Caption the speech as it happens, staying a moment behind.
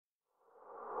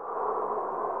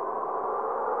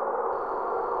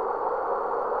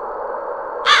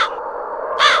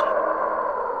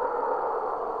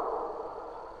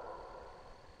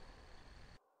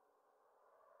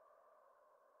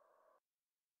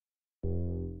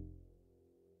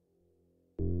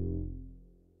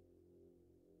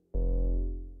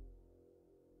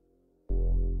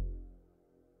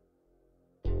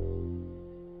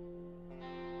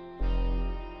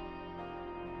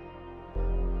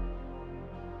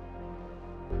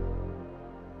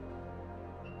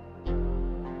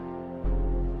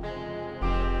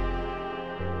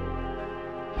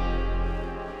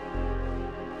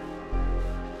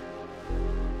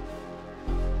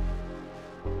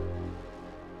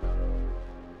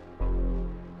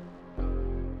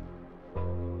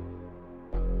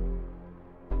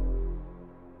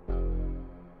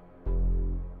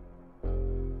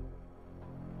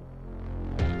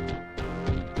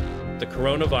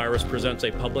coronavirus presents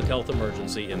a public health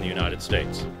emergency in the United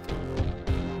States.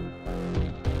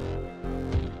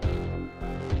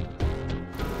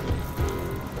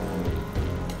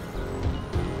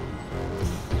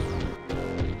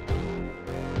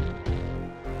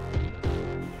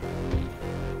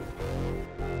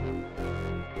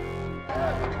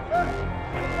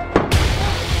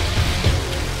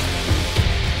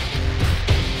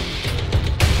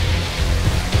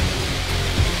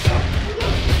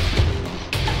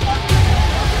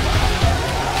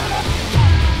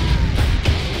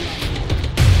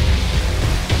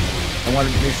 I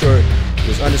wanted to make sure it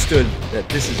was understood that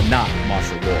this is not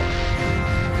martial law.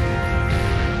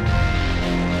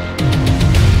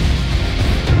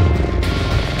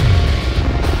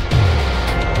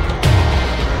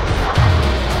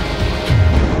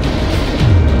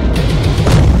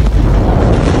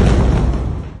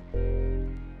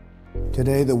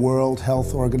 Today, the World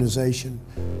Health Organization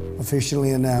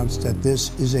officially announced that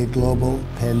this is a global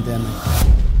pandemic.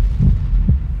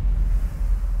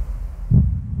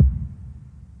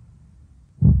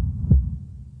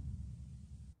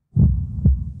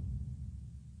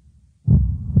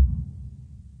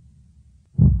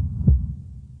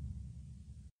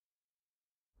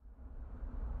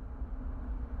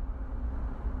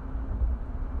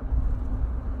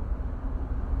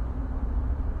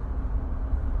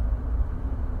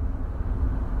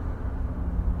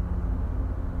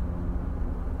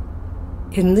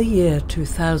 In the year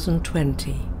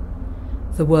 2020,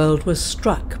 the world was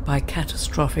struck by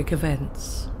catastrophic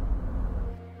events.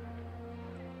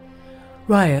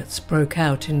 Riots broke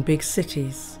out in big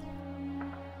cities,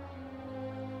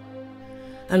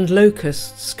 and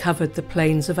locusts covered the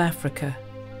plains of Africa.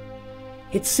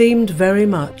 It seemed very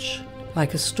much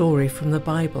like a story from the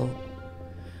Bible,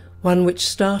 one which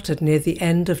started near the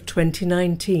end of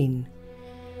 2019,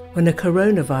 when a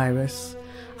coronavirus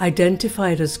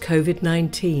identified as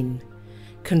COVID-19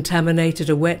 contaminated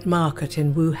a wet market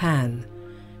in Wuhan,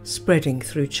 spreading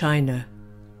through China.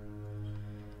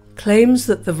 Claims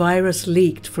that the virus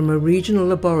leaked from a regional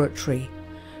laboratory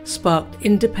sparked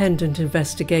independent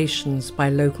investigations by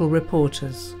local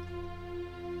reporters.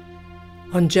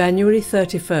 On January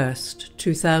 31st,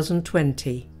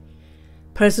 2020,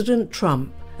 President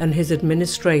Trump and his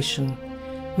administration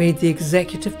made the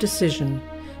executive decision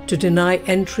to deny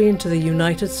entry into the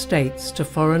United States to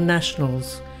foreign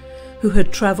nationals who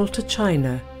had travelled to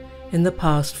China in the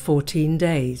past 14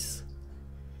 days.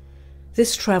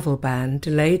 This travel ban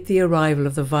delayed the arrival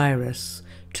of the virus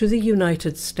to the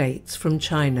United States from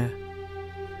China,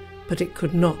 but it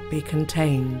could not be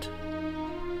contained.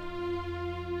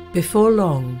 Before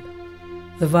long,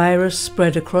 the virus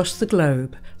spread across the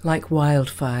globe like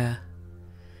wildfire.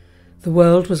 The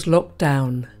world was locked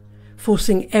down,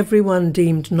 forcing everyone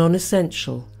deemed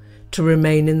non-essential to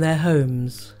remain in their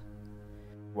homes.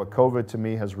 What COVID to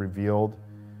me has revealed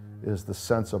is the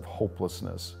sense of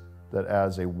hopelessness that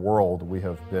as a world we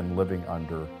have been living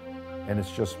under, and it's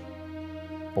just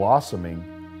blossoming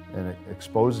and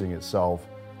exposing itself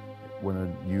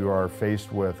when you are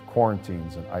faced with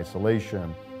quarantines and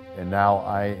isolation, and now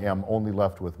I am only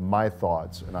left with my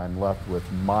thoughts and I'm left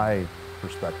with my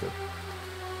perspective.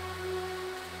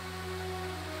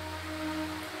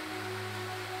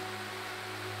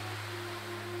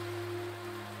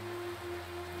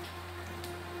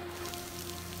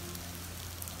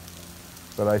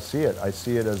 But I see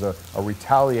it as a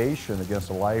retaliation against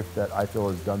a life that I feel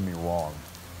has done me wrong.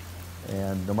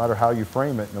 And no matter how you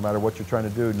frame it, no matter what you're trying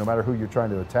to do, no matter who you're trying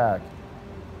to attack,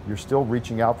 you're still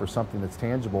reaching out for something that's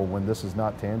tangible when this is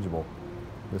not tangible.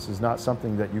 This is not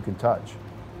something that you can touch.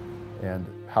 And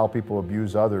how people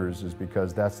abuse others is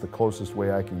because that's the closest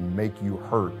way I can make you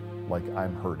hurt like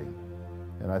I'm hurting.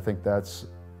 And I think that's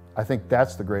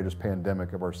the greatest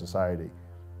pandemic of our society,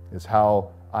 is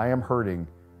how I am hurting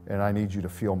and I need you to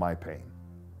feel my pain.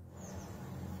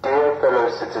 Dear fellow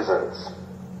citizens,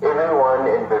 everyone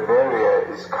in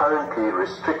Bavaria is currently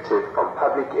restricted from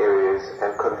public areas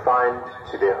and confined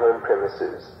to their home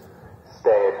premises.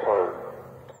 Stay at home.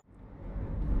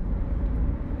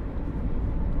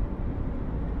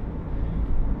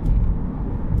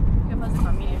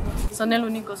 Son el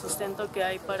único sustento que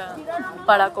hay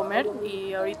para comer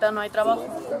y ahorita no hay trabajo.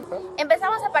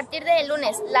 Empezamos a partir del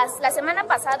lunes. La semana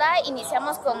pasada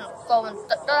iniciamos con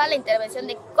toda la intervención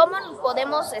de cómo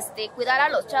podemos cuidar a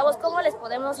los chavos, cómo les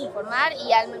podemos informar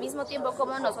y al mismo tiempo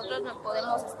cómo nosotros nos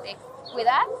podemos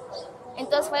cuidar.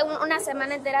 Entonces fue una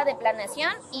semana entera de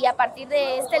planeación y a partir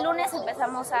de este lunes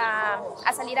empezamos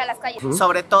a salir a las calles.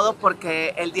 Sobre todo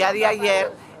porque el día de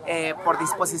ayer por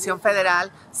disposición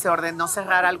federal se ordenó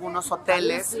cerrar algunos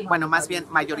hoteles, bueno, más bien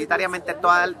mayoritariamente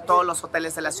todos los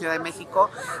hoteles de la Ciudad de México,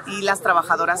 y las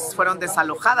trabajadoras fueron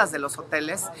desalojadas de los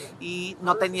hoteles y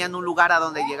no tenían un lugar a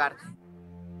donde llegar.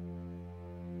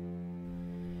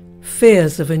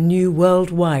 Fears of a new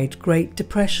worldwide Great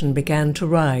Depression began to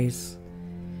rise.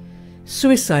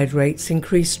 Suicide rates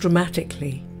increased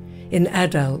dramatically in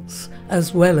adults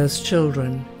as well as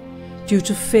children due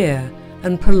to fear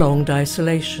and prolonged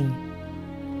isolation.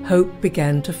 Hope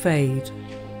began to fade.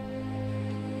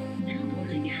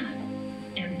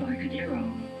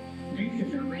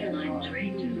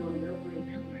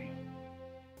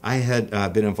 I had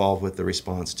been involved with the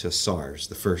response to SARS,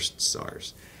 the first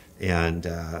SARS, and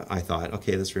I thought,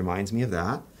 okay, this reminds me of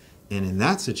that. And in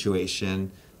that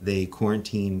situation, they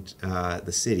quarantined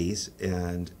the cities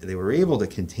and they were able to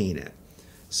contain it.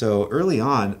 So early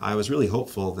on, I was really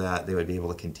hopeful that they would be able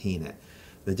to contain it.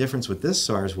 The difference with this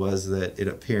SARS was that it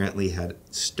apparently had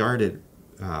started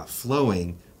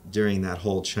flowing during that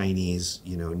whole Chinese,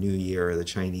 New Year, the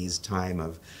Chinese time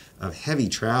of heavy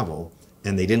travel,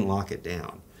 and they didn't lock it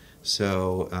down.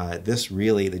 So this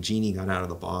really, the genie got out of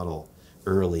the bottle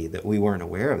early, that we weren't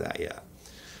aware of that yet.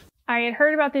 I had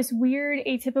heard about this weird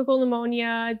atypical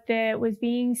pneumonia that was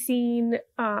being seen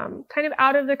kind of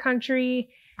out of the country,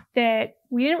 that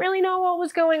we didn't really know what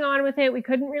was going on with it. We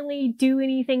couldn't really do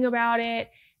anything about it.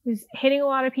 It was hitting a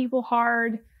lot of people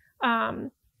hard.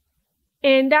 And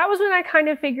that was when I kind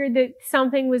of figured that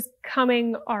something was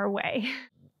coming our way.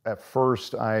 At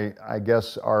first, I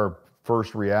guess our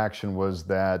first reaction was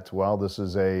that, well, this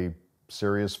is a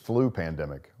serious flu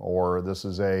pandemic, or this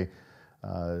is a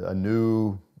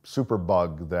new super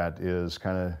bug that is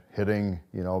kind of hitting,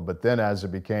 but then as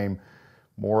it became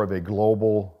more of a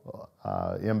global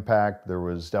impact, there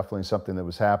was definitely something that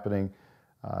was happening.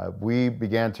 We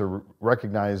began to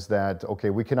recognize that,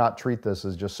 okay, we cannot treat this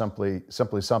as just simply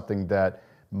something that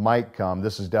might come.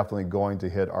 This is definitely going to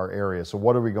hit our area. So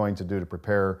what are we going to do to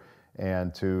prepare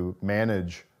and to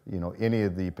manage, any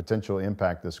of the potential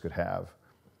impact this could have?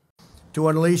 To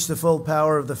unleash the full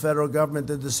power of the federal government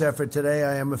in this effort today,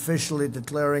 I am officially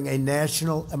declaring a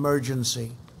national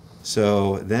emergency.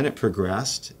 So then it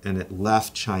progressed and it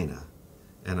left China.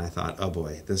 And I thought, oh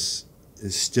boy, this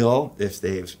is still, if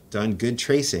they've done good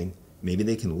tracing, maybe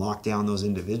they can lock down those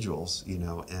individuals,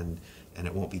 and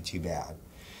it won't be too bad.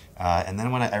 And then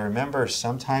when I remember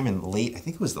sometime in late, I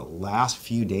think it was the last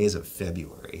few days of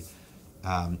February,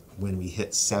 when we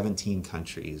hit 17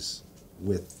 countries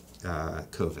with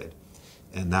COVID.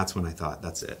 And that's when I thought,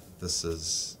 that's it. This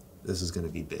is going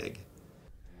to be big.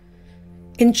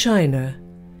 In China,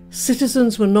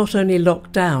 citizens were not only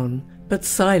locked down, but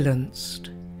silenced.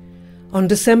 On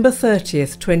December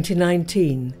 30th,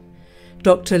 2019,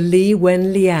 Dr. Li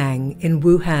Wenliang in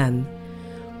Wuhan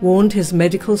warned his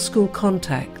medical school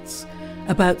contacts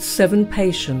about 7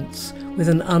 patients with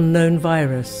an unknown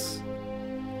virus.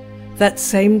 That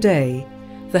same day,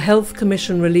 the Health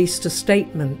Commission released a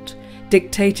statement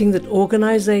dictating that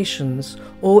organizations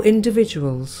or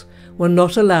individuals were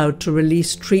not allowed to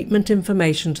release treatment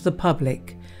information to the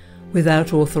public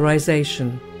without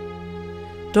authorization.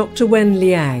 Dr.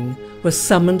 Wenliang was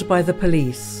summoned by the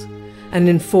police and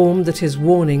informed that his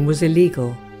warning was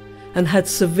illegal and had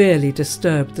severely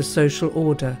disturbed the social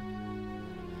order.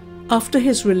 After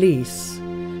his release,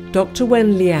 Dr.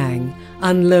 Wenliang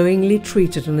unknowingly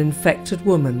treated an infected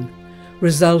woman,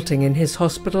 resulting in his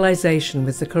hospitalization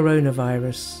with the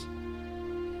coronavirus.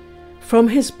 From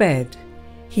his bed,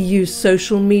 he used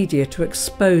social media to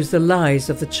expose the lies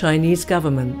of the Chinese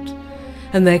government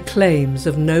and their claims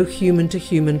of no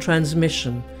human-to-human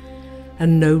transmission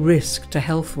and no risk to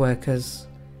health workers.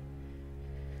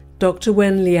 Dr.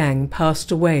 Wenliang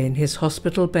passed away in his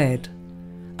hospital bed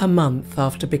a month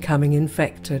after becoming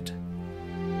infected.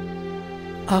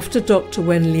 After Dr.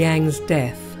 Wenliang's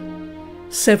death,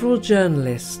 several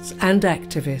journalists and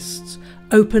activists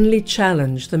openly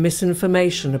challenged the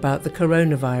misinformation about the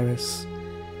coronavirus.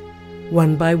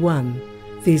 One by one,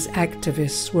 these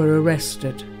activists were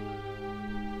arrested.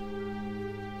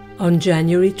 On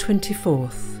January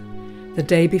 24th, the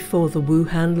day before the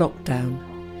Wuhan lockdown,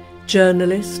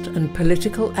 journalist and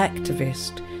political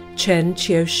activist Chen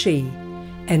Qiushi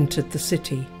entered the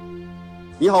city.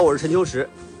 你好，我是陈秋实。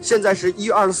现在是1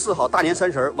月24号大年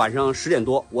30晚上10点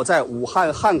多，我在武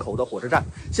汉汉口的火车站。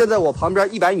现在我旁边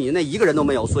100米内一个人都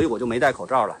没有，所以我就没戴口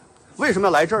罩了。为什么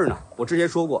要来这儿呢？我之前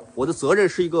说过，我的责任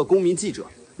是一个公民记者。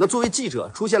那作为记者，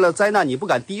出现了灾难，你不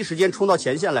敢第一时间冲到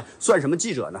前线来，算什么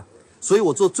记者呢？所以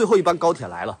我坐最后一班高铁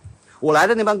来了。我来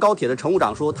的那班高铁的乘务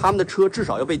长说，他们的车至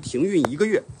少要被停运1个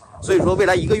月，所以说未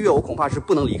来1个月我恐怕是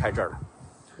不能离开这儿的。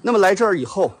那么来这儿以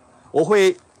后，我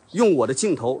会用我的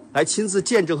镜头来亲自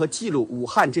见证和记录武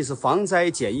汉这次防灾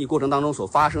检疫过程当中所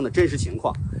发生的真实情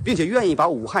况，并且愿意把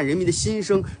武汉人民的心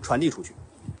声传递出去。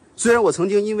虽然我曾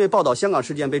经因为报道香港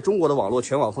事件被中国的网络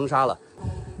全网封杀了，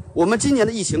我们今年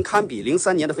的疫情堪比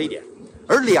03年的非典，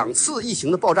而2次疫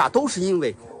情的爆炸都是因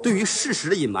为对于事实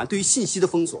的隐瞒，对于信息的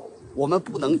封锁。我们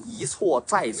不能一错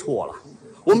再错了，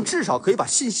我们至少可以把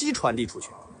信息传递出去。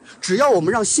只要我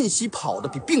们让信息跑得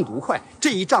比病毒快，这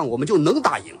一仗我们就能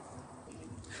打赢。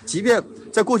即便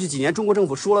在过去几年中国政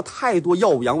府说了太多耀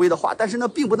武扬威的话，但是那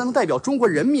并不能代表中国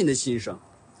人民的心声。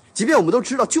即便我们都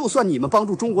知道，就算你们帮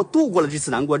助中国度过了这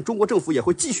次难关，中国政府也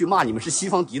会继续骂你们是西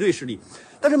方敌对势力。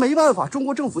但是没办法，中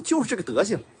国政府就是这个德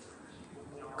行。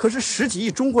可是10几亿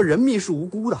中国人民是无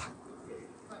辜的，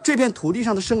这片土地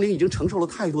上的生灵已经承受了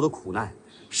太多的苦难，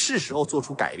是时候做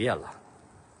出改变了。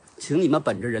请你们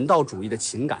本着人道主义的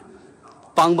情感，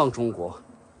帮帮中国，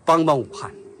帮帮武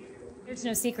汉。It's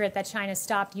no secret that China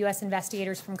stopped U.S.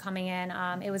 investigators from coming in.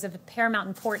 It was of paramount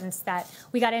importance that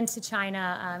we got into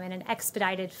China in an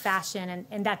expedited fashion,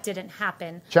 and that didn't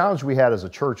happen. The challenge we had as a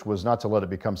church was not to let it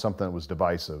become something that was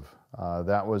divisive.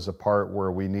 That was a part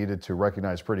where we needed to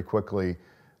recognize pretty quickly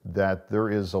that there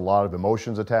is a lot of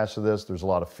emotions attached to this. There's a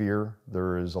lot of fear.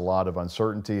 There is a lot of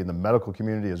uncertainty in the medical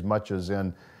community as much as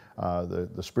in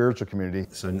the spiritual community.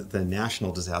 So the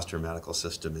national disaster medical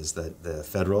system is the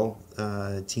federal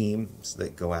teams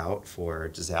that go out for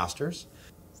disasters.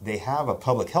 They have a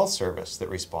public health service that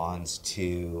responds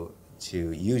to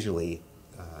usually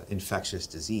infectious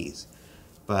disease.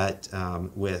 But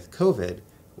with COVID,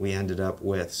 we ended up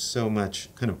with so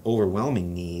much kind of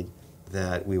overwhelming need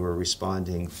that we were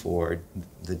responding for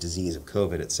the disease of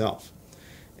COVID itself.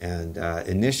 And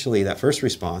initially, that first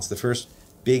response, the first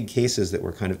big cases that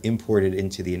were kind of imported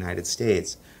into the United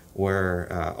States were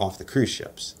off the cruise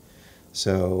ships.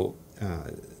 So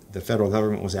the federal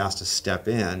government was asked to step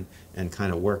in and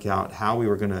kind of work out how we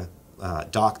were going to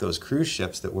dock those cruise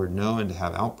ships that were known to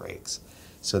have outbreaks.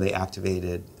 So they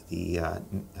activated the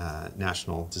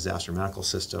National Disaster Medical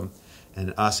System,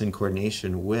 and us in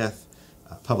coordination with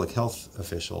public health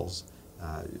officials,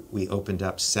 we opened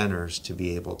up centers to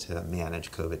be able to manage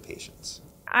COVID patients.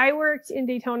 I worked in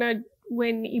Daytona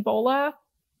when Ebola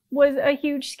was a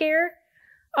huge scare.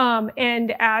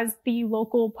 And as the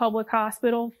local public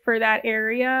hospital for that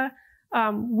area,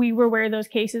 we were where those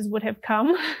cases would have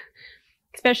come,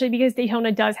 especially because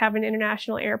Daytona does have an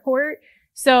international airport.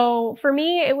 So for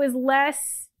me, it was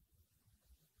less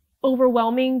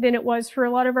overwhelming than it was for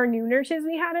a lot of our new nurses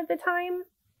we had at the time.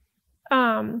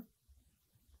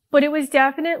 But it was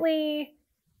definitely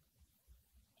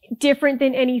different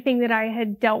than anything that I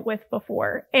had dealt with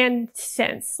before and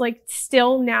since. Like,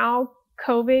 still now,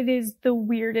 COVID is the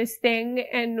weirdest thing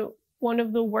and one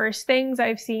of the worst things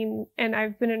I've seen, and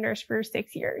I've been a nurse for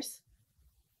 6 years.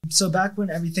 So back when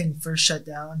everything first shut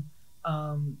down,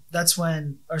 that's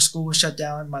when our school was shut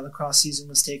down, my lacrosse season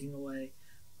was taken away.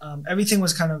 Everything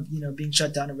was kind of, being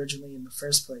shut down originally in the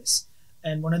first place.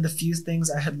 And one of the few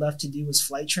things I had left to do was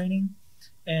flight training.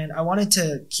 And I wanted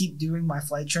to keep doing my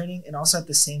flight training, and also at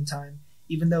the same time,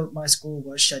 even though my school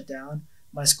was shut down,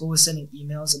 my school was sending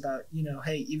emails about,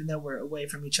 hey, even though we're away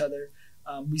from each other,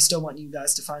 we still want you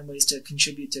guys to find ways to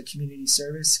contribute to community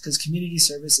service, because community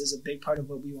service is a big part of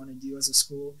what we want to do as a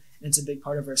school, and it's a big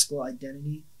part of our school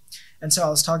identity. And so I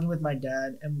was talking with my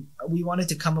dad, and we wanted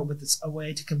to come up with a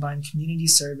way to combine community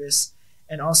service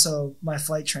and also my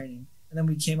flight training. And then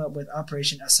we came up with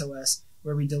Operation SOS,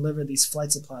 where we deliver these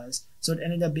flight supplies. So it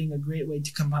ended up being a great way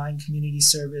to combine community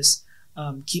service,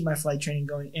 keep my flight training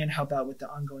going, and help out with the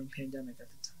ongoing pandemic at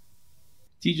the time.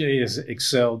 TJ has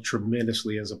excelled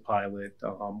tremendously as a pilot.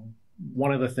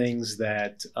 One of the things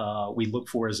that we look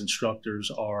for as instructors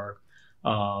are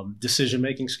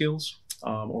decision-making skills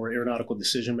or aeronautical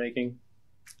decision-making.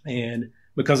 And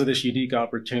because of this unique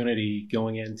opportunity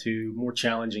going into more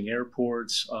challenging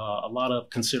airports, a lot of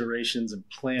considerations and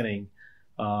planning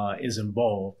is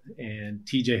involved, and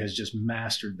TJ has just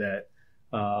mastered that.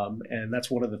 And that's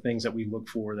one of the things that we look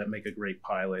for that make a great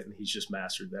pilot, and he's just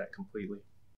mastered that completely.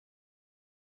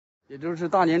 也就是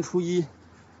大年初一，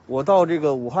我到这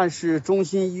个武汉市中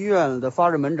心医院的发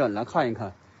热门诊来看一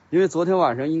看，因为昨天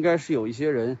晚上应该是有一些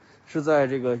人是在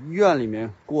这个医院里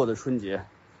面过的春节，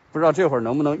不知道这会儿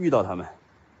能不能遇到他们。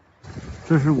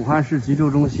这是武汉市急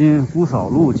救中心姑嫂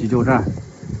路急救站。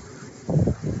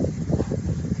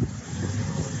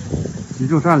急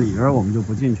救站里边我们就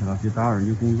不进去了，别打扰人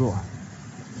家工作。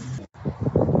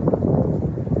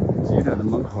急诊的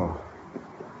门口，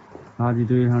垃圾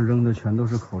堆上扔的全都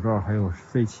是口罩，还有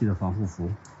废弃的防护服。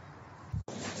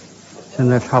现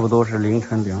在差不多是凌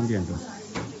晨2点钟，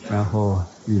然后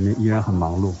里面依然很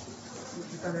忙碌。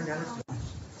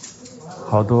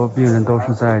好多病人都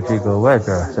是在这个外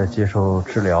边在接受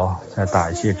治疗，在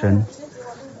打一些针，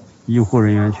医护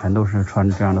人员全都是穿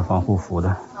着这样的防护服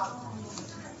的。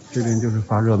这边就是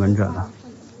发热门诊了，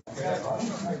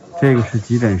这个是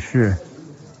急诊室。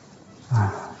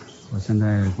我现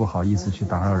在不好意思去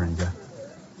打扰人家，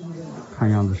看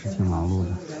样子是挺忙碌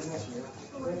的。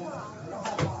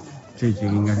这几个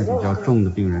应该是比较重的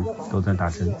病人都在打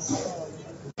针。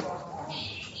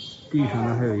地上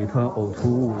呢还有一团呕吐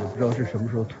物，也不知道是什么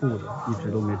时候吐的，一直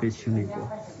都没被清理过。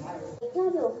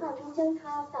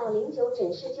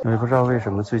也不知道为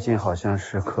什么最近好像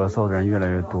是咳嗽的人越来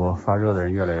越多，发热的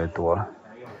人越来越多了。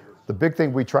The big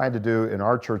thing we tried to do in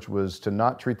our church was to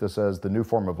not treat this as the new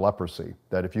form of leprosy,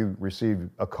 that if you received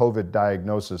a COVID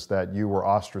diagnosis that you were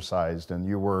ostracized and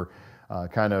you were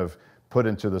kind of put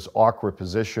into this awkward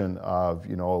position of,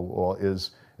 well,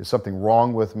 is something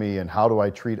wrong with me and how do I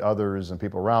treat others and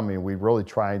people around me? And we really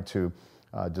tried to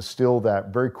distill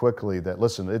that very quickly that,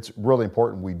 listen, it's really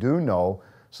important we do know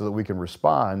so that we can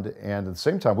respond, and at the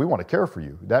same time, we want to care for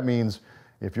you. That means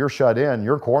if you're shut in,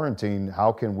 you're quarantined,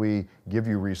 how can we give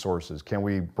you resources? Can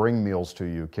we bring meals to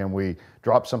you? Can we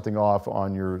drop something off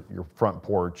on your front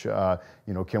porch?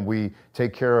 Can we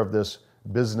take care of this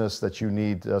business that you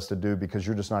need us to do because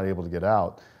you're just not able to get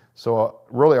out? So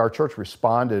really our church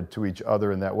responded to each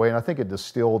other in that way, and I think it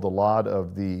distilled a lot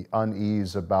of the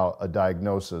unease about a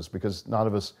diagnosis, because none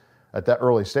of us at that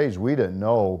early stage, we didn't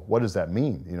know, what does that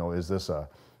mean?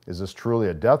 Is this truly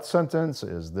a death sentence?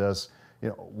 Is this,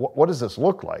 what does this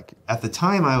look like? At the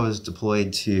time I was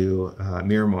deployed to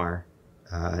Miramar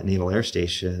Naval Air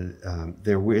Station,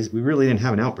 we really didn't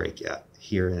have an outbreak yet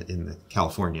here in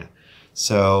California.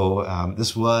 So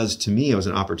this was, to me, it was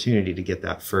an opportunity to get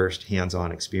that first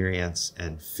hands-on experience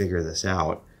and figure this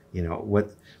out,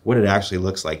 what it actually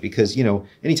looks like. Because,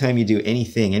 anytime you do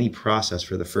anything, any process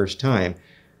for the first time,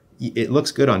 it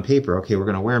looks good on paper. Okay, we're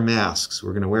going to wear masks,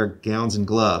 we're going to wear gowns and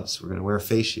gloves, we're going to wear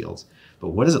face shields. But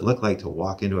what does it look like to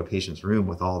walk into a patient's room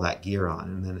with all that gear on?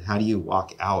 And then how do you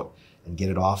walk out and get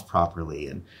it off properly?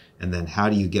 And then how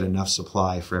do you get enough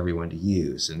supply for everyone to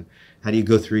use? And how do you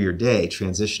go through your day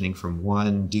transitioning from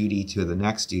one duty to the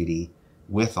next duty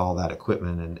with all that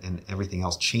equipment and everything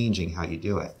else changing how you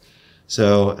do it?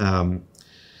 So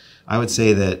I would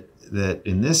say that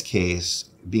in this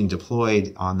case, being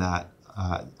deployed on that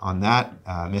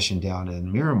mission down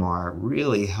in Miramar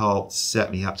really helped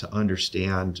set me up to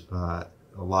understand a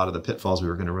lot of the pitfalls we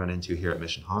were going to run into here at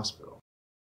Mission Hospital.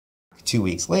 2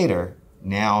 weeks later,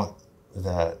 now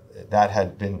that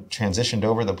had been transitioned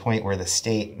over the point where the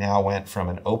state now went from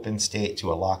an open state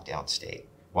to a lockdown state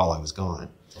while I was gone.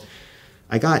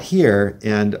 I got here,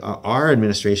 and our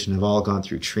administration have all gone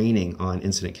through training on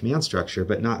incident command structure,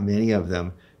 but not many of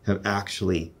them have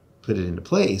actually put it into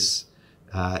place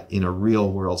in a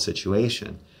real world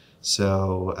situation.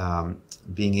 So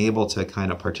being able to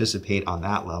kind of participate on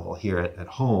that level here at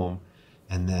home,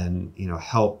 and then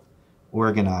help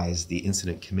organize the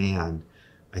incident command,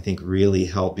 I think really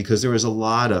helped, because there was a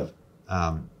lot of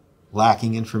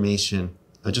lacking information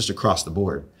just across the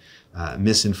board,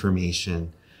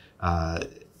 misinformation,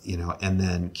 and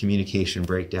then communication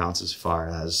breakdowns as far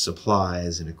as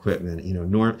supplies and equipment.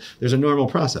 There's a normal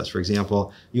process. For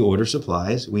example, you order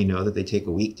supplies. We know that they take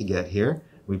a week to get here.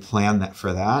 We plan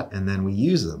for that, and then we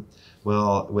use them.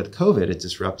 Well, with COVID, it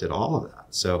disrupted all of that.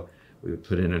 So we would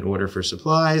put in an order for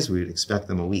supplies. We would expect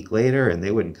them a week later, and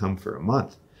they wouldn't come for a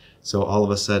month. So all of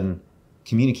a sudden,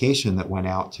 communication that went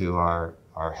out to our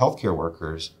healthcare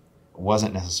workers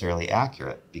wasn't necessarily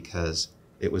accurate, because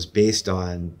it was based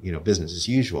on, business as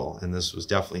usual, and this was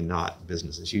definitely not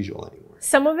business as usual anymore.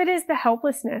 Some of it is the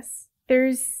helplessness.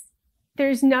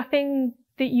 There's nothing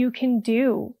that you can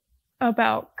do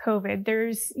about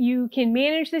COVID. You can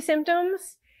manage the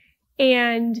symptoms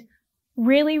and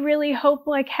really, really hope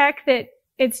like heck that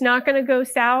it's not going to go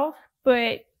south,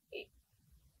 but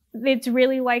it's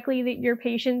really likely that your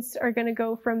patients are going to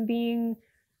go from being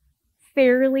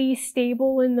fairly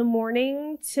stable in the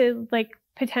morning to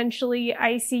potentially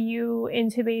ICU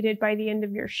intubated by the end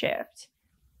of your shift.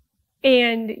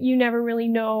 And you never really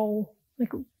know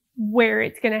where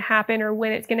it's going to happen or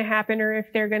when it's going to happen or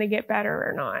if they're going to get better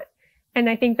or not. And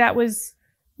I think that was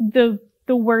the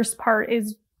worst part,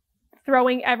 is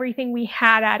throwing everything we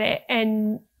had at it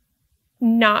and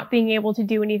not being able to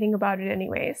do anything about it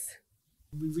anyways.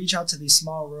 We reach out to these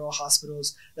small rural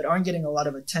hospitals that aren't getting a lot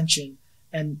of attention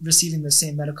and receiving the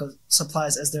same medical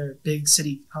supplies as their big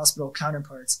city hospital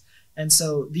counterparts. And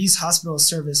so these hospitals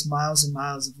service miles and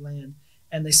miles of land,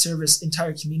 and they service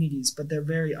entire communities, but they're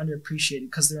very underappreciated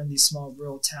because they're in these small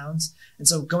rural towns. And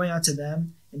so going out to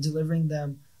them and delivering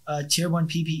them tier 1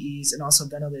 PPEs and also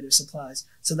ventilator supplies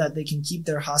so that they can keep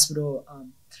their hospital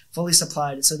fully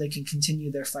supplied so they can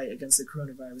continue their fight against the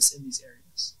coronavirus in these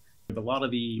areas. A lot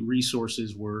of the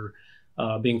resources were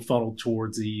being funneled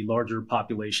towards the larger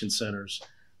population centers.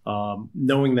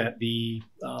 Knowing that the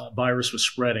virus was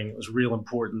spreading, it was real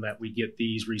important that we get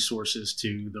these resources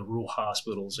to the rural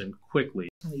hospitals and quickly.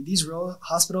 These rural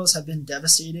hospitals have been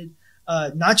devastated,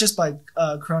 not just by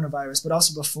coronavirus, but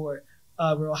also before.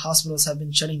 Rural hospitals have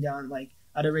been shutting down like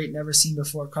at a rate never seen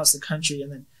before across the country.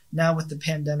 And then now with the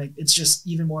pandemic, it's just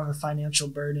even more of a financial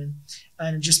burden,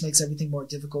 and it just makes everything more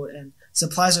difficult. And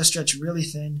supplies are stretched really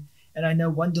thin. And I know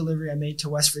one delivery I made to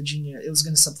West Virginia, it was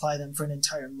going to supply them for an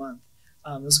entire month.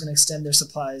 It was going to extend their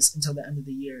supplies until the end of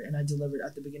the year, and I delivered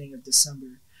at the beginning of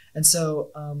December. And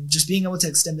so just being able to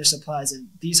extend their supplies, and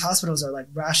these hospitals are like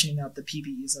rationing out the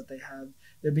PPEs that they have.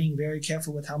 They're being very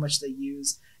careful with how much they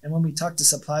use. And when we talk to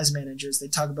supplies managers, they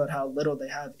talk about how little they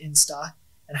have in stock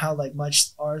and how like much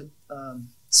our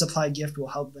supply gift will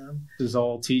help them. This is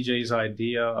all TJ's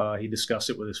idea. He discussed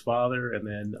it with his father and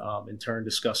then in turn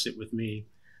discussed it with me.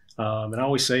 And I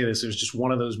always say this, it was just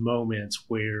one of those moments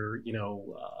where, you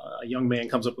know, a young man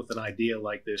comes up with an idea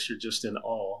like this, you're just in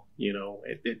awe, you know,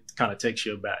 it kind of takes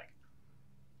you aback.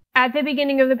 At the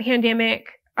beginning of the pandemic,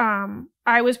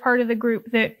 I was part of the group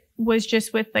that was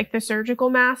just with like the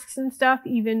surgical masks and stuff,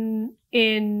 even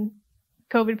in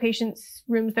COVID patients'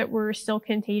 rooms that were still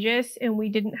contagious, and we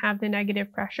didn't have the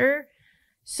negative pressure.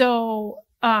 So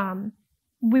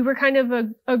we were kind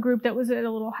of a group that was at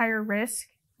a little higher risk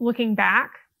looking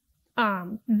back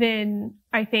than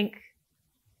I think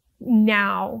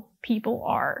now people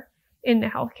are in the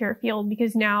healthcare field,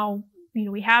 because now, you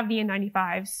know, we have the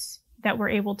N95s that we're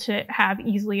able to have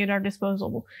easily at our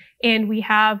disposal. And we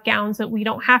have gowns that we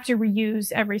don't have to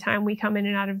reuse every time we come in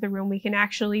and out of the room. We can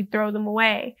actually throw them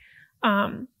away.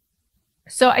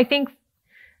 So I think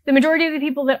the majority of the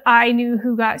people that I knew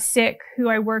who got sick, who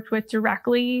I worked with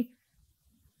directly,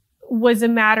 was a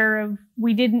matter of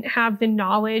we didn't have the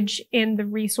knowledge and the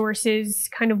resources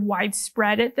kind of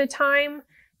widespread at the time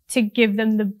to give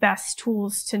them the best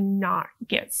tools to not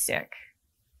get sick.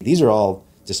 These are all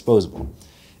disposable.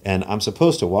 And I'm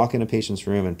supposed to walk in a patient's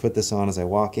room and put this on as I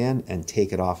walk in and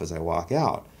take it off as I walk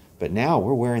out. But now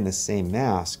we're wearing the same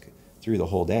mask through the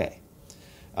whole day.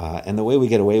 And the way we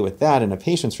get away with that in a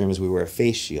patient's room is we wear a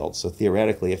face shield. So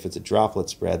theoretically, if it's a droplet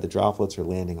spread, the droplets are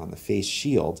landing on the face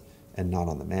shield and not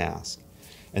on the mask.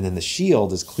 And then the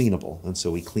shield is cleanable, and so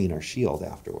we clean our shield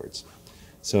afterwards.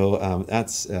 So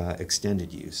that's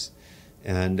extended use,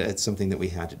 and it's something that we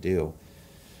had to do.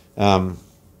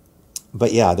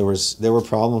 But yeah, there were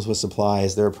problems with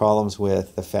supplies. There were problems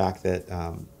with the fact that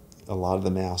a lot of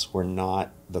the masks were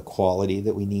not the quality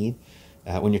that we need.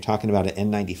 When you're talking about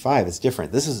an N95, it's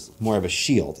different. This is more of a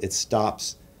shield. It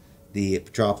stops the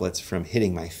droplets from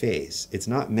hitting my face. It's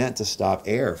not meant to stop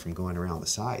air from going around the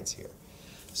sides here.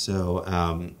 So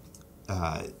an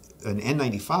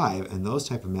N95 and those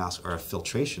type of masks are a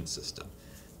filtration system.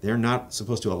 They're not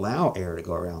supposed to allow air to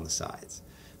go around the sides.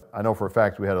 I know for a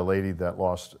fact we had a lady that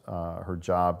lost her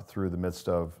job through the midst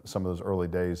of some of those early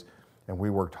days, and we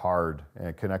worked hard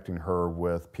at connecting her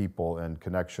with people and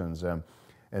connections, and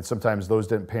sometimes those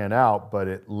didn't pan out, but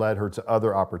it led her to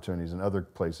other opportunities in other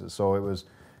places. So it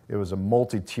was a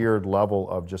multi-tiered level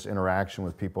of just interaction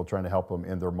with people, trying to help them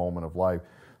in their moment of life.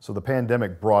 So the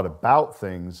pandemic brought about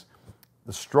things.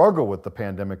 The struggle with the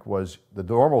pandemic was the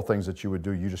normal things that you would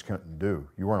do, you just couldn't do.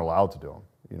 You weren't allowed to do them,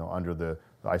 you know, under the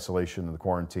isolation and the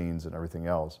quarantines and everything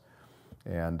else.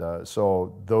 And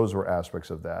so those were aspects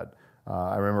of that.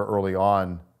 I remember early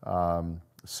on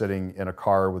sitting in a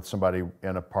car with somebody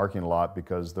in a parking lot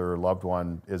because their loved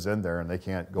one is in there and they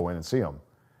can't go in and see them.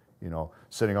 You know,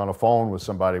 sitting on a phone with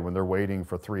somebody when they're waiting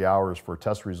for 3 hours for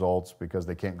test results because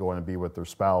they can't go in and be with their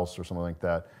spouse or something like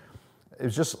that. It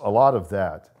was just a lot of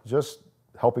that, just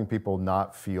helping people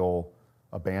not feel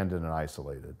abandoned and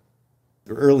isolated.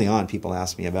 Early on, people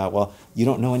asked me about, well, you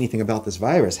don't know anything about this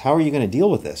virus. How are you going to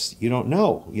deal with this? You don't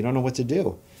know. You don't know what to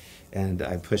do. And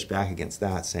I pushed back against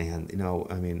that, saying, you know,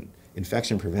 I mean,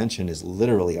 infection prevention is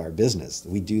literally our business.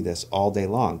 We do this all day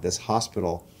long. This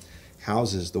hospital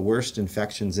houses the worst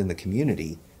infections in the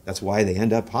community. That's why they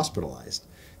end up hospitalized.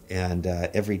 And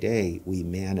every day we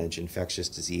manage infectious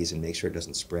disease and make sure it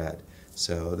doesn't spread.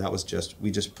 So that was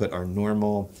we just put our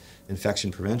normal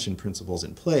infection prevention principles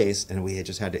in place, and we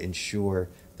just had to ensure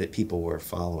that people were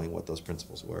following what those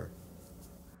principles were.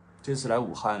 这次来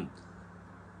武汉，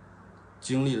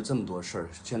经历了这么多事儿，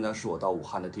现在是我到武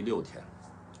汉的第6天。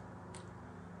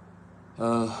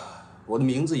我的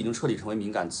名字已经彻底成为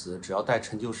敏感词，只要带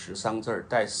陈旧时3个字儿，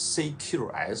带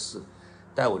CQS，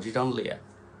 带我这张脸，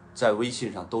在微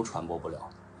信上都传播不了。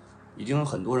已经有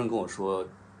很多人跟我说，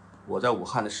我在武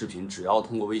汉的视频只要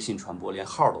通过微信传播，连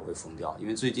号都会封掉，因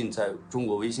为最近在中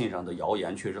国微信上的谣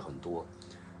言确实很多，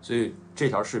所以这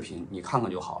条视频你看看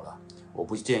就好了。我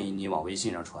不建议你往微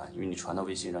信上传，因为你传到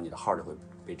微信上，你的号就会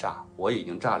被炸。我也已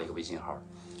经炸了一个微信号，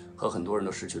和很多人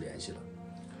都失去联系了。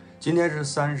今天是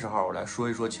30号，我来说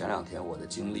一说前2天我的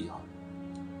经历哈。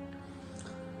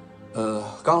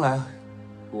刚来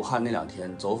武汉那2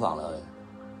天，走访了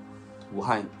武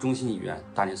汉中心医院，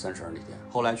大年30那天，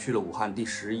后来去了武汉第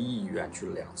11医院，去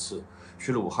了2次，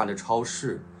去了武汉的超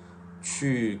市，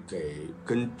去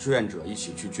跟志愿者一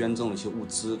起去捐赠了一些物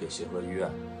资给协和医院，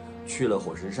去了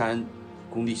火神山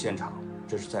工地现场，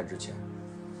这是在之前。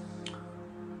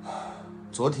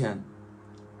昨天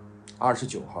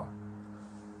29号。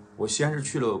我先是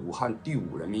去了武汉第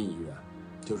5人民医院，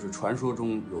就是传说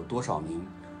中有多少名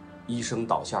医生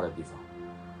倒下的地方。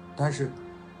但是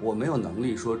我没有能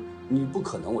力说，你不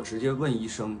可能我直接问医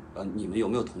生，你们有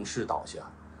没有同事倒下？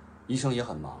医生也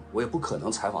很忙，我也不可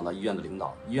能采访到医院的领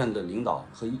导，医院的领导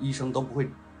和医生都不会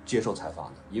接受采访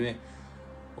的，因为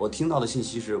我听到的信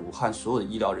息是，武汉所有的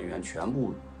医疗人员全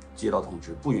部接到通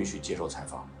知，不允许接受采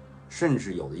访。甚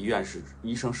至有的医院是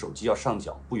医生手机要上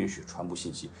缴，不允许传播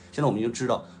信息。现在我们已经知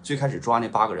道，最开始抓那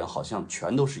8个人好像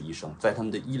全都是医生，在他们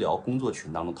的医疗工作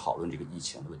群当中讨论这个疫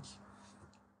情的问题。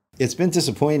It's been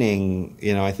disappointing,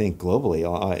 I think globally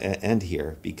and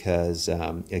here because,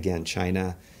 again,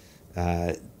 China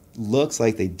looks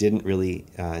like they didn't really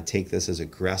take this as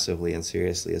aggressively and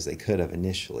seriously as they could have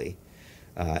initially.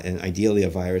 And ideally, a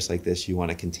virus like this you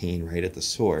want to contain right at the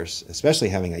source, especially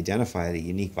having identified a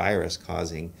unique virus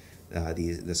causing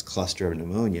this cluster of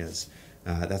pneumonias.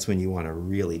 That's when you want to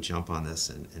really jump on this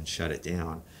and shut it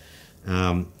down.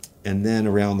 And then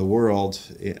around the world,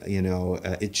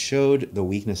 it showed the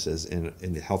weaknesses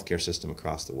in the healthcare system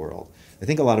across the world. I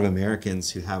think a lot of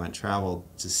Americans who haven't traveled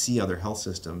to see other health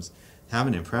systems have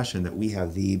an impression that we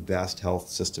have the best health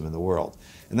system in the world.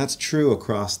 And that's true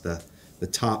across the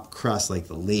top crust, like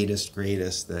the latest,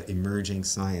 greatest, the emerging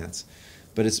science.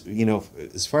 But it's,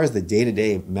 as far as the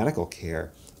day-to-day medical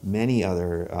care, many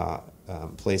other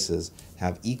places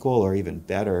have equal or even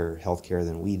better healthcare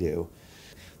than we do.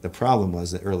 The problem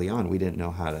was that early on we didn't know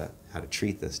how to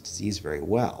treat this disease very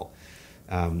well.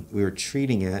 We were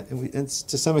treating it, and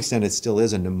to some extent it still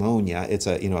is a pneumonia. It's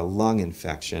a lung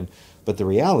infection, but the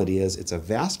reality is it's a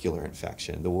vascular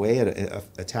infection. The way it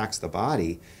attacks the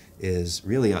body is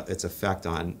really its effect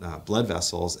on blood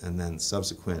vessels and then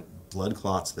subsequent blood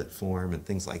clots that form and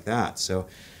things like that. So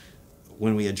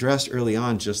when we addressed early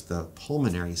on just the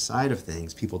pulmonary side of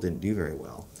things, people didn't do very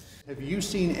well. Have you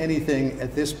seen anything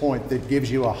at this point that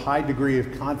gives you a high degree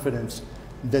of confidence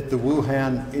that the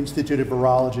Wuhan Institute of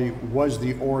Virology was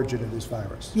the origin of this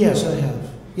virus? Yes, I have.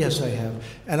 Yes, I have.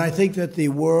 And I think that the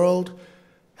World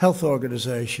Health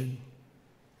Organization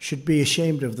should be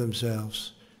ashamed of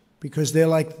themselves because they're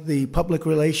like the public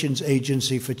relations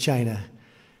agency for China.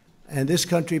 And this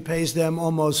country pays them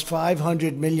almost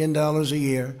 $500 million a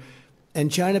year,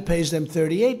 and China pays them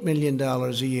 $38 million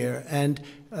a year. And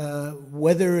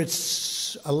whether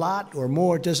it's a lot or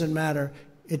more, it doesn't matter.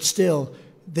 It's still,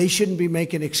 they shouldn't be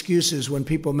making excuses when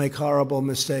people make horrible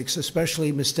mistakes,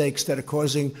 especially mistakes that are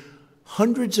causing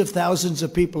hundreds of thousands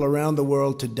of people around the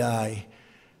world to die.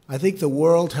 I think the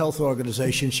World Health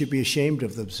Organization should be ashamed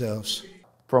of themselves.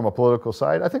 From a political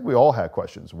side, I think we all had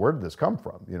questions. Where did this come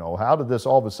from? How did this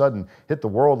all of a sudden hit the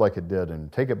world like it did and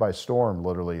take it by storm,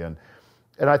 literally? And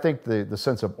I think the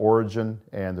sense of origin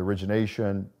and the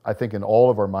origination, I think in all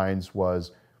of our minds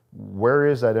was, where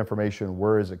is that information?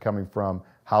 Where is it coming from?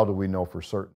 How do we know for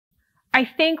certain? I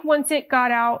think once it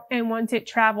got out and once it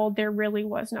traveled, there really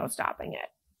was no stopping it.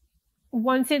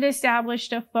 Once it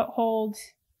established a foothold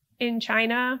in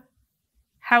China,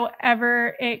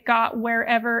 however it got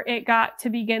wherever it got to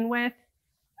begin with,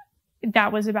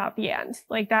 that was about the end.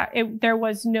 There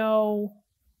was no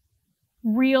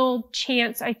real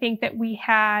chance, I think, that we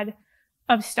had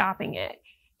of stopping it.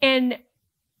 And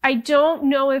I don't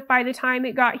know if by the time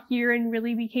it got here and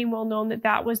really became well known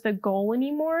that was the goal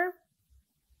anymore.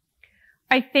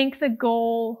 I think the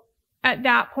goal at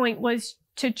that point was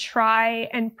to try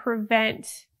and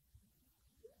prevent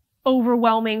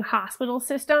overwhelming hospital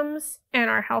systems and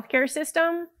our healthcare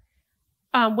system,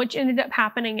 which ended up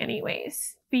happening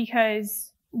anyways,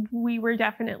 because we were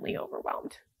definitely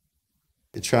overwhelmed.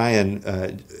 To try and,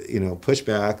 push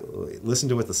back, listen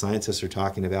to what the scientists are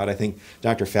talking about. I think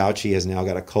Dr. Fauci has now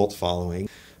got a cult following.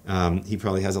 He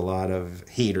probably has a lot of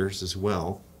haters as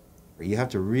well. You have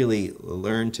to really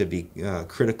learn to be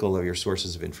critical of your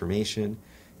sources of information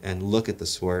and look at the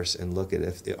source and look at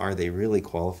if are they really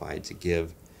qualified to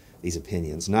give these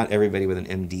opinions. Not everybody with an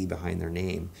MD behind their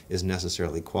name is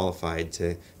necessarily qualified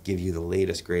to give you the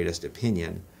latest, greatest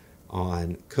opinion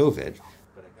on COVID.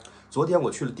 昨天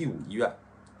我去了第五医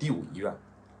院，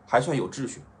还算有秩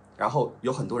序。然后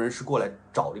有很多人是过来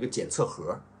找这个检测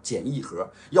盒、检疫盒，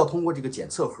要通过这个检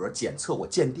测盒检测我、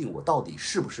鉴定我到底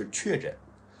是不是确诊。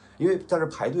因为在这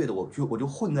排队的我就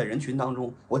混在人群当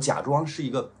中，我假装是一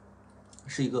个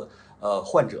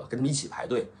患者，跟他们一起排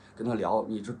队。 跟他聊，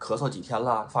你这咳嗽几天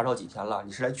了？发烧几天了？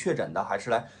你是来确诊的还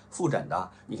是来复诊的？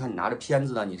你看你拿着片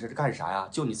子呢，你这是干啥呀？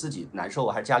就你自己难受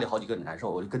啊，还是家里好几个人难受？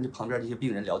我就跟这旁边这些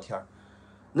病人聊天。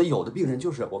那有的病人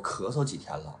就是我咳嗽几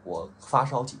天了，我发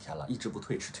烧几天了，一直不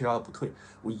退，吃退烧药不退，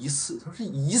我疑似。他说是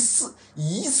疑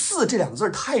似这两个字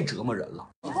太折磨人了。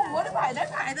你看我的排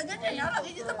的跟人样了，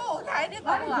给你怎么我开的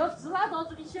吧？那你就知道到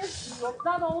这里写字，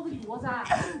找到我个理我噻。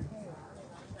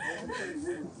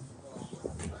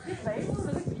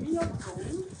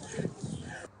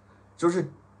 就是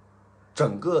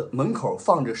整个门口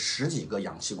放着10几个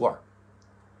氧气罐，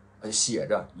写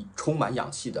着充满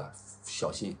氧气的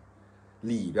小心，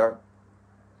里边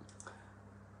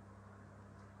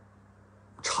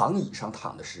长椅上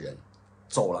躺的是人，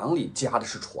走廊里夹的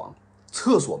是床，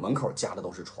厕所门口夹的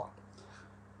都是床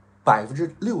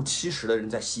，60%、70%的人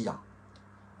在吸氧，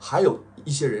还有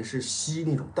一些人是吸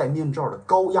那种戴面罩的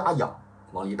高压氧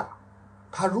往里打。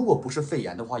 他如果不是肺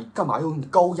炎的话，干嘛用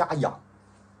高压氧？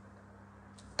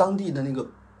当地的那个，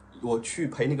我去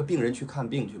陪那个病人去看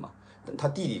病去嘛，他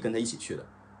弟弟跟他一起去的。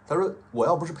他说：“我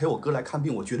要不是陪我哥来看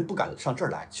病，我绝对不敢上这儿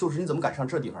来。就是你怎么敢上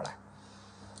这地方来？”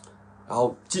然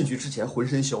后进去之前浑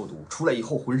身消毒，出来以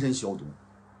后浑身消毒。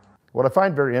What I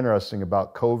find very interesting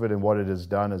about COVID and what it has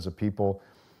done as a people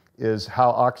is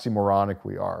how oxymoronic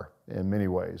we are in many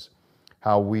ways.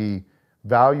 How we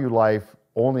value life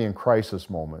only in crisis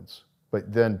moments,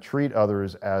 but then treat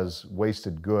others as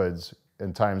wasted goods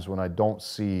in times when I don't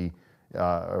see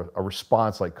a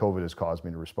response like COVID has caused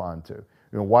me to respond to.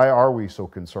 You know, why are we so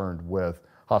concerned with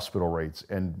hospital rates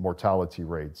and mortality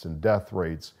rates and death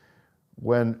rates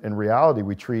when in reality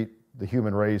we treat the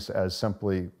human race as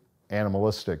simply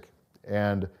animalistic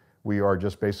and we are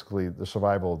just basically the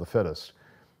survival of the fittest?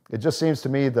 It just seems to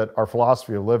me that our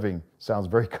philosophy of living sounds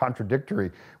very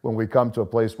contradictory when we come to a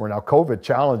place where now COVID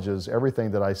challenges everything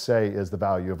that I say is the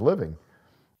value of living.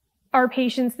 Our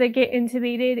patients that get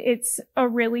intubated, it's a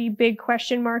really big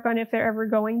question mark on if they're ever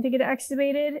going to get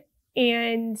extubated.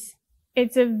 And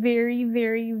it's a very,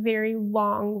 very, very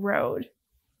long road.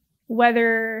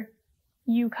 Whether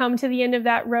you come to the end of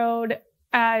that road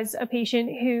as a patient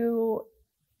who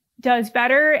does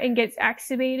better and gets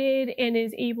extubated and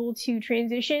is able to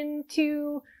transition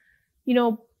to, you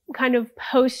know, kind of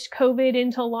post-COVID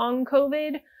into long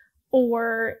COVID,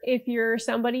 or if you're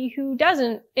somebody who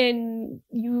doesn't and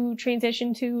you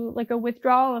transition to like a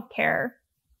withdrawal of care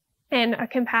and a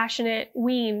compassionate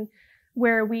wean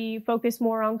where we focus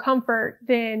more on comfort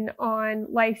than on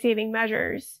life-saving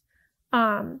measures.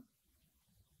 But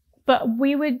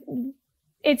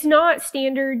it's not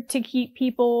standard to keep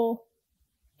people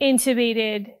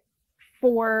intubated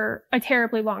for a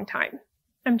terribly long time.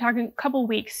 I'm talking a couple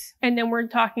weeks, and then we're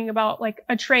talking about like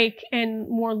a trach and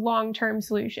more long-term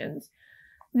solutions.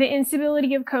 The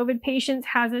instability of COVID patients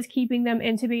has us keeping them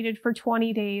intubated for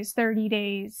 20 days, 30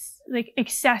 days, like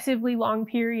excessively long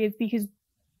periods because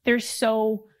they're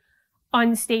so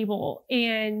unstable.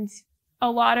 And a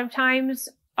lot of times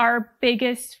our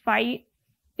biggest fight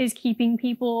is keeping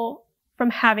people from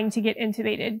having to get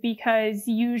intubated, because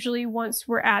usually once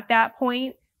we're at that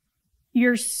point,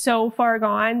 you're so far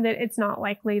gone that it's not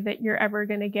likely that you're ever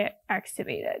going to get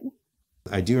extubated.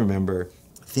 I do remember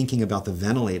thinking about the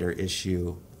ventilator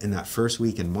issue in that first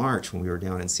week in March when we were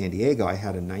down in San Diego. I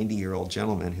had a 90-year-old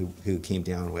gentleman who came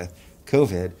down with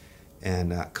COVID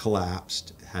and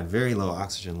collapsed, had very low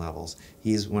oxygen levels.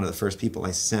 He's one of the first people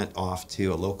I sent off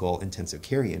to a local intensive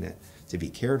care unit to be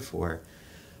cared for.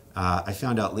 I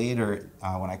found out later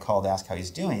when I called to ask how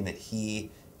he's doing that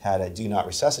he had a do not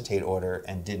resuscitate order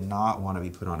and did not want to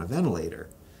be put on a ventilator.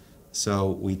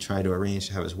 So we tried to arrange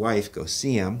to have his wife go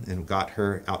see him and got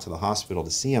her out to the hospital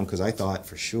to see him because I thought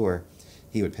for sure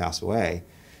he would pass away.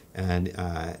 And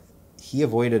he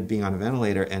avoided being on a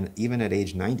ventilator, and even at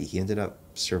age 90 he ended up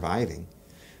surviving.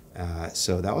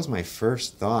 So that was my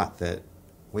first thought, that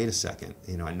wait a second,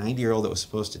 you know, a 90-year-old that was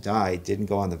supposed to die didn't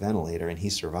go on the ventilator and he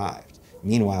survived.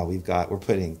 Meanwhile, we're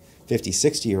putting 50,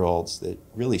 60-year-olds that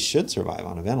really should survive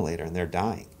on a ventilator and they're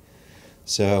dying.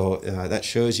 So that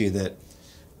shows you that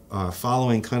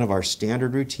following kind of our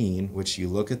standard routine, which you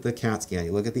look at the CAT scan,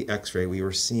 you look at the x-ray, we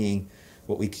were seeing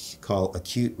what we call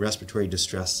acute respiratory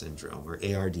distress syndrome, or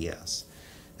ARDS.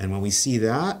 And when we see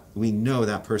that, we know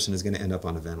that person is going to end up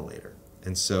on a ventilator.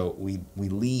 And so we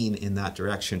lean in that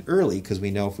direction early, because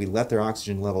we know if we let their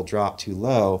oxygen level drop too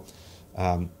low,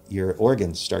 your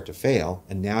organs start to fail,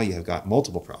 and now you have got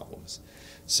multiple problems.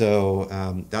 So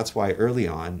that's why early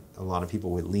on, a lot of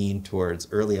people would lean towards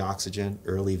early oxygen,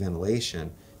 early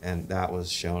ventilation, and that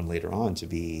was shown later on to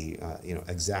be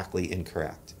exactly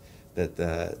incorrect. That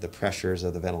the pressures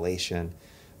of the ventilation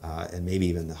and maybe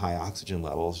even the high oxygen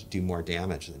levels do more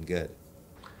damage than good.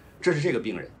 这是这个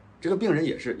病人，这个病人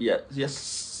也是也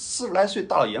40来岁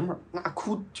大老爷们儿，那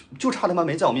哭就差他妈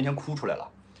没在我面前哭出来了，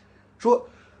说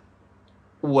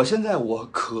我现在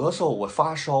我咳嗽，我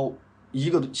发烧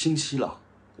1个星期了，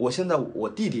我现在我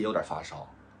弟弟有点发烧，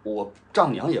我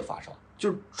丈娘也发烧，就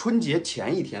是春节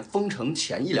前一天，封城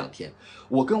前1、2天，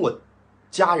我跟我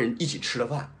家人一起吃的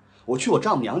饭。 我去我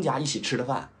丈母娘家一起吃的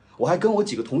饭，我还跟我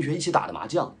几个同学一起打的麻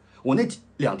将。我那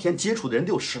2天接触的人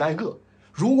得有10来个。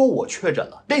如果我确诊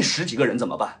了，那10几个人怎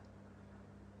么办？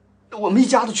我们一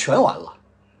家子全完了。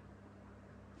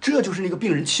这就是那个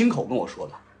病人亲口跟我说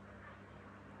的。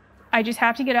I just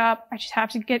have to get up. I just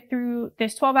have to get through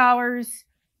this 12 hours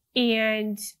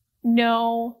and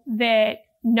know that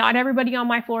not everybody on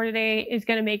my floor today is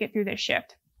going to make it through this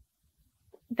shift.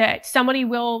 That somebody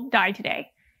will die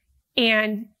today.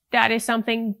 And that is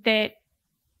something that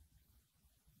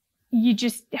you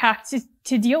just have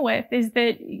to deal with, is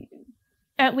that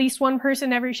at least one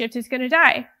person every shift is going to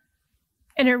die.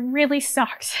 And it really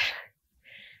sucks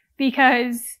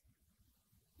because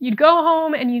you'd go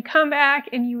home and you'd come back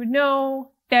and you would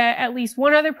know that at least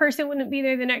one other person wouldn't be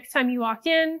there the next time you walked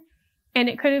in. And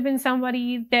it could have been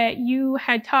somebody that you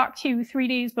had talked to 3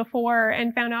 days before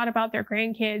and found out about their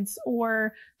grandkids,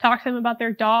 or talked to them about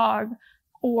their dog,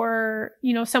 or,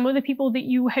 some of the people that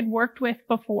you had worked with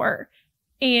before,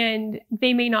 and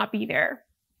they may not be there.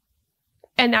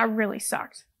 And that really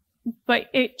sucked. But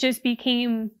it just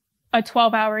became a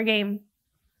 12-hour game.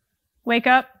 Wake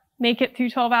up, make it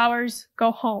through 12 hours,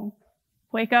 go home.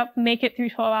 Wake up, make it through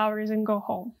 12 hours, and go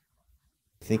home.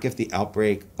 Think if the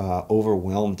outbreak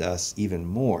overwhelmed us even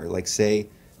more, like say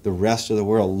the rest of the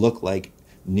world looked like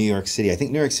New York City. I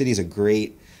think New York City is a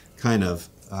great kind of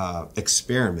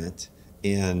experiment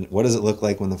in what does it look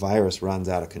like when the virus runs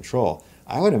out of control.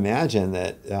 I would imagine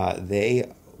that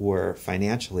they were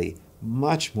financially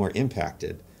much more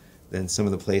impacted than some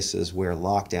of the places where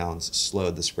lockdowns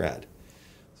slowed the spread.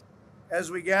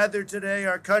 As we gather today,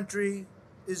 our country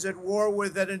is at war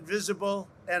with an invisible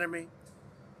enemy.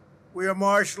 We are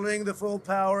marshaling the full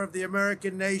power of the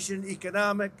American nation,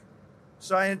 economic,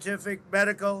 scientific,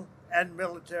 medical, and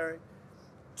military,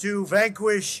 to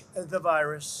vanquish the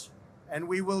virus. And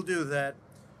we will do that.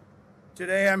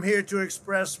 Today, I'm here to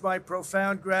express my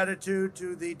profound gratitude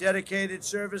to the dedicated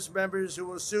service members who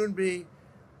will soon be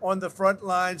on the front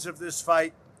lines of this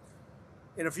fight.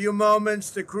 In a few moments,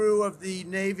 the crew of the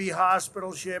Navy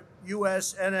hospital ship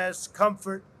USNS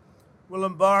Comfort will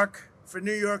embark for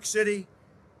New York City,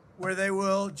 where they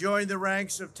will join the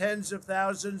ranks of tens of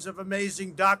thousands of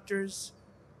amazing doctors,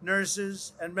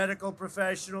 nurses, and medical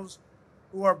professionals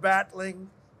who are battling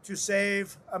to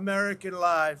save American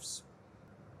lives.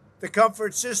 The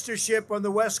Comfort sister ship on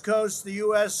the West Coast, the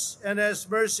USNS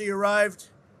Mercy, arrived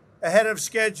ahead of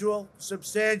schedule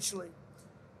substantially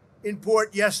in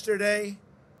port yesterday.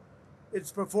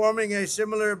 It's performing a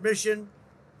similar mission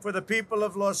for the people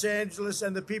of Los Angeles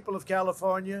and the people of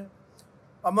California.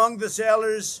 Among the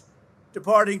sailors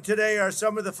departing today are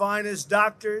some of the finest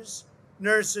doctors,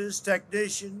 nurses,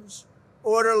 technicians,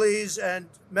 orderlies, and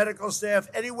medical staff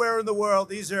anywhere in the world.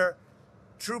 These are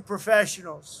true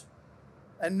professionals.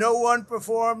 And no one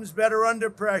performs better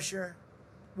under pressure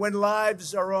when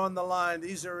lives are on the line.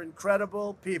 These are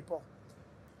incredible people.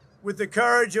 With the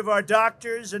courage of our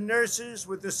doctors and nurses,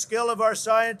 with the skill of our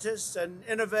scientists and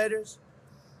innovators,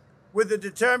 with the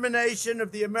determination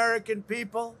of the American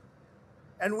people,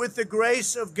 and with the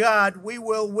grace of God, we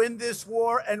will win this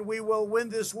war, and we will win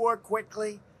this war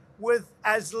quickly with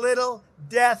as little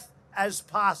death as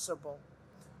possible.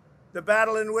 The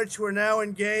battle in which we're now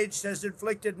engaged has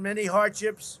inflicted many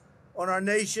hardships on our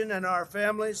nation and our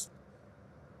families.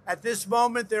 At this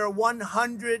moment, there are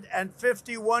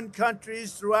 151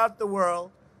 countries throughout the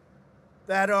world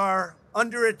that are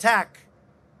under attack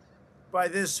by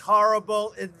this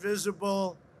horrible,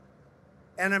 invisible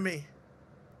enemy.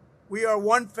 We are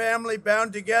one family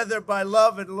bound together by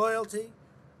love and loyalty.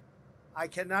 I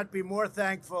cannot be more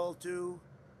thankful to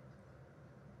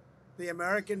the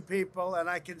American people, and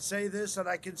I can say this, and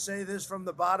I can say this from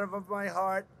the bottom of my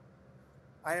heart,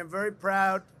 I am very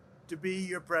proud to be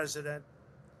your president.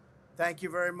 Thank you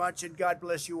very much, and God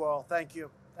bless you all. Thank you.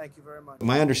 Thank you very much.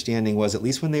 My understanding was, at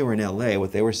least when they were in LA,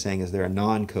 what they were saying is they're a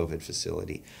non-COVID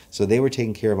facility. So they were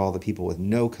taking care of all the people with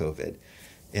no COVID.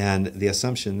 And the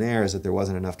assumption there is that there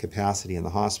wasn't enough capacity in the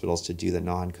hospitals to do the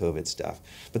non-COVID stuff.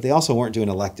 But they also weren't doing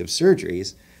elective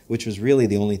surgeries, which was really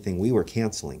the only thing we were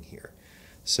canceling here.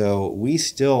 So we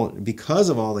still, because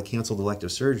of all the canceled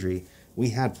elective surgery,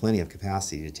 we had plenty of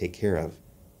capacity to take care of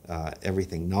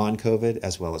everything non-COVID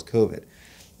as well as COVID.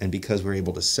 And because we're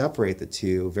able to separate the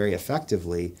two very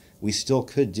effectively, we still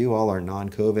could do all our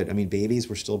non-COVID. I mean, babies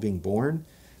were still being born.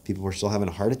 People were still having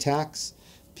heart attacks.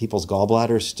 People's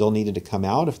gallbladders still needed to come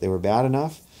out if they were bad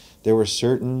enough. There were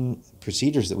certain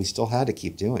procedures that we still had to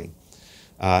keep doing.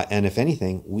 And if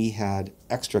anything, we had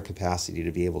extra capacity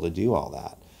to be able to do all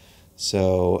that.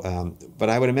 So, but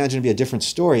I would imagine it'd be a different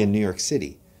story in New York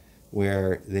City,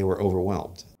 where they were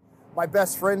overwhelmed. My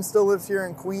best friend still lives here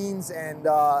in Queens, and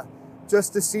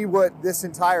just to see what this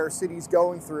entire city's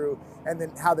going through and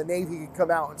then how the Navy can come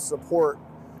out and support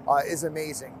is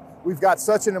amazing. We've got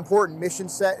such an important mission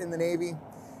set in the Navy,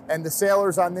 and the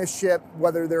sailors on this ship,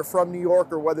 whether they're from New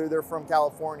York or whether they're from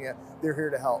California, they're here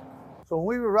to help. So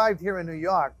when we arrived here in New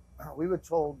York, we were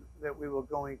told that we were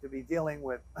going to be dealing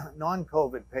with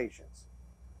non-COVID patients.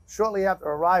 Shortly after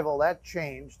arrival, that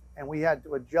changed, and we had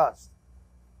to adjust.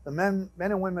 The men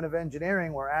and women of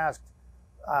engineering were asked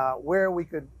where we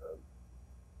could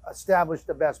establish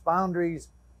the best boundaries,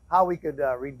 how we could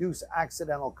reduce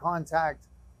accidental contact,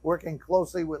 working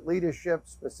closely with leadership,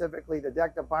 specifically the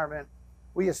deck department.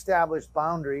 We established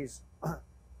boundaries,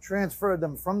 transferred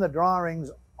them from the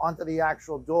drawings onto the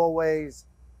actual doorways,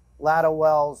 ladder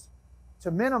wells,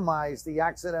 to minimize the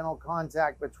accidental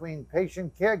contact between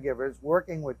patient caregivers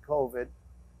working with COVID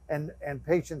and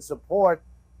patient support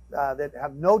that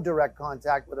have no direct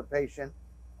contact with a patient,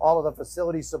 all of the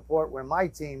facility support where my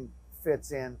team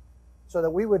fits in, so that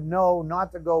we would know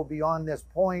not to go beyond this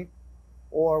point,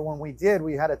 or when we did,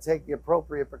 we had to take the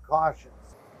appropriate precautions.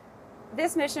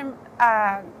 This mission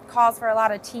calls for a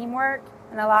lot of teamwork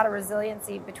and a lot of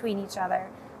resiliency between each other.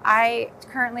 I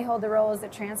currently hold the role as a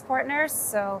transport nurse,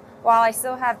 so while I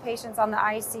still have patients on the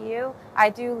ICU, I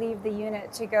do leave the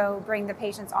unit to go bring the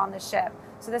patients on the ship.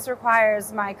 So this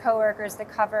requires my coworkers to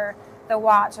cover the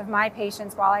watch of my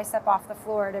patients while I step off the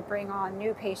floor to bring on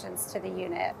new patients to the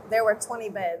unit. There were 20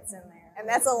 beds in there, and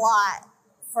that's a lot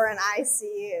for an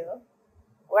ICU.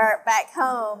 Where back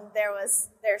home,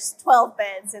 there's 12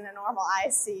 beds in a normal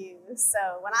ICU. So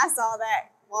when I saw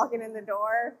that walking in the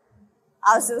door,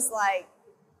 I was just like,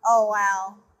 oh,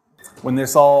 wow. When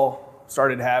this all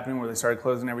started happening, where they started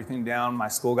closing everything down, my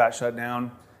school got shut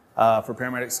down for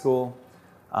paramedic school.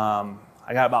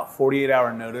 I got about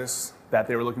 48-hour notice that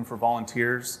they were looking for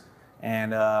volunteers,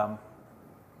 and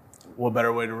what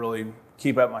better way to really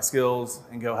keep up my skills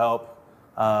and go help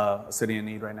a city in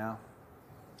need right now.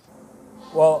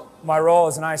 Well, my role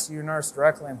as an ICU nurse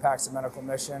directly impacts the medical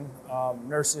mission.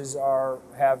 Nurses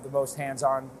have the most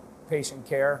hands-on patient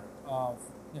care.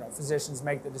 Physicians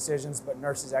make the decisions, but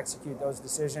nurses execute those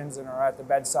decisions and are at the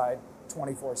bedside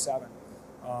 24/7.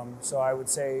 So I would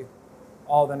say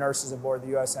all the nurses aboard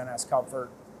the USNS Comfort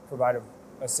provide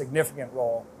a significant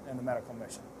role in the medical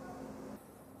mission.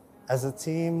 As a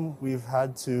team, we've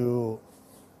had to,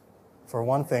 for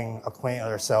one thing, acquaint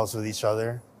ourselves with each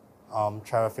other,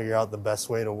 try to figure out the best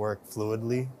way to work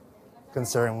fluidly.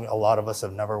 Considering a lot of us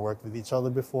have never worked with each other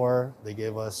before, they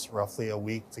gave us roughly a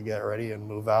week to get ready and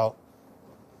move out.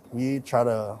 We try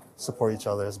to support each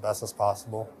other as best as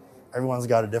possible. Everyone's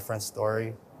got a different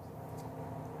story.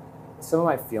 Some of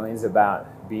my feelings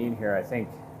about being here, I think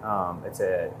it's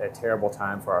a terrible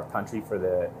time for our country, for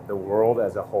the world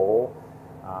as a whole.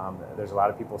 There's a lot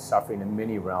of people suffering in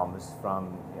many realms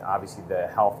from, obviously the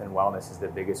health and wellness is the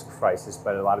biggest crisis,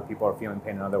 but a lot of people are feeling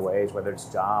pain in other ways, whether it's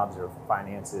jobs or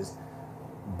finances.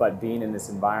 But being in this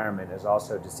environment is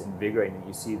also just invigorating.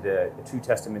 You see the true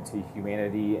testament to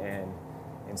humanity and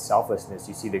selflessness.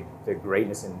 You see the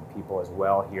greatness in people as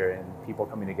well here, and people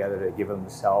coming together to give of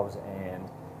themselves and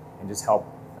just help,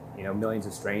 millions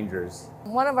of strangers.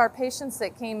 One of our patients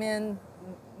that came in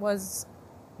was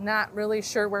not really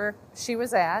sure where she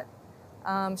was at.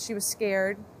 She was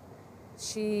scared.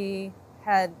 She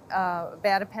had a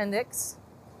bad appendix,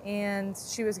 and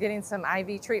she was getting some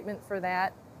IV treatment for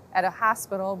that at a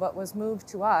hospital, but was moved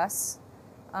to us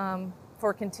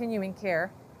for continuing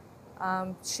care.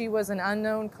 She was an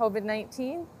unknown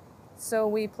COVID-19, so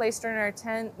we placed her in our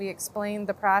tent. We explained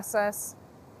the process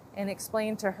and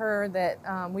explained to her that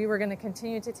we were going to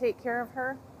continue to take care of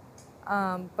her,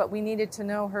 but we needed to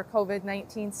know her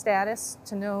COVID-19 status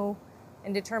to know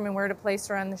and determine where to place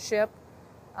her on the ship.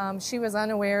 She was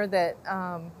unaware that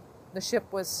the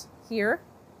ship was here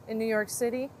in New York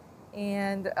City,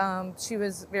 and she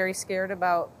was very scared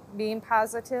about being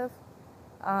positive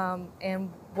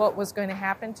and what was going to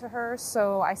happen to her.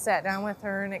 So I sat down with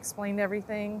her and explained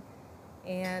everything,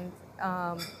 and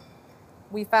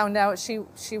we found out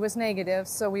she was negative,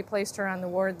 so we placed her on the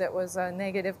ward that was a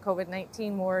negative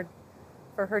COVID-19 ward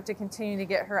for her to continue to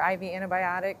get her IV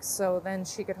antibiotics, so then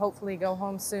she could hopefully go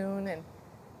home soon.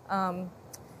 And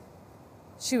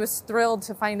she was thrilled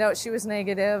to find out she was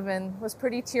negative and was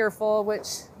pretty tearful, which,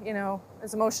 you know,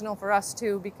 is emotional for us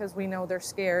too, because we know they're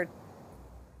scared.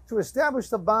 To establish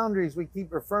the boundaries we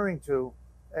keep referring to,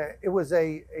 it was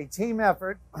a team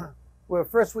effort where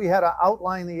first we had to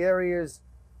outline the areas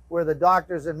where the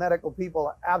doctors and medical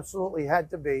people absolutely had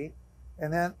to be,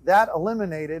 and then that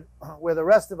eliminated where the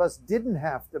rest of us didn't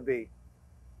have to be.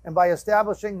 And by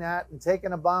establishing that and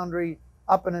taking a boundary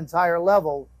up an entire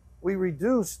level, we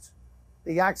reduced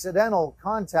the accidental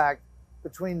contact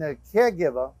between the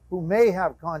caregiver, who may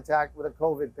have contact with a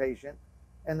COVID patient,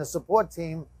 and the support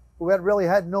team, who really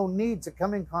had no need to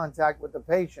come in contact with the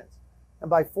patients. And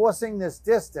by forcing this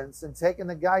distance and taking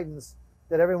the guidance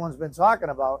that everyone's been talking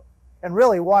about, and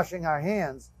really washing our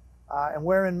hands and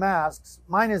wearing masks.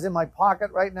 Mine is in my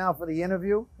pocket right now for the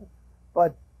interview,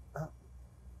 but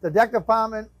the deck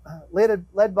department,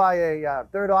 led by a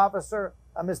third officer,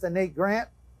 Mr. Nate Grant,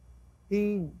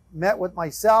 he met with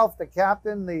myself, the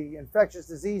captain, the infectious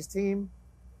disease team.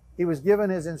 He was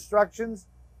given his instructions.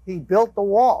 He built the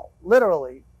wall,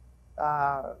 literally.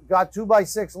 Got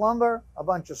 2x6 lumber, a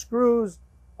bunch of screws,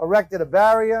 erected a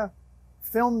barrier,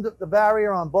 filmed the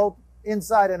barrier on both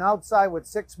inside and outside with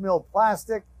 6 mil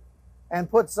plastic, and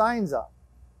put signs up.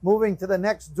 Moving to the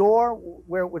next door,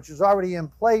 which is already in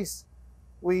place,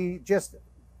 we just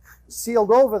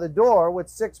sealed over the door with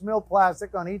 6 mil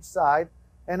plastic on each side,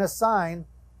 and a sign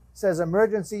says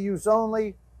emergency use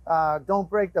only, don't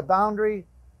break the boundary.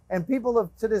 And people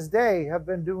to this day have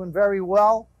been doing very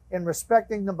well in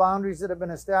respecting the boundaries that have been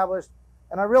established.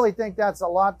 And I really think that's a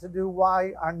lot to do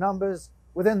why our numbers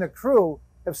within the crew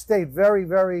have stayed very,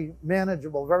 very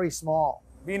manageable, very small.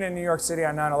 Being in New York City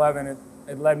on 9/11,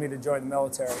 it led me to join the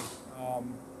military.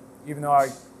 Even though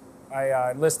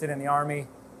I enlisted in the Army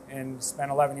and spent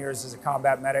 11 years as a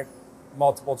combat medic,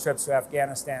 multiple trips to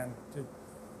Afghanistan to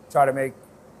try to make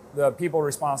the people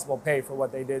responsible pay for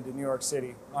what they did to New York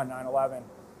City on 9/11.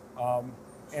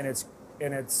 And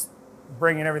it's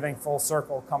bringing everything full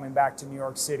circle, coming back to New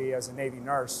York City as a Navy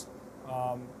nurse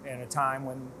in a time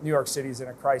when New York City is in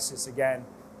a crisis again,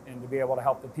 and to be able to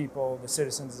help the people, the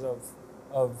citizens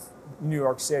of New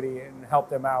York City, and help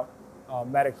them out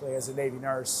medically as a Navy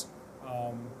nurse,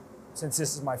 since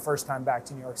this is my first time back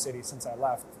to New York City since I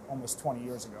left almost 20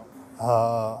 years ago.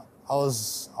 I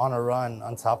was on a run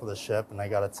on top of the ship, and I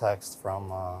got a text from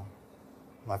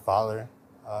my father.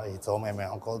 He told me my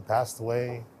uncle had passed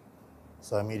away,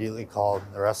 so I immediately called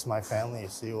the rest of my family to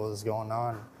see what was going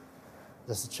on,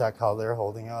 just to check how they're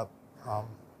holding up.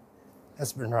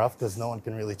 It's been rough because no one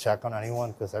can really check on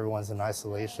anyone because everyone's in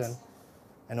isolation,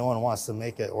 and no one wants to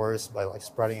make it worse by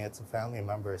spreading it to family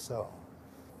members. So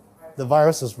the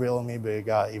virus was real in me, but it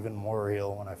got even more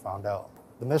real when I found out.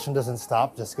 The mission doesn't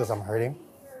stop just because I'm hurting.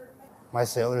 My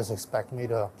sailors expect me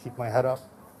to keep my head up,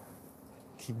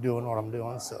 keep doing what I'm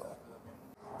doing. So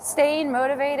staying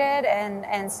motivated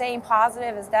and staying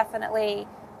positive is definitely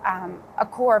a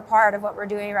core part of what we're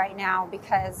doing right now,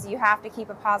 because you have to keep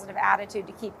a positive attitude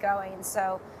to keep going. And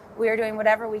so we are doing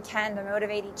whatever we can to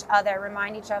motivate each other,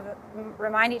 remind each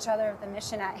other of the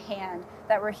mission at hand,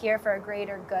 that we're here for a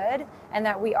greater good, and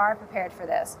that we are prepared for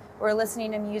this. We're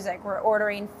listening to music, we're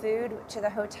ordering food to the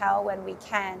hotel when we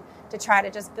can, to try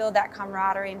to just build that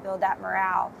camaraderie and build that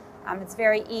morale. It's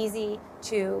very easy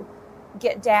to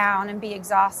get down and be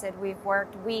exhausted. We've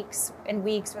worked weeks and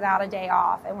weeks without a day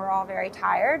off, and we're all very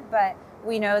tired, but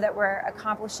we know that we're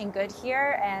accomplishing good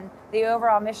here, and the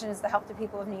overall mission is to help the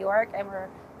people of New York, and we're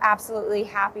absolutely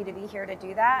happy to be here to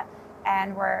do that,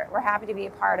 and we're happy to be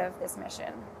a part of this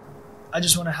mission. I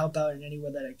just want to help out in any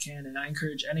way that I can, and I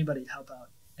encourage anybody to help out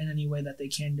in any way that they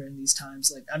can during these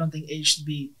times. I don't think age should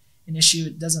be an issue.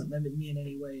 It doesn't limit me in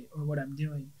any way or what I'm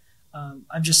doing.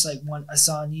 I'm just I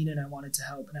saw a need and I wanted to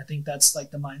help, and I think that's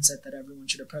the mindset that everyone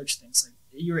should approach things.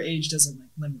 Your age doesn't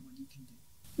limit what you can do.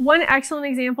 One excellent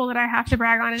example that I have to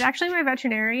brag on is actually my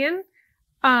veterinarian.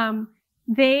 I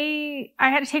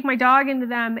had to take my dog into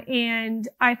them, and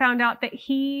I found out that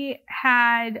he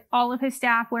had all of his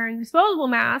staff wearing disposable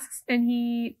masks, and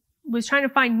he was trying to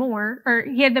find more, or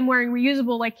he had them wearing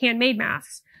reusable handmade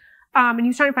masks. And he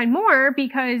was trying to find more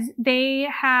because they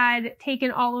had taken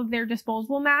all of their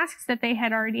disposable masks that they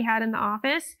had already had in the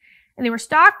office, and they were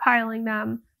stockpiling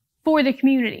them for the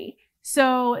community.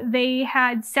 So they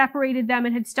had separated them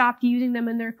and had stopped using them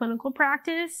in their clinical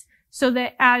practice so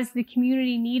that as the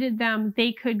community needed them,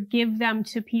 they could give them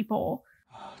to people.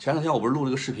 前两天我不是录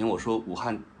了个视频，我说武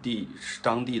汉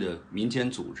当地的民间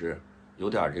组织有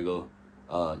点这个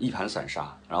一盘散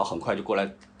沙，然后很快就过来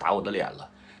打我的脸了。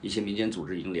一些民间组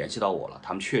织已经联系到我了，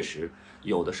他们确实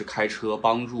有的是开车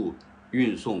帮助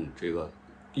运送这个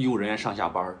医务人员上下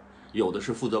班，有的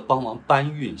是负责帮忙搬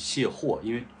运卸货，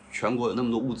因为全国有那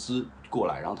么多物资过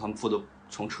来，然后他们负责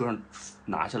从车上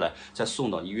拿下来，再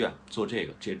送到医院做这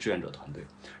些志愿者团队。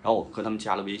然后我和他们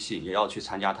加了微信，也要去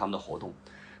参加他们的活动，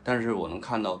但是我能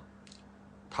看到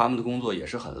他们的工作也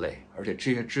是很累，而且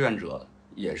这些志愿者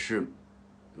也是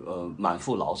满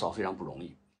腹牢骚，非常不容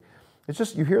易。It's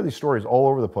just, you hear these stories all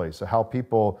over the place of how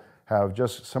people have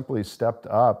just simply stepped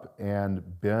up and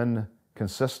been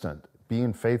consistent,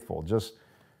 being faithful, just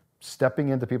stepping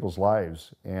into people's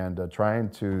lives and trying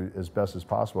to, as best as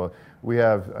possible. We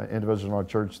have individuals in our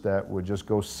church that would just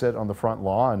go sit on the front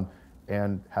lawn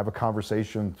and have a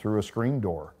conversation through a screen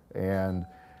door. And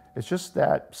it's just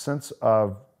that sense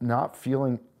of not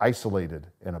feeling isolated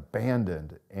and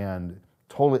abandoned and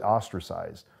totally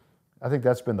ostracized. I think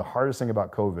that's been the hardest thing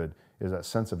about COVID, is that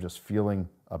sense of just feeling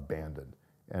abandoned.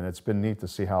 And it's been neat to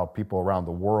see how people around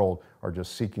the world are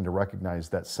just seeking to recognize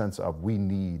that sense of we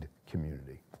need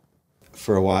community.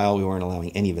 For a while, we weren't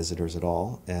allowing any visitors at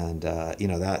all, and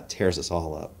that tears us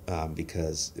all up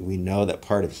because we know that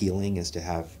part of healing is to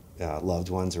have loved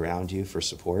ones around you for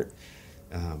support.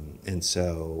 And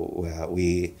so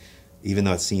we, even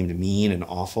though it seemed mean and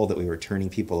awful that we were turning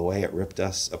people away, it ripped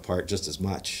us apart just as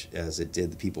much as it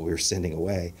did the people we were sending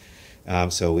away.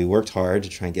 So we worked hard to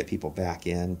try and get people back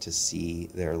in to see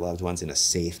their loved ones in a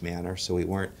safe manner, so we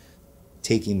weren't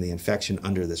taking the infection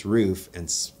under this roof and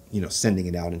sending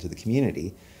it out into the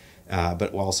community,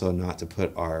 but also not to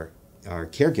put our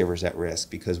caregivers at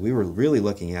risk, because we were really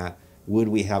looking at, would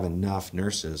we have enough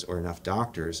nurses or enough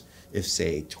doctors if,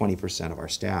 say, 20% of our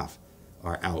staff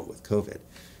are out with COVID?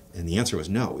 And the answer was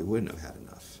no, we wouldn't have had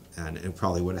enough. And it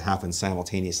probably would have happened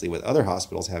simultaneously with other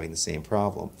hospitals having the same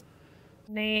problem.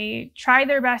 They tried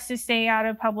their best to stay out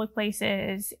of public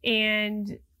places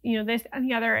and, this and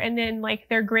the other. And then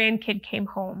their grandkid came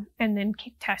home and then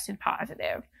tested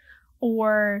positive.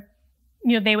 Or,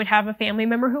 they would have a family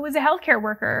member who was a healthcare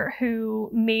worker who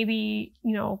maybe,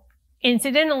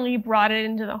 incidentally brought it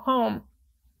into the home.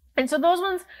 And so those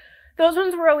ones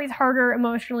were always harder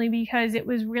emotionally, because it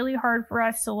was really hard for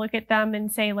us to look at them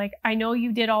and say, I know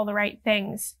you did all the right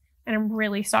things and I'm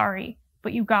really sorry,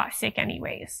 but you got sick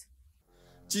anyways.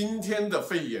 今天的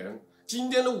肺炎，今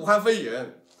天的武汉肺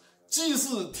炎，既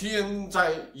是天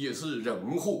灾，也是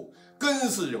人祸，更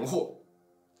是人祸。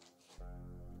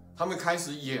他们开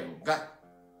始掩盖，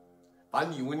把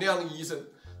李文亮医生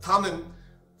他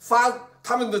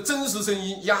们的真实声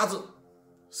音压制，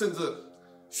甚至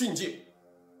训诫。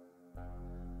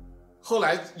后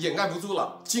来掩盖不住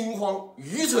了，惊慌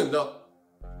愚蠢的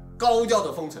高调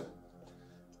的封城，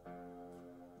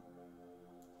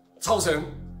造成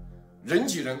人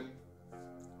挤人，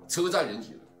车站人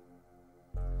挤人，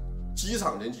机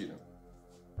场人挤人，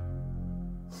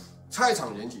菜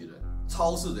场人挤人，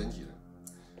超市人挤人，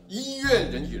医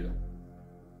院人挤人。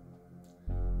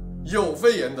有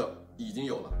肺炎的已经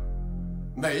有了，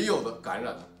没有的感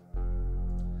染了，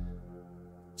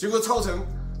结果造成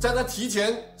在他提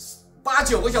前8、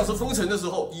9个小时封城的时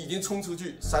候，已经冲出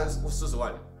去30、40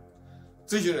万人。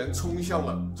这些人冲向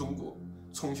了中国，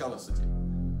冲向了世界，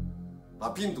把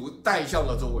病毒带向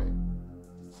了周围，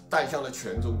带向了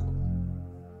全中国。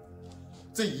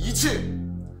这一切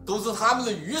都是他们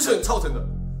的愚蠢造成的，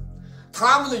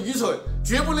他们的愚蠢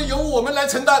绝不能由我们来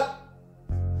承担，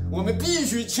我们必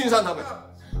须清算他们。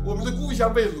我们的故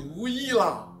乡被奴役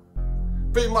了，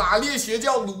被马列邪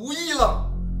教奴役了，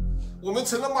我们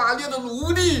成了马列的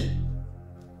奴隶。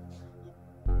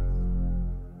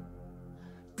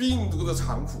病毒的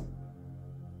残酷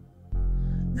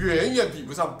远远比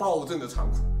不上暴政的残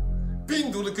酷，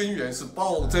病毒的根源是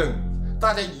暴政，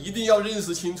大家一定要认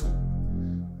识清楚。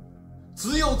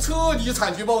只有彻底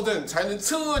铲除暴政，才能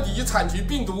彻底铲除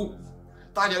病毒，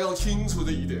大家要清楚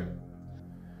这一点。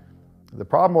The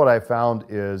problem what I found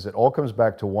is it all comes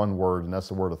back to one word, and that's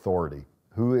the word authority.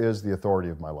 Who is the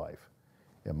authority of my life?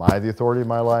 Am I the authority of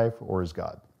my life, or is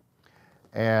God?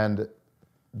 And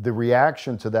the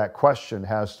reaction to that question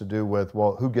has to do with,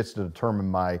 well, who gets to determine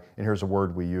my, and here's a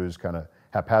word we use kind of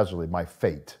haphazardly, my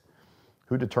fate.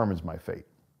 Who determines my fate?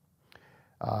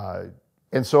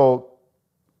 And so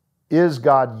Is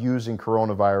God using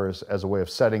coronavirus as a way of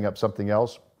setting up something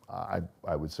else?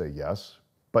 I would say yes,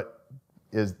 but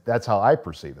that's how I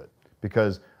perceive it,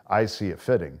 because I see it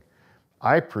fitting.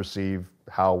 I perceive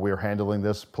how we're handling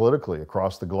this politically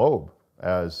across the globe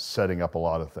as setting up a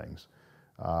lot of things.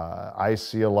 I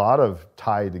see a lot of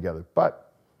tied together,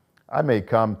 but I may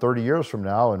come 30 years from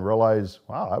now and realize,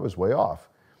 wow, I was way off.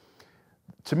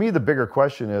 To me, the bigger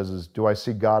question is do I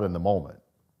see God in the moment?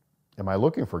 Am I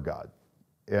looking for God?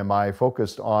 Am I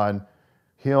focused on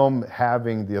Him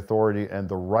having the authority and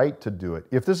the right to do it,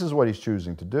 if this is what He's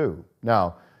choosing to do?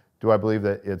 Now, do I believe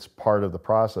that it's part of the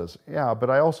process? Yeah, but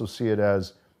I also see it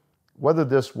as whether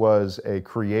this was a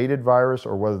created virus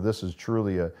or whether this is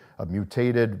truly a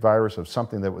mutated virus of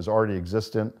something that was already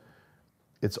existent,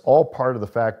 it's all part of the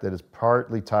fact that it's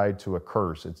partly tied to a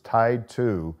curse. It's tied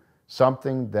to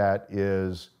something that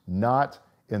is not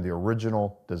in the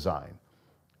original design,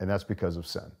 and that's because of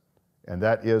sin. And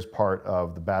that is part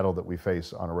of the battle that we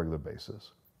face on a regular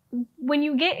basis. When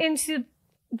you get into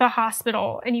the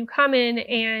hospital and you come in,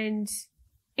 and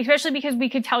especially because we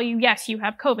could tell you, yes, you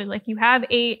have COVID, like you have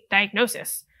a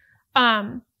diagnosis,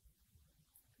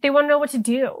 they want to know what to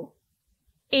do.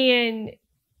 And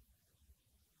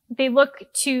they look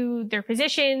to their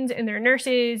physicians and their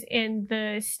nurses and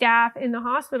the staff in the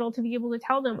hospital to be able to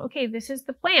tell them, okay, this is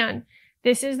the plan.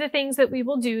 This is the things that we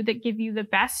will do that give you the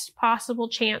best possible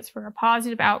chance for a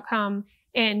positive outcome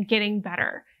and getting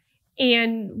better.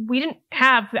 And we didn't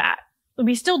have that.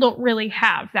 We still don't really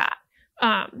have that.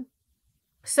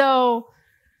 So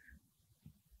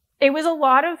it was a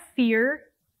lot of fear.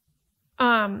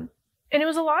 And it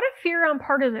was a lot of fear on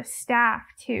part of the staff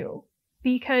too,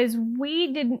 because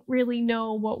we didn't really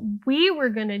know what we were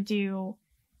going to do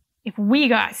if we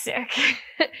got sick.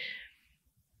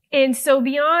 And so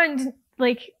beyond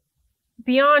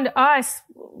us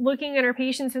looking at our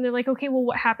patients and they're like, okay, well,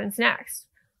 what happens next?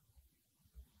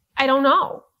 I don't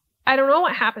know. I don't know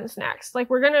what happens next. Like,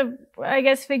 we're going to, I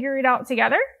guess, figure it out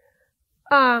together.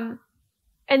 And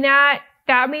that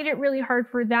made it really hard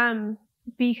for them,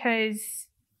 because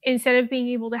instead of being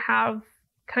able to have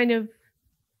kind of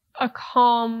a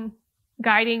calm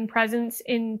guiding presence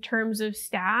in terms of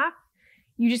staff,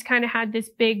 you just kind of had this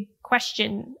big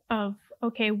question of,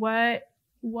 okay, what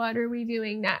are we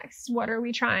doing next? What are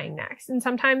we trying next? And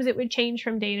sometimes it would change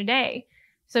from day to day.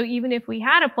 So even if we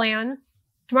had a plan,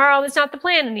 tomorrow it's not the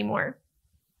plan anymore.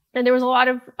 And there was a lot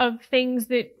of things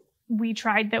that we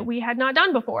tried that we had not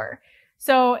done before.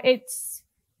 So it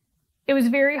was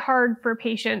very hard for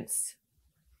patients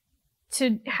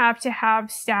to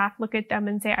have staff look at them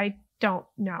and say, I don't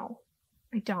know.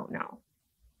 I don't know.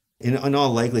 In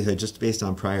all likelihood, just based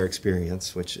on prior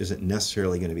experience, which isn't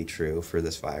necessarily going to be true for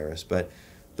this virus, but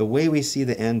the way we see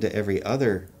the end to every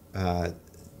other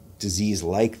disease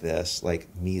like this, like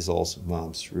measles,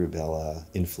 mumps, rubella,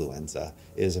 influenza,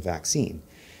 is a vaccine.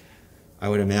 I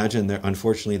would imagine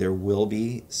unfortunately there will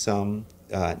be some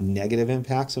negative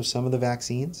impacts of some of the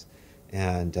vaccines,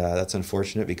 and that's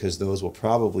unfortunate because those will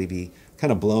probably be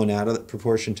kind of blown out of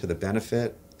proportion to the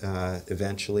benefit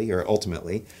eventually or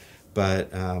ultimately.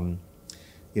 But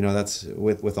that's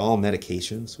with all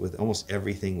medications, with almost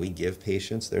everything we give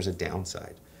patients, there's a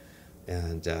downside.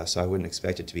 And so I wouldn't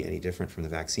expect it to be any different from the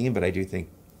vaccine, but I do think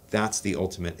that's the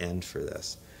ultimate end for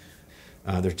this.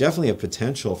 There's definitely a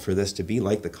potential for this to be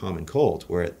like the common cold,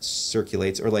 where it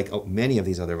circulates, or like many of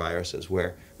these other viruses,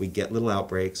 where we get little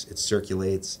outbreaks, it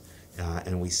circulates,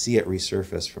 and we see it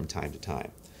resurface from time to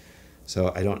time.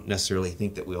 So I don't necessarily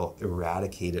think that we'll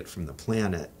eradicate it from the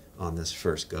planet on this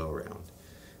first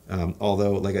go-around.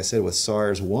 Although, like I said, with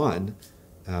SARS-1,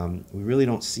 we really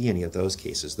don't see any of those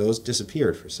cases. Those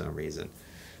disappeared for some reason.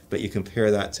 But you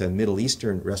compare that to Middle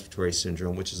Eastern respiratory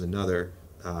syndrome, which is another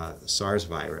SARS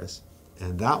virus,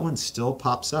 and that one still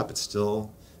pops up. It's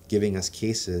still giving us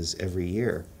cases every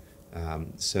year.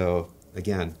 So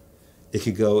again, it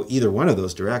could go either one of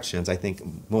those directions. I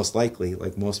think most likely,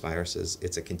 like most viruses,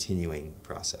 it's a continuing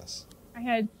process. I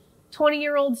had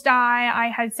 20-year-olds die. I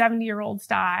had 70-year-olds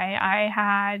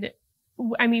die.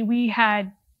 We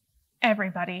had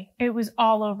everybody. It was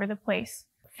all over the place.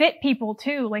 Fit people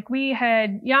too. Like, we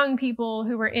had young people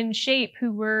who were in shape,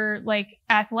 who were like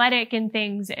athletic and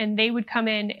things, and they would come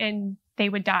in and they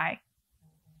would die.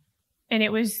 And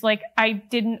it was like, I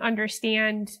didn't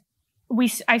understand.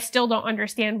 I still don't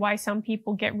understand why some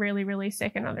people get really, really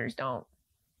sick and others don't.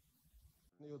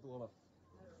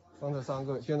 On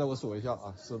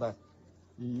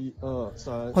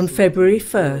February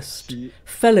 1st,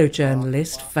 fellow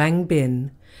journalist Fang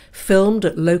Bin filmed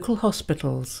at local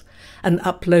hospitals and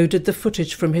uploaded the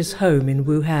footage from his home in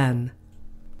Wuhan.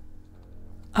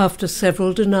 After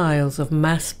several denials of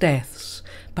mass deaths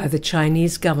by the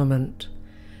Chinese government,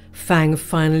 Fang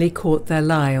finally caught their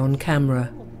lie on camera.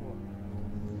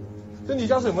 这你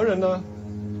家什么人呢？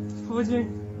父亲，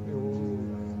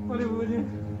我的父亲。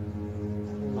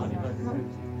怀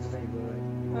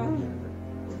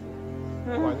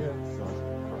念是吧？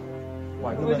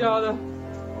晚上我家的。完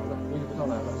了，估计不上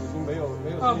来了，已经没有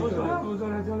啊，不出来，不出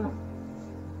来，出来。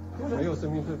没有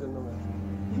生命特征了吗？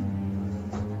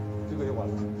这个又完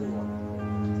了，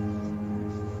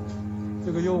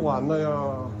这个又完了呀，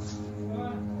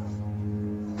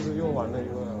这个又完了一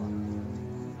个呀。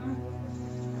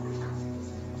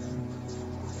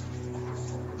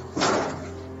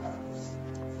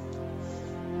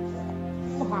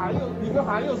还有里面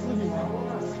还有尸体，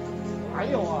还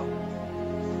有啊，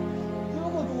这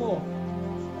么多，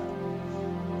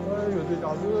哎呦，这家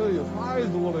这也太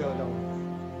多了呀，这样。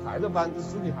 还在搬，这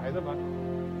尸体还在搬。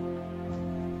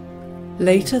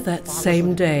 Later that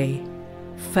same day,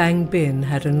 Fang Bin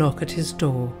had a knock at his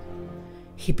door.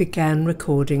 He began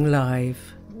recording live.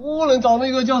 不能找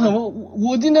那个叫什么？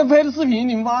我今天拍的视频，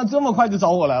你们妈这么快就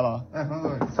找我来了？哎，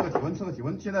这个体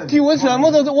温，现在体温什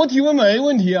么的，我体温没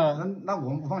问题啊。那我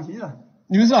们不放心了。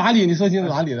你们是哪里？你说清楚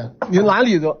哪里的？你哪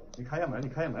里的？你开下门，你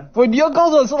开下门。不，你要告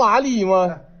诉我是哪里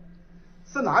吗？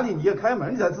是哪里？你要开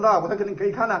门，你才知道，我才给你可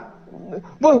以看呢。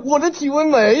 不，我的体温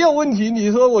没有问题。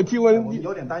你说我体温，我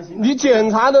有点担心。你检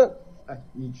查的，哎，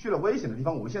你去了危险的地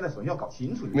方，我们现在首先要搞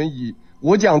清楚。你们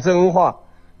我讲真话，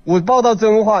我报道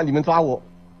真话，你们抓我。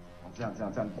这样。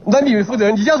那你们负责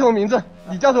人，你叫什么名字？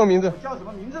你叫什么名字？叫什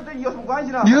么名字对你有什么关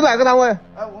系呢？你是哪个单位？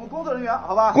我们工作人员，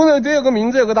好吧。工作人员有个名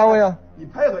字，有个单位啊。你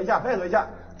配合一下。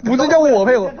不是叫我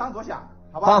配合。先场所想，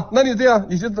好吧。好，那你这样，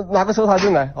你就拿个搜查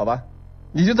证来，好吧？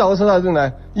 你就找个搜查证来，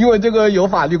因为这个有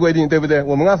法律规定，对不对？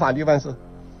我们按法律办事。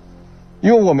因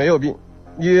为我没有病，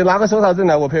你拿个搜查证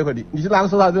来，我配合你。你就拿个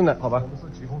搜查证来，好吧？我们是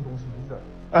疾控中心的。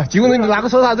啊，疾控中心，你拿个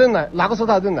搜查证来，拿个搜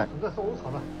查证来。你在搜查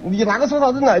呢？你拿个搜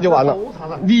查证来就完了。搜查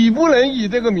呢？你不能以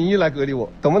这个名义来隔离我，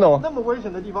懂不懂？那么危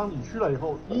险的地方，你去了以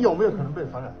后，你有没有可能被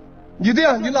传染？你这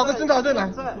样，你拿个搜查证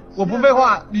来，我不废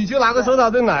话，你就拿个搜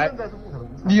查证来。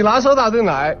你拿搜查证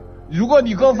来。 如果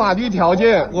你够法律条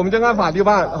件，我们就按法律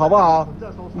办，好不好？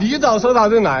你找搜查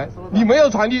证来，你没有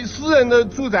传递，私人的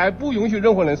住宅不允许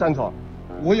任何人上闯，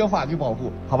我有法律保护，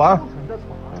好吧？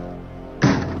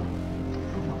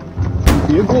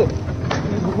别过，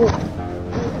别过！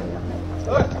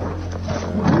哎，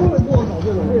你不能跟我搞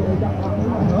这种配合家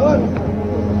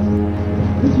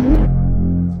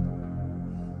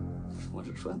我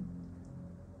只说，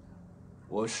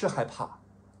我是害怕，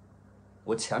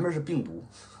我前面是病毒。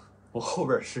 我后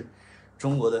边是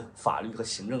中国的法律和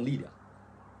行政力量，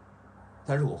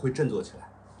但是我会振作起来。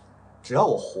只要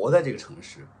我活在这个城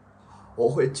市，我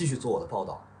会继续做我的报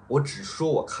道。我只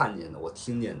说我看见的，我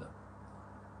听见的。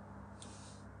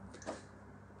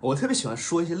我特别喜欢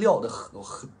说一些撂的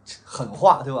狠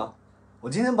话，对吧？我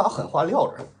今天把狠话撂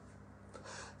这儿。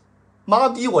妈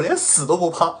逼，我连死都不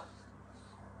怕，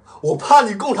我怕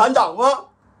你共产党吗？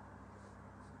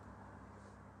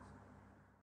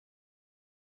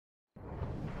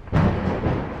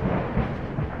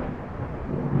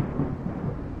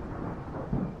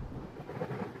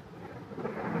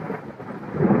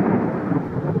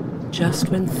 Just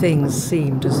when things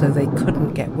seemed as though they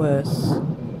couldn't get worse.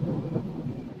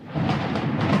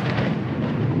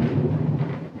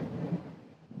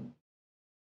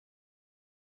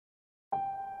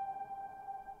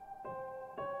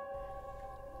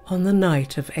 On the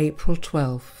night of April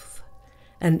 12th,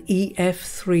 an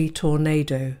EF3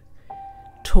 tornado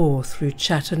tore through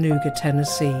Chattanooga,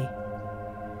 Tennessee.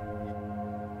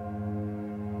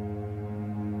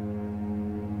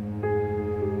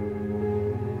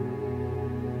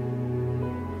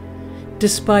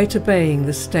 Despite obeying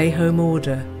the stay-home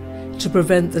order to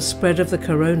prevent the spread of the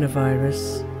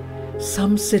coronavirus,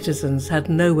 some citizens had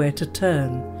nowhere to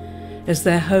turn as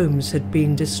their homes had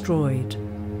been destroyed.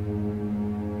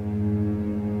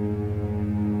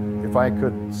 If I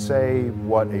could say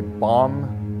what a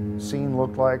bomb scene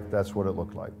looked like, that's what it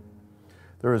looked like.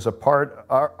 There is a part,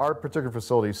 our particular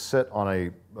facilities sit on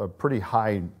a pretty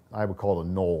high, I would call it a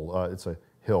knoll. It's a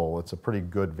hill. It's a pretty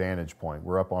good vantage point.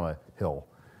 We're up on a hill.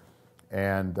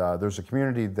 And there's a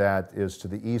community that is to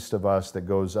the east of us that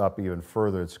goes up even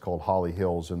further. It's called Holly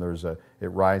Hills, and it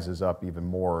rises up even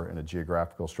more in a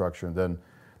geographical structure. And then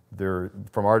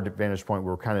from our vantage point,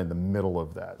 we're kind of in the middle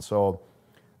of that. So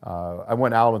I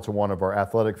went out into one of our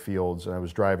athletic fields, and I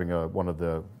was driving one of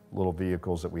the little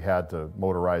vehicles that we had to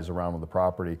motorize around on the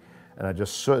property. And I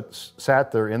just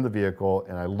sat there in the vehicle,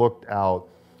 and I looked out,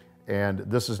 and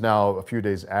this is now a few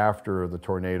days after the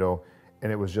tornado.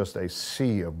 and it was just a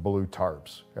sea of blue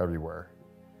tarps everywhere.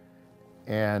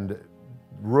 And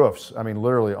roofs, I mean,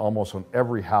 literally almost on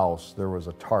every house there was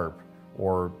a tarp,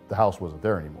 or the house wasn't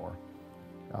there anymore.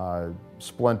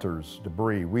 Splinters,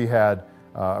 debris. We had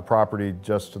a property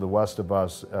just to the west of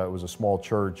us. It was a small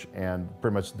church, and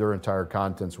pretty much their entire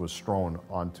contents was strewn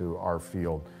onto our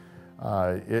field.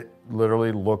 It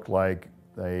literally looked like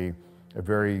a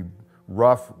very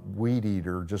rough weed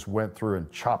eater just went through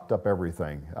and chopped up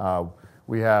everything.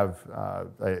 We had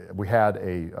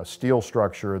a steel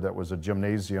structure that was a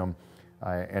gymnasium,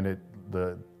 and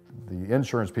the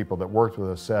insurance people that worked with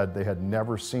us said they had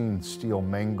never seen steel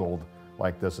mangled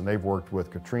like this, and they've worked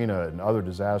with Katrina and other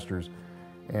disasters,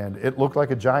 and it looked like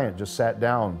a giant just sat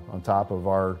down on top of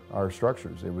our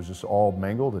structures. It was just all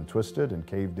mangled and twisted and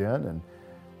caved in, and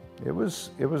it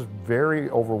was very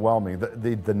overwhelming.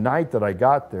 The night that I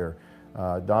got there,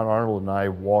 Don Arnold and I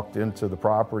walked into the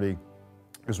property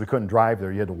because we couldn't drive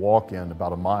there. You had to walk in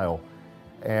about a mile.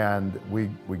 And we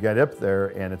get up there,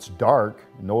 and it's dark,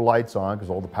 no lights on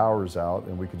because all the power is out,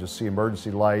 and we could just see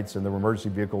emergency lights, and there were emergency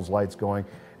vehicles lights going,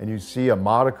 and you see a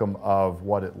modicum of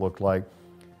what it looked like.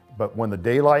 But when the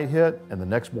daylight hit and the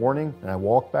next morning, and I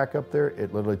walked back up there,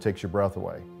 it literally takes your breath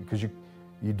away because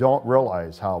you don't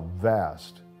realize how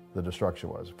vast the destruction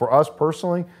was. For us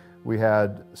personally, we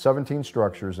had 17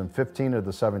 structures, and 15 of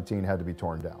the 17 had to be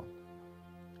torn down.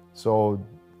 So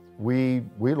we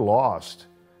lost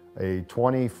a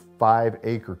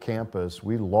 25-acre campus.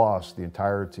 We lost the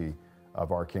entirety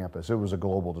of our campus. It was a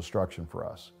global destruction for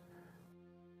us.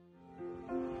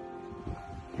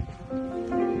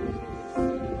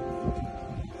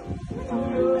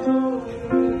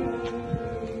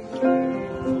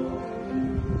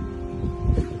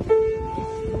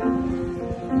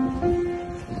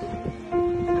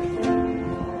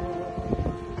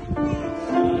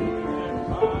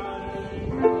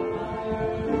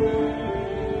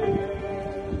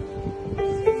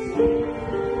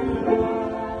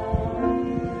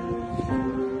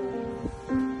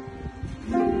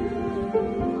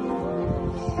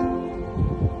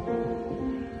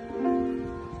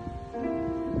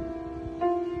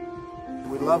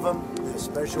 Love them. They're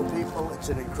special people. It's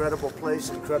an incredible place,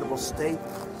 incredible state,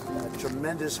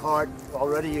 tremendous heart.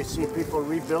 Already you see people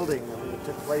rebuilding. I mean, it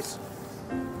took place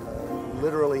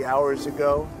literally hours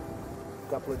ago, a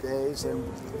couple of days, and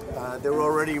they're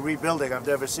already rebuilding. I've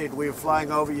never seen. We were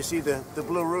flying over. You see the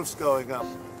blue roofs going up.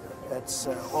 That's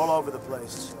all over the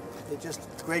place. They're just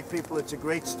great people. It's a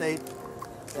great state,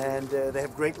 and they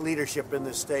have great leadership in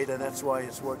this state, and that's why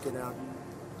it's working out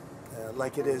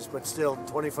like it is. But still,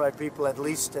 25 people at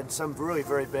least, and some really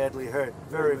very badly hurt.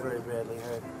 Very, very badly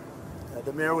hurt.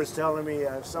 The mayor was telling me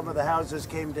some of the houses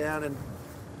came down, and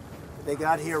they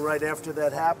got here right after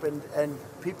that happened, and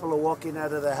people are walking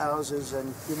out of the houses,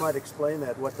 and you might explain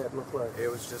that, what that looked like. It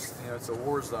was just, you know, it's a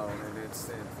war zone, and it's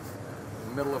in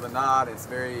the middle of the night. It's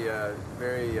very,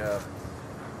 very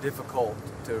difficult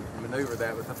to maneuver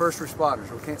that. But the first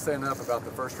responders, we can't say enough about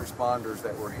the first responders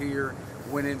that were here.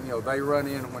 Went in, you know, they run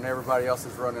in when everybody else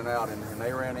is running out, and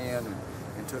they ran in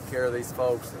and took care of these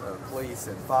folks, police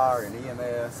and fire and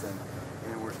EMS, and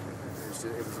it was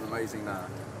an amazing night.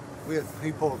 We had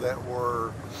people that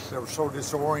were so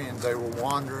disoriented, they were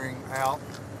wandering out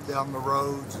down the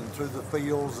roads and through the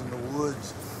fields and the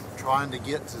woods, trying to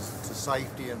get to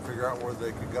safety and figure out where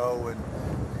they could go. And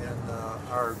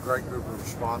our great group of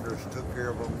responders took care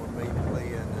of them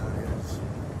immediately, and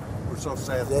we're so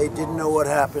sad. They didn't know what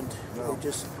happened. No. They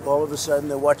just, all of a sudden,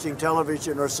 they're watching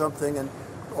television or something, and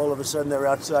all of a sudden they're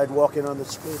outside walking on the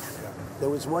street. Yeah. There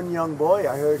was one young boy,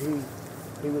 I heard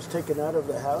he was taken out of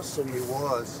the house. And he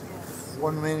was.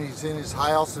 One minute he's in his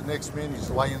house, the next minute he's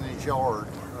laying in his yard.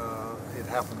 It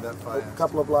happened that fast. A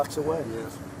couple of blocks away.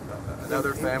 Yes.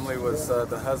 Another family was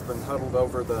the husband huddled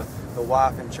over the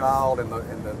wife and child, and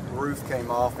the roof came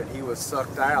off, and he was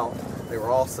sucked out. They were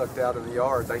all sucked out in the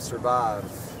yard. They survived.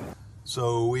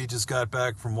 So we just got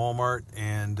back from Walmart,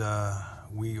 and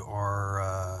we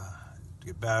are to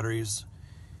get batteries,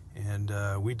 and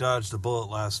we dodged a bullet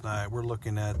last night. We're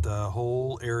looking at the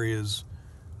whole areas,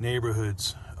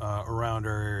 neighborhoods around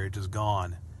our area just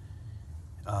gone,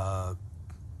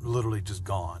 literally just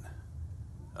gone.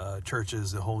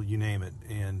 Churches, the whole, you name it.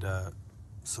 And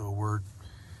so we're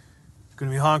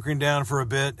going to be hunkering down for a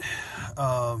bit.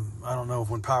 I don't know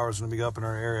when power is going to be up in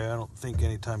our area. I don't think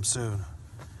anytime soon.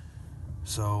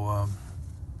 So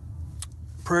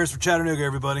prayers for Chattanooga,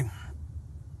 everybody.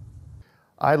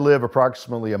 I live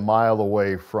approximately a mile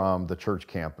away from the church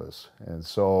campus. And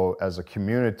so as a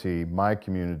community, my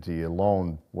community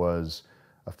alone was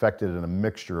affected in a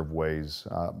mixture of ways.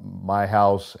 My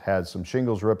house had some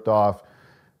shingles ripped off,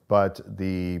 but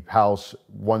the house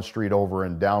one street over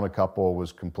and down a couple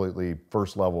was completely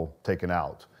first level taken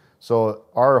out. So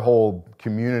our whole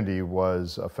community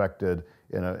was affected,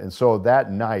 and so that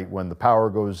night when the power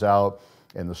goes out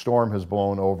and the storm has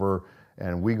blown over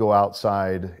and we go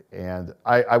outside, and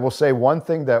I will say one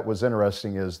thing that was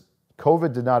interesting is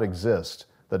COVID did not exist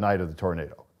the night of the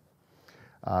tornado.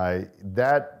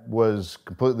 That was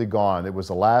completely gone. It was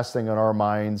the last thing on our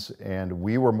minds, and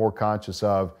we were more conscious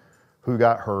of who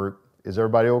got hurt, is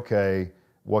everybody okay,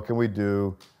 what can we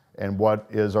do, and what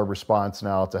is our response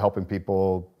now to helping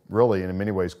people really, in many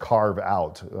ways, carve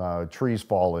out. Trees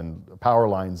falling, power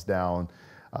lines down,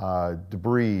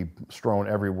 debris strewn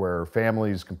everywhere,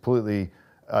 families completely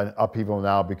upheaval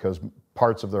now because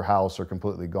parts of their house are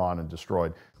completely gone and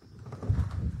destroyed.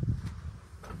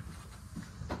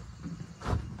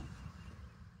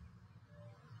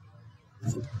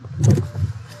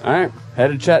 All right,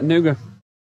 headed to Chattanooga.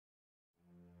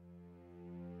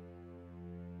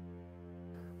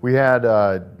 We had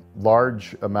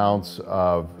large amounts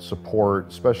of support,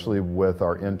 especially with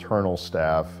our internal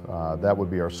staff. That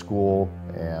would be our school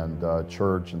and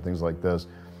church and things like this.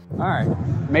 All right,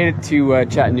 made it to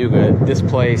Chattanooga. This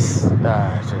place,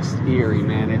 just eerie,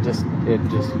 man. It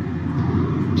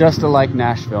just like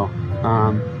Nashville.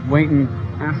 Waiting.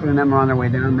 Ashley and them are on their way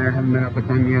down there. Haven't met up with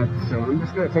them yet, so I'm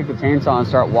just gonna take the chainsaw and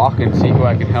start walking, see who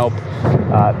I can help.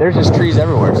 There's just trees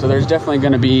everywhere, so there's definitely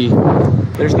gonna be.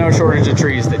 There's no shortage of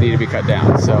trees that need to be cut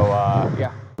down. So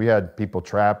yeah. We had people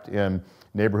trapped in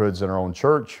neighborhoods in our own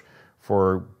church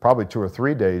for probably 2 or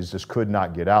 3 days, just could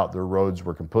not get out. Their roads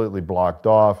were completely blocked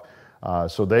off,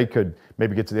 so they could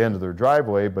maybe get to the end of their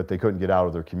driveway, but they couldn't get out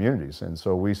of their communities. And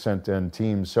so we sent in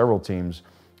teams, several teams,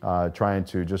 trying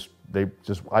to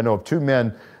I know of 2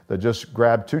 men that just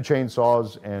grabbed 2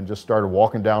 chainsaws and just started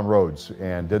walking down roads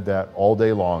and did that all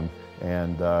day long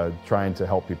and trying to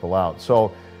help people out.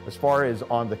 So as far as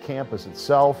on the campus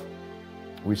itself,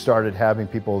 we started having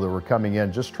people that were coming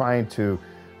in just trying to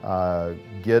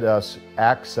get us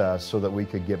access so that we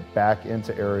could get back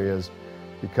into areas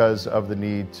because of the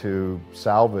need to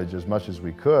salvage as much as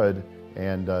we could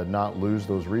and not lose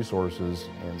those resources.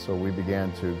 And so we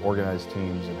began to organize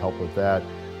teams and help with that.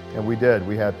 And we did.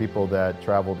 We had people that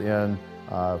traveled in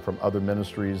from other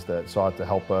ministries that sought to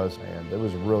help us, and it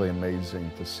was really amazing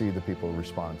to see the people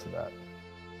respond to that.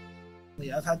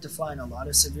 I've had to fly in a lot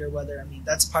of severe weather. I mean,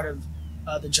 that's part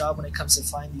of the job when it comes to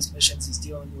flying these missions, is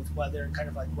dealing with weather and kind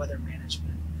of like weather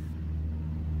management.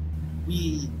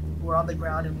 We were on the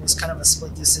ground and it was kind of a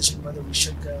split decision whether we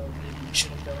should go, maybe we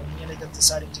shouldn't go, and we ended up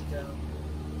deciding to go.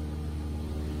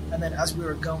 And then as we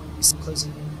were going, we saw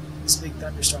closing in this big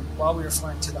thunderstorm while we were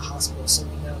flying to the hospital, so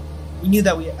we knew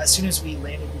that as soon as we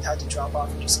landed, we had to drop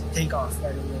off and just take off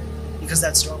right away because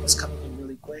that storm was coming in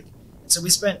really quick. And so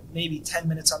we spent maybe 10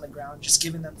 minutes on the ground just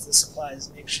giving them the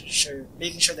supplies, making sure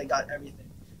they got everything.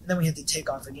 And then we had to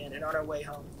take off again. And on our way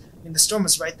home, I mean, the storm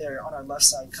was right there on our left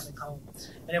side coming home.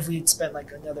 And if we had spent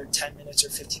like another 10 minutes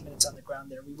or 15 minutes on the ground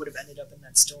there, we would have ended up in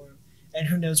that storm. And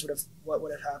who knows what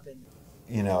would have happened.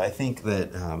 You know, I think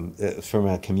that from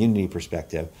a community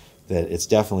perspective, that it's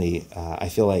definitely, I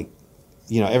feel like,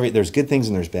 you know, there's good things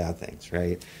and there's bad things,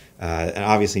 right? And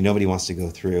obviously nobody wants to go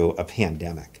through a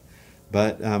pandemic.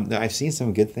 But I've seen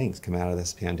some good things come out of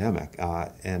this pandemic,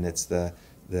 and it's the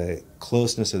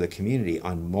closeness of the community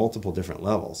on multiple different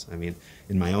levels. I mean,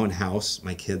 in my own house,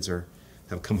 my kids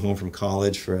have come home from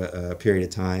college for a period of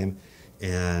time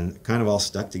and kind of all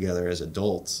stuck together as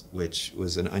adults, which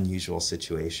was an unusual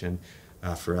situation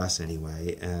for us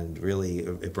anyway, and really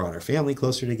it brought our family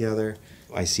closer together.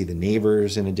 I see the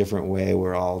neighbors in a different way.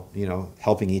 We're all, you know,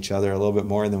 helping each other a little bit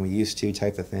more than we used to,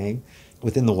 type of thing.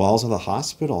 Within the walls of the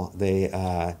hospital,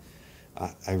 I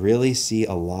really see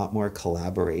a lot more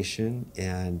collaboration,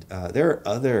 and there are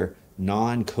other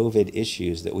non-COVID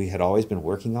issues that we had always been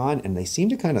working on, and they seem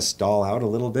to kind of stall out a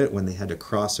little bit when they had to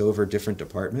cross over different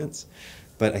departments.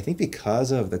 But I think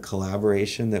because of the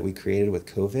collaboration that we created with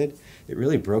COVID, it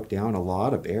really broke down a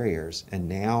lot of barriers, and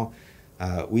now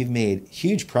we've made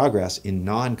huge progress in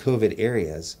non-COVID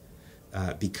areas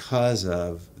because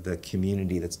of the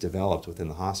community that's developed within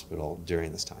the hospital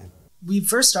during this time. We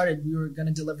first started, we were going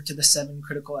to deliver to the 7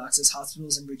 critical access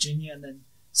hospitals in Virginia and then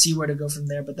see where to go from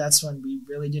there. But that's when we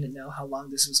really didn't know how long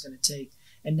this was going to take.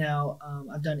 And now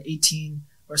I've done 18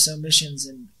 or so missions,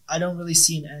 and I don't really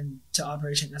see an end to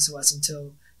Operation SOS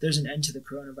until there's an end to the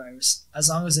coronavirus. As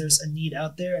long as there's a need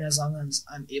out there and as long as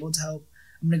I'm able to help,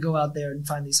 I'm going to go out there and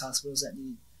find these hospitals that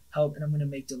need help, and I'm going to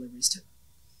make deliveries too.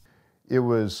 It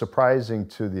was surprising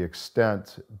to the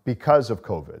extent, because of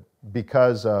COVID,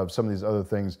 because of some of these other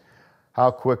things, how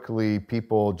quickly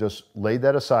people just laid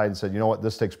that aside and said, you know what,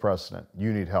 this takes precedent.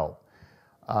 You need help.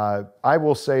 I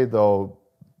will say, though,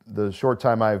 the short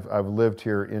time I've lived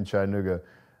here in Chattanooga,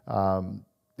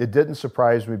 it didn't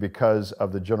surprise me because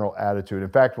of the general attitude. In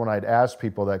fact, when I'd asked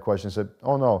people that question, I said,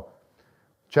 oh no,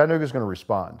 Chattanooga's going to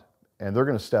respond, and they're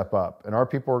going to step up, and our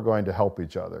people are going to help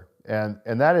each other. And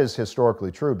that is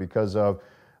historically true because of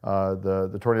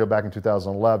the tornado back in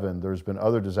 2011. There's been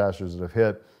other disasters that have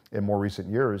hit in more recent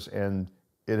years, and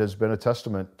it has been a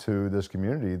testament to this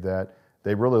community that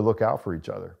they really look out for each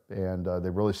other, and they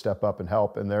really step up and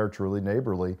help, and they're truly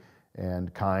neighborly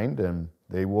and kind, and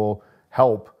they will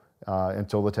help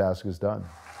until the task is done.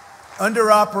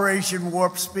 Under Operation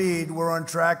Warp Speed, we're on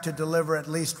track to deliver at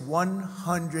least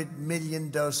 100 million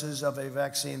doses of a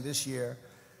vaccine this year,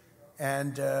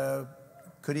 and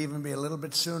could even be a little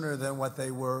bit sooner than what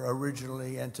they were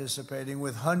originally anticipating,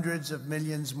 with hundreds of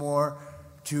millions more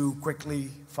to quickly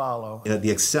follow.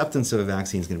 The acceptance of a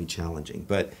vaccine is going to be challenging,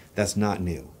 but that's not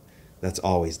new. That's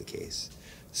always the case.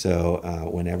 So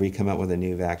whenever you come up with a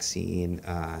new vaccine,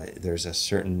 there's a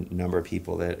certain number of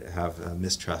people that have a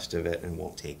mistrust of it and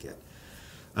won't take it.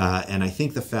 And I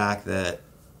think the fact that,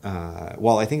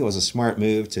 while I think it was a smart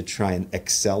move to try and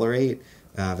accelerate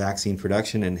vaccine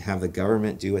production and have the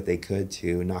government do what they could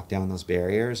to knock down those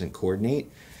barriers and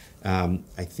coordinate,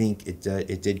 I think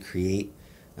it did create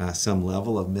some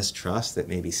level of mistrust that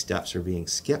maybe steps are being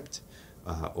skipped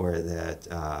or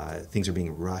that things are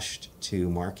being rushed to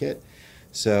market.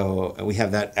 So we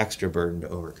have that extra burden to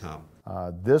overcome.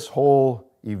 This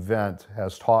whole event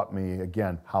has taught me,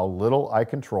 again, how little I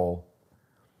control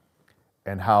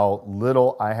and how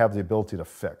little I have the ability to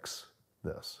fix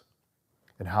this,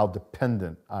 and how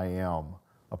dependent I am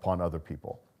upon other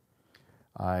people.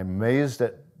 I'm amazed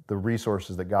at the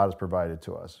resources that God has provided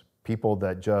to us. People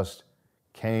that just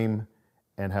came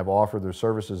and have offered their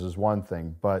services is one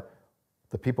thing, but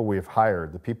the people we have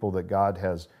hired, the people that God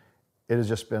has, it has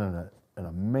just been an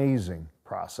amazing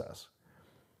process.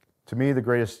 To me, the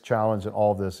greatest challenge in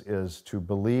all of this is to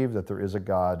believe that there is a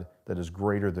God that is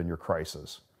greater than your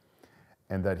crisis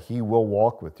and that He will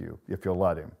walk with you if you'll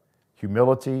let Him.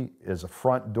 Humility is a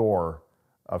front door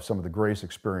of some of the greatest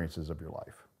experiences of your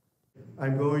life.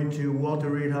 I'm going to Walter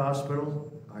Reed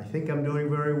Hospital. I think I'm doing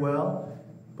very well,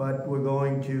 but we're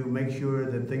going to make sure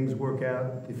that things work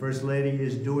out. The First Lady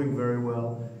is doing very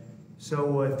well.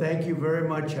 So thank you very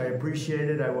much. I appreciate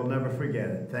it. I will never forget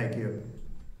it. Thank you.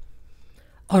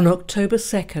 On October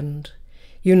 2nd,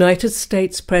 United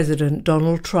States President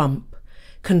Donald Trump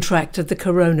contracted the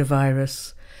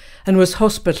coronavirus and was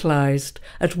hospitalized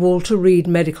at Walter Reed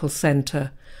Medical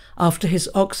Center after his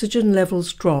oxygen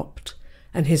levels dropped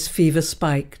and his fever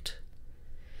spiked.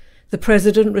 The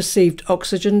president received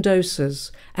oxygen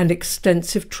doses and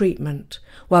extensive treatment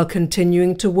while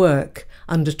continuing to work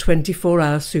under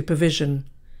 24-hour supervision.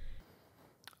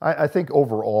 I think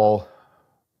overall,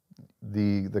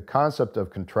 the concept of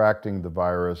contracting the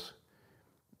virus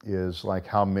is like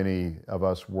how many of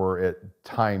us were at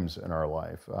times in our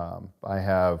life. I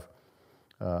have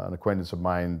an acquaintance of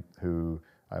mine who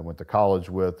I went to college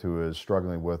with who is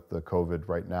struggling with the COVID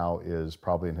right now, is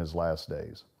probably in his last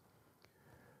days.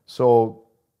 So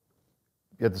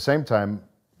at the same time,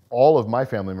 all of my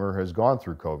family member has gone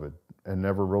through COVID and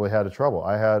never really had a trouble.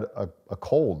 I had a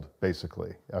cold,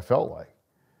 basically, I felt like.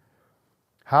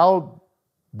 How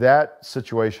that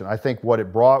situation, I think what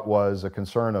it brought was a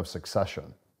concern of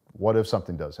succession. What if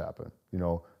something does happen? You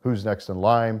know, who's next in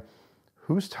line?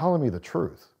 Who's telling me the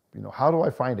truth? You know, how do I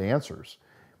find answers?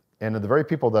 And the very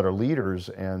people that are leaders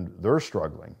and they're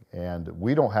struggling, and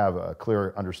we don't have a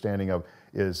clear understanding of,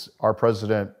 is our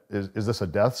president, is this a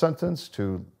death sentence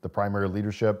to the primary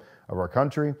leadership of our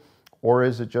country, or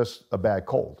is it just a bad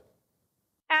cold?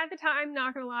 At the time,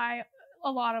 not gonna lie,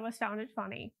 a lot of us found it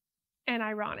funny and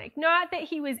ironic. Not that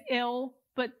he was ill,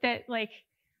 but that like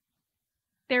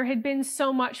there had been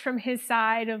so much from his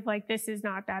side of like, this is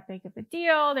not that big of a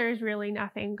deal. There's really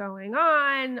nothing going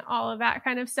on, all of that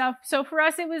kind of stuff. So for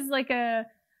us, it was like an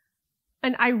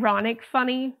ironic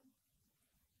funny.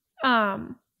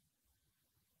 And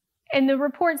the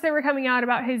reports that were coming out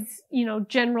about his, you know,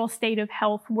 general state of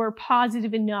health were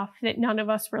positive enough that none of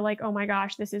us were like, oh my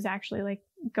gosh, this is actually like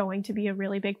going to be a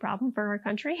really big problem for our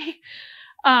country.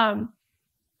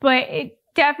 But it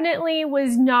definitely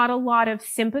was not a lot of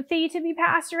sympathy to be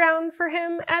passed around for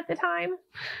him at the time,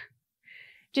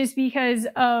 just because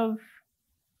of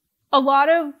a lot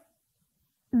of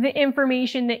the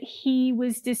information that he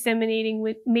was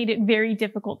disseminating made it very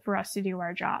difficult for us to do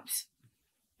our jobs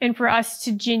and for us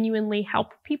to genuinely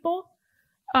help people.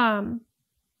 And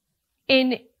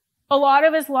a lot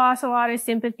of us lost a lot of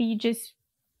sympathy just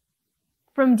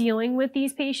from dealing with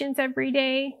these patients every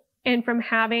day and from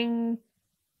having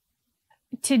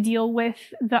to deal with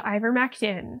the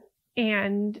ivermectin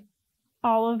and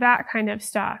all of that kind of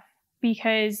stuff,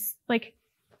 because like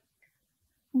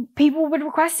people would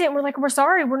request it and we're like, we're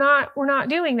sorry, we're not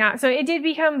doing that. So it did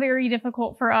become very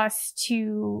difficult for us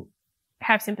to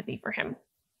have sympathy for him.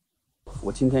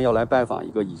 我今天要来拜访一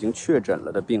个已经确诊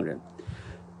了的病人，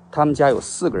他们家有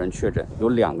4个人确诊，有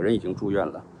2个人已经住院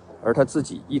了，而他自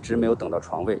己一直没有等到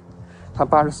床位。他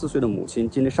84岁的母亲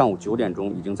今天上午9点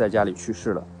钟已经在家里去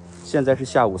世了，现在是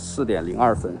下午4点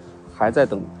02分，还在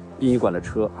等殡仪馆的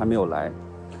车，还没有来。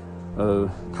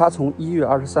他从1月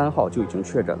23号就已经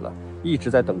确诊了，一直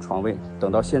在等床位，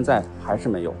等到现在还是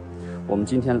没有。我们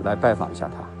今天来拜访一下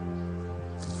他。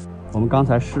我们刚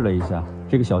才试了一下，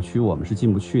这个小区我们是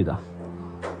进不去的。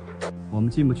我们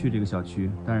进不去这个小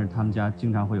区，但是他们家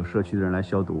经常会有社区的人来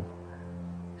消毒。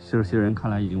这些人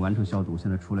看来已经完成消毒，现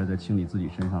在出来在清理自己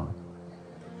身上了。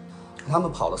他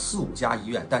们跑了4、5家医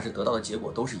院，但是得到的结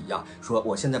果都是一样，说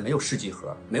我现在没有试剂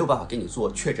盒，没有办法给你做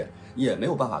确诊，也没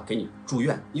有办法给你住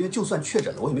院，因为就算确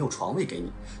诊了，我也没有床位给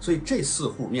你。所以这4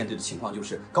户面对的情况就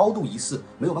是高度疑似，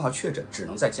没有办法确诊，只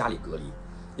能在家里隔离。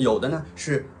有的呢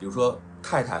是比如说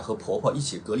太太和婆婆一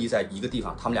起隔离在一个地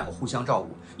方，他们2个互相照顾；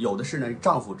有的是呢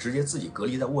丈夫直接自己隔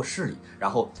离在卧室里，然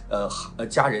后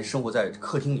家人生活在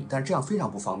客厅里，但是这样非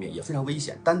常不方便，也非常危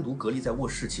险。单独隔离在卧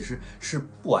室其实是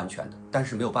不安全的，但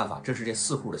是没有办法，这是这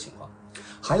4户的情况。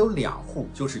还有2户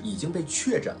就是已经被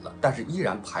确诊了，但是依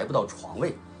然排不到床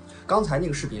位。刚才那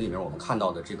个视频里面我们看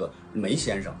到的这个梅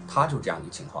先生，他就是这样一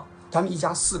个情况，他们一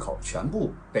家4口全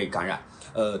部被感染，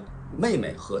妹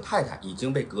妹和太太已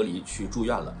经被隔离去住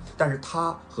院了，但是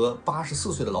他和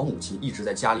84岁的老母亲一直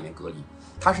在家里面隔离。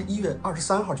他是1月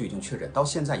23号就已经确诊，到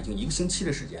现在已经1个星期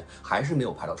的时间，还是没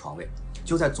有排到床位。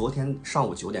就在昨天上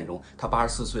午9点钟，他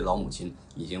84岁的老母亲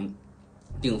已经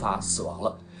病发死亡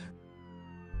了。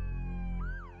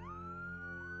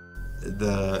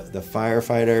The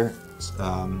firefighter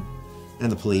and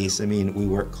the police, I mean, we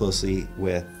work closely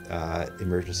with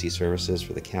emergency services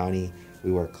for the county.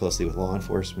 We work closely with law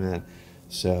enforcement.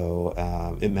 So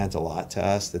it meant a lot to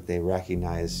us that they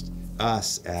recognized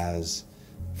us as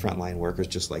frontline workers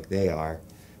just like they are.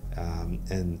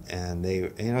 And they,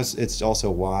 you know, it's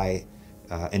also why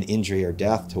an injury or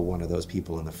death to one of those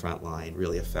people in the front line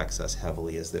really affects us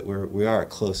heavily, is that we are a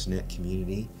close-knit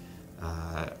community.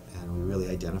 And we really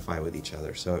identify with each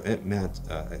other. So it meant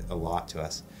a lot to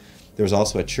us. There was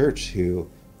also a church who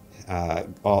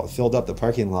filled up the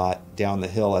parking lot down the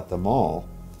hill at the mall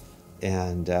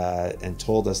and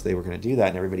told us they were going to do that.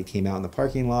 And everybody came out in the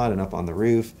parking lot and up on the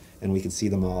roof, and we could see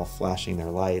them all flashing their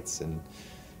lights and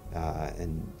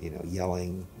you know,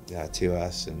 yelling to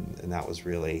us. And that was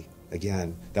really,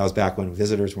 again, that was back when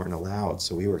visitors weren't allowed.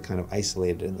 So we were kind of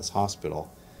isolated in this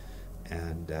hospital.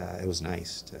 And it was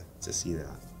nice to see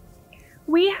that.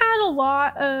 We had a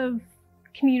lot of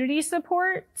community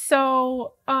support.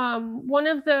 So one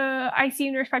of the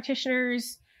ICU nurse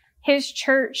practitioners, his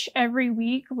church every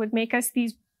week would make us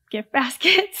these gift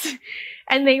baskets.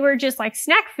 And they were just like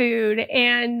snack food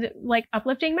and like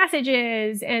uplifting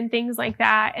messages and things like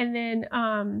that. And then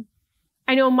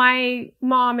I know my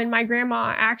mom and my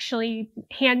grandma actually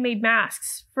handmade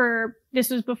masks for, this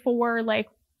was before like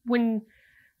when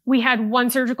we had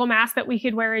one surgical mask that we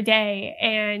could wear a day,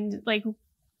 and like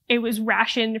it was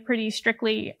rationed pretty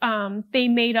strictly. They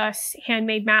made us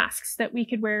handmade masks that we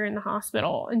could wear in the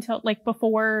hospital until like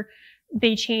before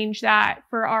they changed that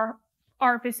for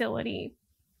our facility.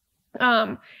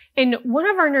 And one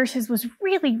of our nurses was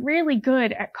really, really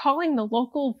good at calling the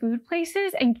local food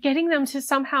places and getting them to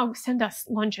somehow send us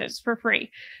lunches for free.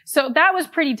 So that was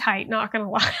pretty tight, not gonna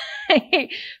lie.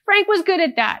 Frank was good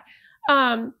at that.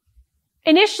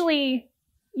 Initially,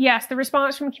 yes, the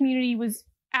response from community was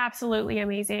absolutely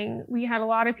amazing. We had a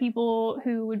lot of people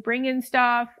who would bring in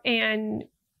stuff and,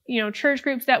 you know, church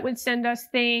groups that would send us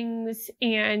things,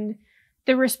 and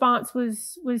the response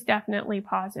was definitely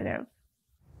positive.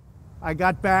 I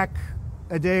got back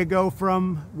a day ago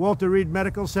from Walter Reed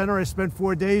Medical Center. I spent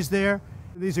 4 days there.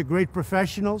 These are great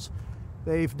professionals.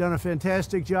 They've done a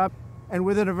fantastic job. And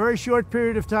within a very short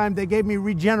period of time, they gave me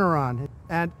Regeneron.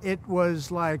 And it was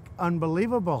like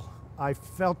unbelievable. I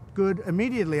felt good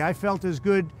immediately. I felt as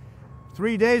good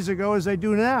 3 days ago as I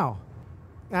do now.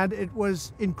 And it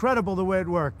was incredible the way it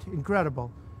worked,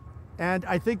 incredible. And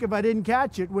I think if I didn't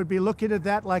catch it, we'd be looking at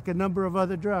that like a number of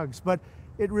other drugs. But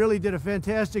it really did a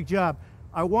fantastic job.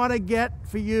 I want to get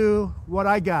for you what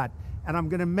I got, and I'm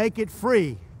going to make it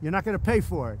free. You're not going to pay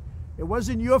for it. It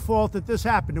wasn't your fault that this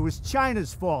happened. It was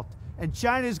China's fault. And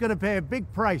China is going to pay a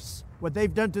big price, what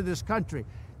they've done to this country.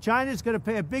 China's going to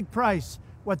pay a big price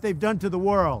what they've done to the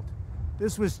world.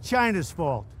 This was China's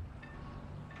fault.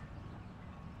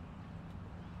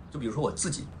 就比如说我自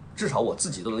己，至少我自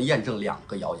己都能验证2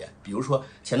个谣言。比如说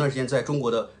前段时间在中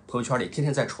国的朋友圈里，天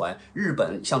天在传日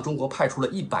本向中国派出了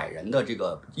100人的这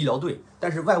个医疗队，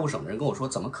但是外务省的人跟我说，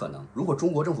怎么可能？如果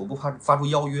中国政府不发出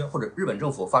邀约，或者日本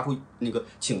政府发出那个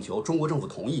请求，中国政府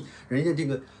同意，人家这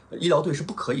个医疗队是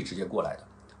不可以直接过来的。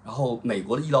然后美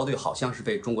国的医疗队好像是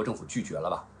被中国政府拒绝了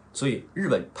吧？所以日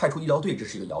本派出医疗队这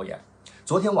是一个谣言。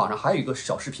昨天网上还有一个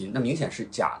小视频，那明显是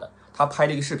假的。他拍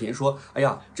了一个视频说：“哎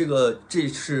呀，这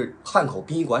是汉口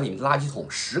殡仪馆里面的垃圾桶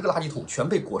，10个垃圾桶全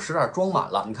被果实袋装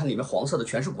满了。你看里面黄色的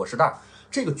全是果实袋，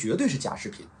这个绝对是假视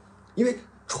频。因为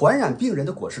传染病人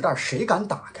的果实袋谁敢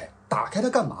打开？打开它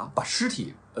干嘛？把尸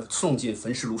体送进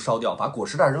焚尸炉烧掉，把果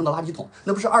实袋扔到垃圾桶，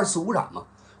那不是2次污染吗？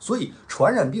所以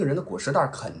传染病人的果实袋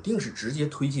肯定是直接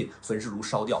推进焚尸炉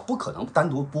烧掉，不可能单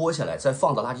独剥下来再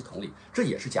放到垃圾桶里，这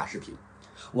也是假视频。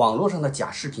网络上的假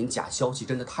视频、假消息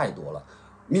真的太多了。”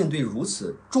 面对如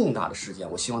此重大的事件，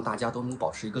我希望大家都能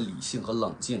保持一个理性和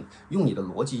冷静，用你的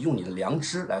逻辑，用你的良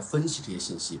知来分析这些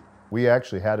信息。We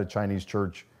actually had a Chinese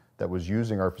church that was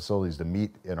using our facilities to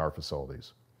meet in our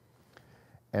facilities.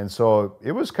 And so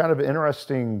it was kind of an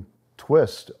interesting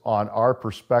twist on our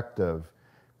perspective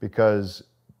because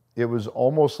it was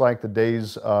almost like the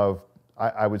days of,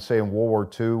 I would say in World War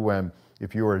II, when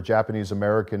if you were a Japanese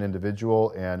American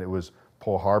individual and it was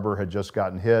Pearl Harbor had just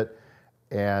gotten hit,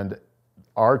 and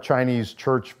our Chinese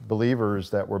church believers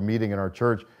that were meeting in our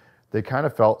church, they kind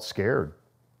of felt scared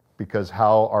because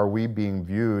how are we being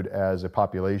viewed as a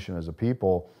population, as a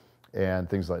people, and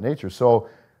things of that nature. So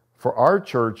for our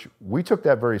church, we took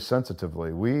that very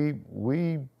sensitively.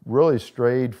 We really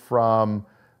strayed from,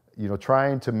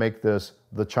 trying to make this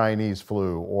the Chinese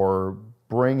flu or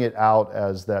bring it out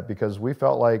as that, because we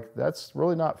felt like that's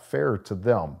really not fair to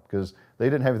them because they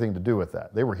didn't have anything to do with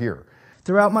that. They were here.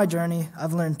 Throughout my journey,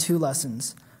 I've learned 2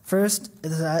 lessons. First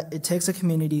is that it takes a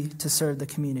community to serve the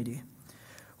community.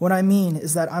 What I mean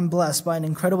is that I'm blessed by an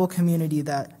incredible community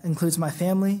that includes my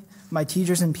family, my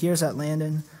teachers and peers at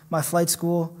Landon, my flight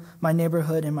school, my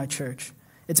neighborhood, and my church.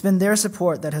 It's been their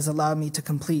support that has allowed me to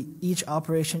complete each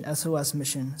Operation SOS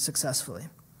mission successfully.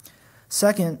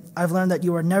 Second, I've learned that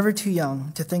you are never too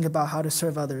young to think about how to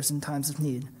serve others in times of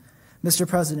need. Mr.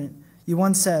 President, you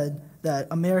once said that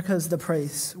America is the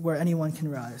place where anyone can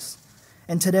rise.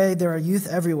 And today, there are youth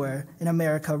everywhere in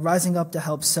America rising up to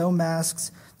help sew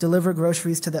masks, deliver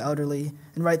groceries to the elderly,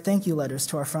 and write thank you letters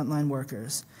to our frontline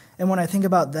workers. And when I think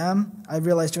about them, I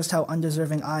realize just how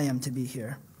undeserving I am to be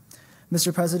here.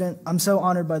 Mr. President, I'm so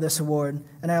honored by this award,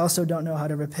 and I also don't know how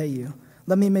to repay you.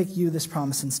 Let me make you this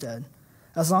promise instead.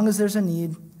 As long as there's a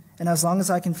need, and as long as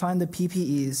I can find the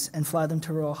PPEs and fly them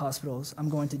to rural hospitals, I'm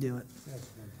going to do it.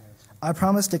 I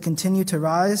promise to continue to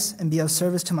rise and be of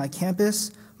service to my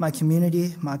campus, my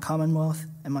community, my Commonwealth,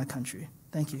 and my country.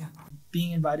 Thank you.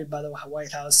 Being invited by the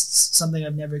White House is something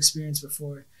I've never experienced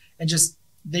before. And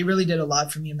they really did a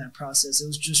lot for me in that process. It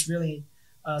was just really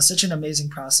such an amazing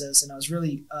process. And I was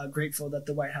really grateful that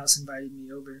the White House invited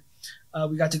me over.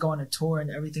 We got to go on a tour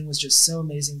and everything was just so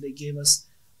amazing. They gave us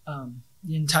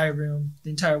the entire room,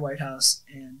 the entire White House.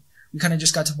 And we kind of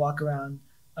just got to walk around,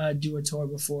 do a tour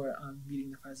before meeting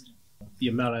the president. The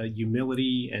amount of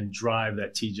humility and drive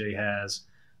that TJ has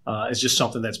is just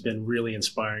something that's been really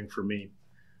inspiring for me.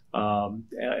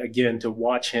 Again, to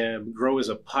watch him grow as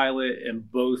a pilot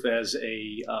and both as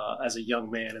a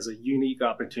young man is a unique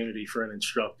opportunity for an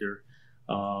instructor.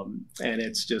 And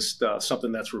it's just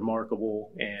something that's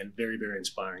remarkable and very, very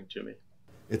inspiring to me.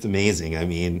 It's amazing. I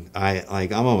mean,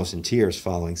 I'm almost in tears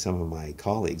following some of my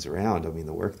colleagues around. I mean,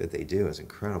 the work that they do is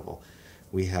incredible.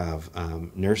 We have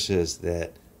nurses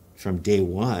that from day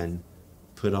one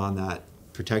put on that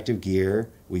protective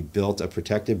gear. We built a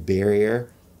protective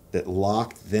barrier that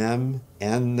locked them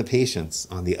and the patients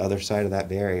on the other side of that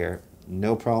barrier.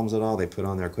 No problems at all. They put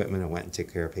on their equipment and went and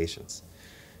took care of patients.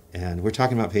 And we're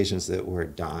talking about patients that were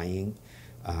dying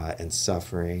and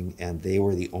suffering, and they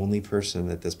were the only person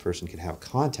that this person could have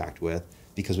contact with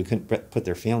because we couldn't put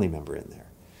their family member in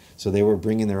there. So they were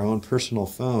bringing their own personal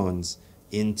phones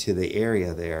into the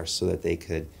area there so that they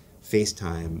could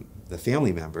FaceTime the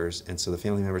family members, and so the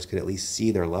family members could at least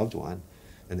see their loved one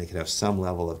and they could have some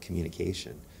level of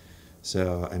communication.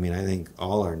 So, I mean, I think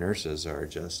all our nurses are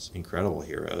just incredible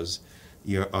heroes.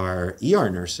 Our ER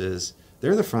nurses,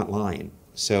 they're the front line.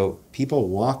 So people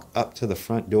walk up to the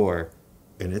front door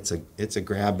and it's a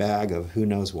grab bag of who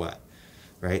knows what,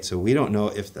 right? So we don't know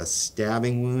if the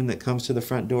stabbing wound that comes to the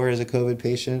front door is a COVID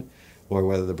patient or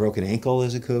whether the broken ankle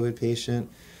is a COVID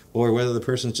patient or whether the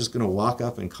person's just going to walk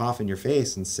up and cough in your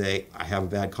face and say, I have a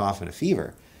bad cough and a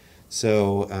fever.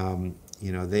 So,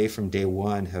 you know, they from day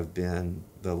one have been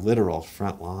the literal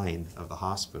front line of the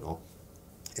hospital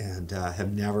and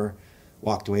have never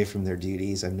walked away from their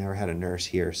duties. I've never had a nurse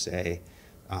here say,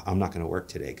 I'm not going to work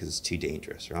today because it's too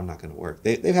dangerous, or I'm not going to work.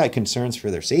 They've had concerns for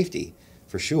their safety,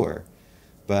 for sure,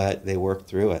 but they worked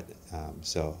through it.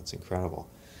 So it's incredible.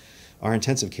 Our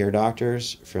intensive care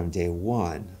doctors from day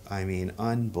one, I mean,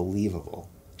 unbelievable.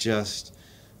 Just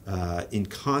in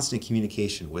constant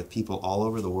communication with people all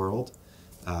over the world,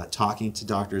 talking to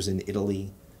doctors in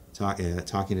Italy,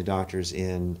 talking to doctors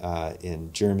in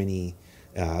Germany.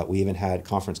 We even had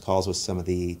conference calls with some of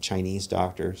the Chinese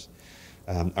doctors.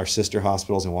 Our sister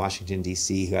hospitals in Washington,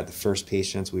 D.C., who had the first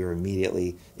patients, we were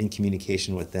immediately in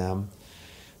communication with them.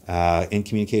 In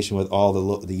communication with all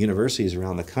the universities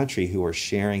around the country who were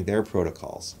sharing their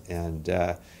protocols and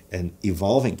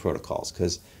evolving protocols,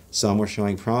 because some were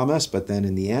showing promise, but then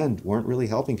in the end weren't really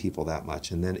helping people that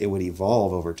much, and then it would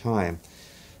evolve over time.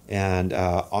 And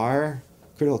our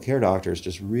critical care doctors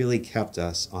just really kept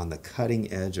us on the cutting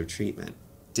edge of treatment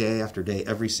day after day,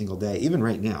 every single day. Even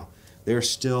right now,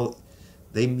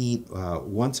 they meet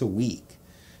once a week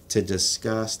to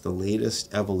discuss the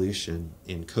latest evolution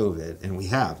in COVID, and we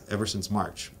have ever since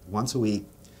March. Once a week,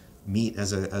 meet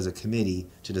as a committee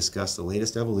to discuss the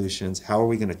latest evolutions. How are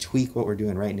we going to tweak what we're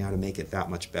doing right now to make it that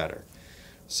much better?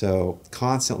 So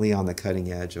constantly on the cutting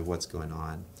edge of what's going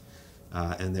on,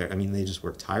 and they just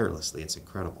work tirelessly. It's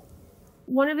incredible.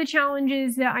 One of the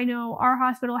challenges that I know our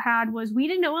hospital had was we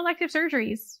did no elective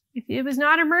surgeries. If it was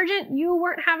not emergent, you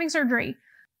weren't having surgery.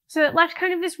 So it left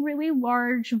kind of this really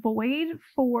large void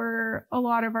for a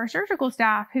lot of our surgical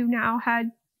staff who now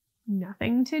had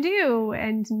nothing to do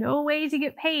and no way to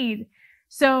get paid.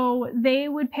 So they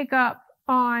would pick up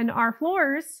on our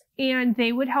floors and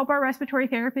they would help our respiratory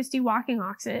therapists do walking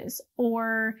oxes,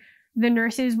 or the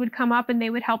nurses would come up and they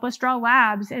would help us draw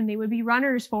labs, and they would be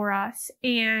runners for us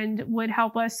and would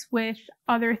help us with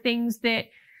other things that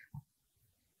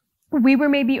we were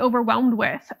maybe overwhelmed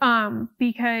with,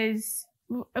 because,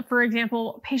 for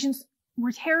example, patients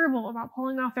were terrible about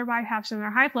pulling off their BiPAPs and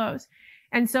their high flows.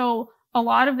 And so a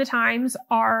lot of the times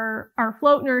our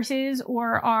float nurses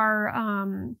or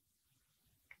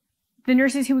the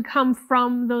nurses who would come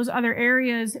from those other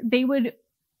areas, they would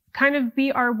kind of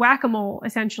be our whack-a-mole,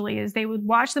 essentially, is they would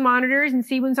watch the monitors and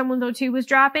see when someone's O2 was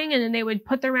dropping, and then they would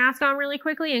put their mask on really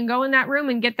quickly and go in that room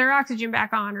and get their oxygen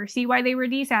back on, or see why they were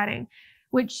desatting,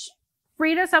 which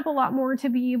freed us up a lot more to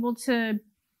be able to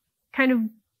kind of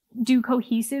do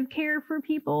cohesive care for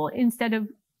people instead of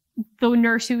the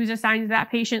nurse who was assigned to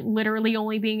that patient literally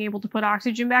only being able to put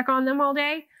oxygen back on them all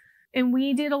day. And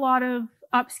we did a lot of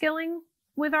upskilling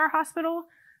with our hospital.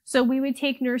 So we would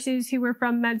take nurses who were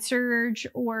from med-surg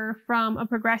or from a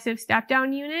progressive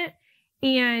step-down unit,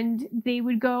 and they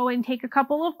would go and take a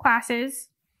couple of classes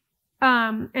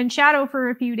and shadow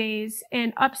for a few days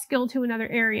and upskill to another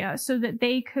area so that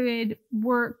they could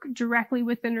work directly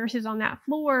with the nurses on that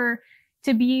floor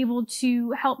to be able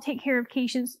to help take care of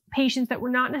patients that were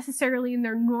not necessarily in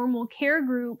their normal care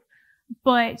group,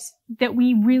 but that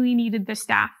we really needed the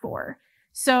staff for.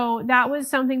 So that was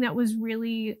something that was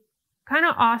really kind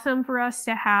of awesome for us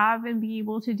to have and be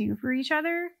able to do for each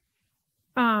other.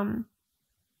 And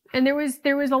there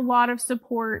was a lot of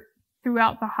support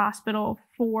throughout the hospital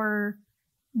for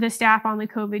the staff on the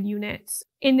COVID units.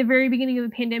 In the very beginning of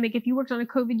the pandemic, if you worked on a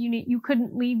COVID unit, you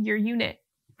couldn't leave your unit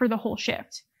for the whole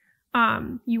shift.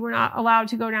 You were not allowed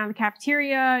to go down to the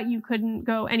cafeteria. You couldn't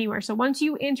go anywhere. So once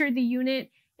you entered the unit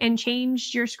and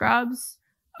changed your scrubs,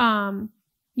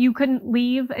 you couldn't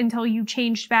leave until you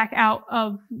changed back out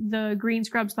of the green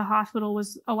scrubs the hospital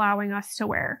was allowing us to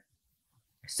wear.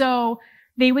 So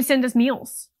they would send us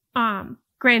meals.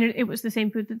 Granted, it was the same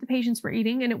food that the patients were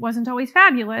eating, and it wasn't always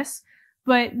fabulous,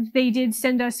 but they did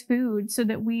send us food so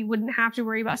that we wouldn't have to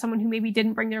worry about someone who maybe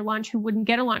didn't bring their lunch, who wouldn't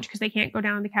get a lunch because they can't go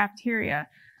down to the cafeteria.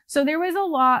 So there was a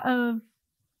lot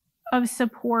of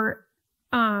support,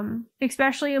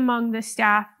 especially among the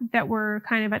staff that were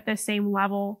kind of at the same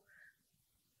level,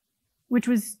 which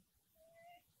was,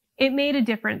 it made a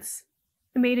difference.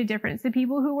 It made a difference. The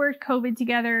people who worked COVID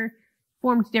together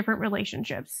formed different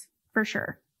relationships, for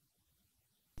sure.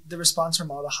 The response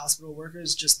from all the hospital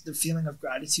workers, just the feeling of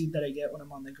gratitude that I get when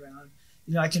I'm on the ground.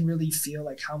 You know, I can really feel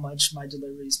like how much my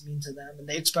deliveries mean to them, and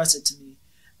they express it to me.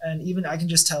 And even I can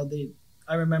just tell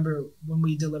I remember when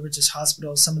we delivered to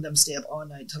hospital, some of them stay up all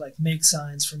night to like make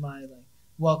signs for my like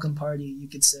welcome party, you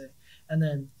could say. And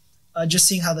then just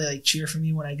seeing how they like cheer for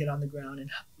me when I get on the ground,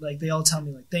 and like they all tell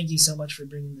me like, thank you so much for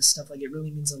bringing this stuff. Like it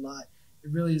really means a lot. it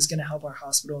really is going to help our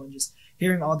hospital. And just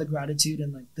hearing all the gratitude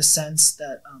and like the sense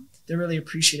that they're really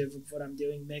appreciative of what I'm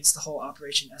doing makes the whole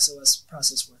Operation SOS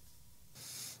process work.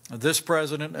 This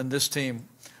president and this team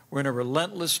were in a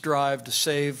relentless drive to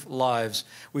save lives.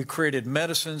 We created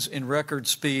medicines in record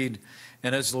speed.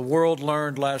 And as the world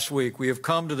learned last week, we have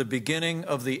come to the beginning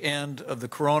of the end of the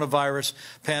coronavirus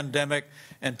pandemic,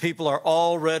 and people are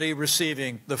already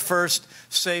receiving the first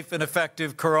safe and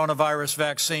effective coronavirus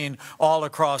vaccine all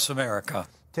across America.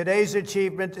 Today's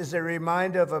achievement is a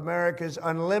reminder of America's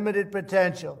unlimited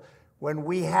potential when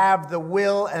we have the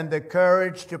will and the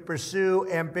courage to pursue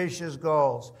ambitious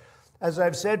goals. As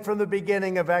I've said from the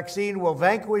beginning, a vaccine will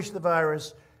vanquish the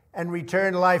virus and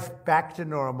return life back to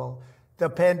normal. The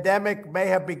pandemic may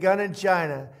have begun in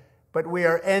China, but we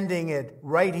are ending it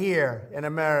right here in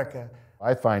America.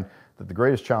 I find that the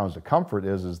greatest challenge to comfort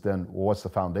is then, well, what's the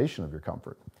foundation of your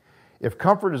comfort? If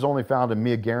comfort is only found in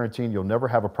me guaranteeing you'll never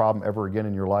have a problem ever again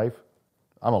in your life,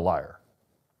 I'm a liar.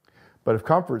 But if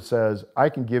comfort says, I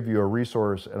can give you a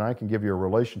resource and I can give you a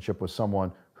relationship with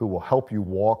someone who will help you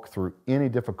walk through any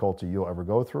difficulty you'll ever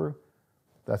go through,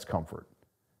 that's comfort.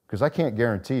 Because I can't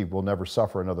guarantee we'll never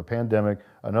suffer another pandemic,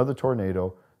 another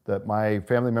tornado, that my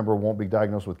family member won't be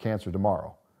diagnosed with cancer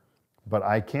tomorrow. But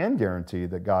I can guarantee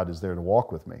that God is there to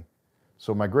walk with me.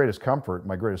 So my greatest comfort,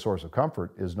 my greatest source of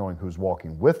comfort is knowing who's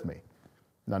walking with me,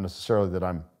 not necessarily that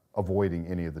I'm avoiding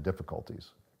any of the difficulties.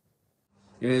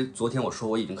 因为昨天我说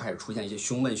我已经开始出现一些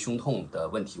胸闷、胸痛的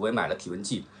问题，我也买了体温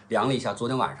计，量了一下，昨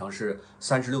天晚上是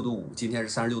36度5，今天是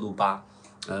36度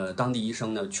8。当地医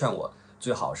生呢劝我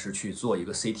最好是去做一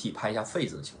个 CT 拍一下肺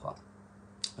子的情况。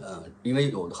因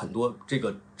为有很多这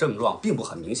个症状并不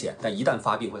很明显，但一旦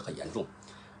发病会很严重。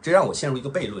这让我陷入一个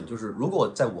悖论，就是如果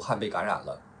我在武汉被感染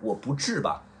了，我不治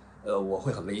吧，我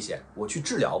会很危险；我去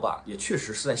治疗吧，也确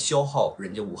实是在消耗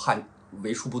人家武汉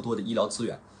为数不多的医疗资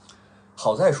源。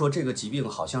好在说这个疾病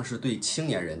好像是对青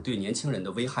年人、对年轻人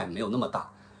的危害没有那么大。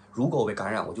如果我被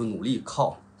感染，我就努力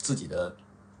靠自己的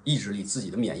意志力、自己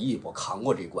的免疫，我扛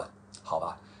过这一关，好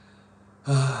吧？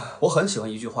我很喜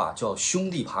欢一句话，叫"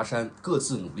兄弟爬山，各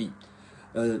自努力"。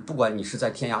不管你是在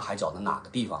天涯海角的哪个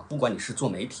地方，不管你是做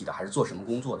媒体的还是做什么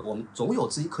工作的，我们总有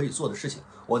自己可以做的事情。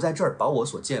我在这儿把我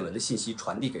所见闻的信息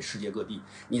传递给世界各地。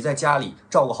你在家里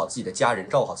照顾好自己的家人，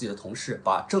照顾好自己的同事，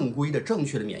把正规的、正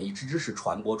确的免疫知识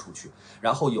传播出去。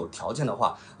然后有条件的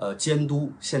话，监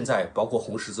督现在包括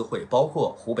红十字会、包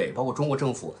括湖北、包括中国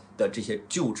政府的这些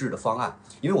救治的方案，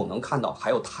因为我们能看到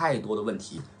还有太多的问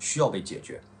题需要被解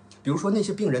决。比如说那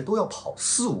些病人都要跑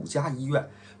4、5家医院。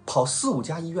跑4、5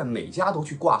家医院，每家都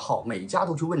去挂号，每家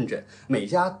都去问诊，每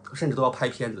家甚至都要拍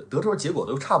片子，得出的结果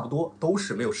都差不多，都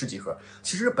是没有试剂盒。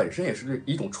其实本身也是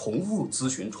一种重复咨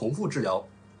询、重复治疗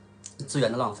资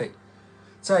源的浪费。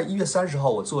在1月30号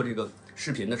我做这个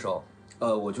视频的时候，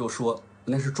我就说，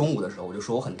那是中午的时候，我就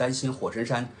说我很担心火神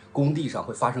山工地上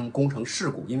会发生工程事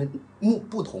故，因为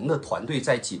不同的团队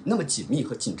在那么紧密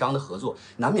和紧张的合作，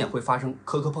难免会发生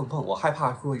磕磕碰碰，我害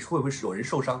怕会有人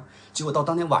受伤。结果到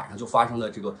当天晚上就发生了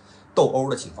这个斗殴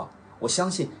的情况。我相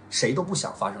信谁都不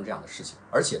想发生这样的事情，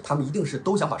而且他们一定是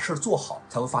都想把事儿做好，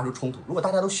才会发生冲突。如果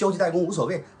大家都消极怠工无所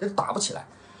谓，那就打不起来。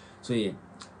所以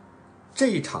这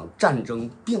一场战争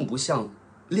并不像《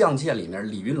亮剑》里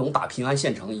面李云龙打平安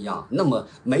县城一样，那么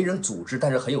没人组织，但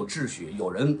是很有秩序，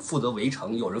有人负责围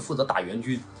城，有人负责打援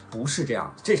军，不是这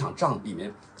样。这场仗里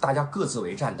面大家各自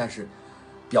为战，但是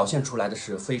表现出来的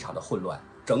是非常的混乱，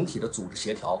整体的组织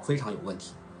协调非常有问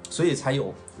题，所以才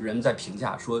有人在评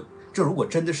价说，这如果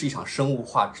真的是一场生物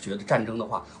化学的战争的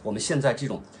话，我们现在这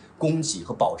种供给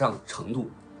和保障程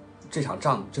度，这场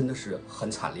仗真的是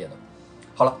很惨烈的。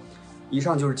好了。以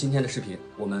上就是今天的视频，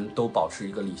我们都保持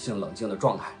一个理性冷静的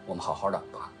状态，我们好好的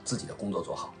把自己的工作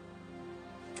做好。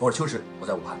我是秋实，我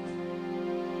在武汉。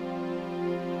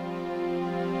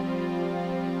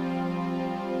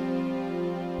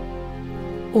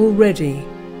Already,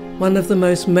 one of the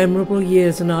most memorable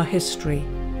years in our history,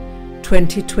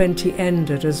 2020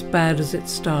 ended as bad as it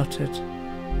started.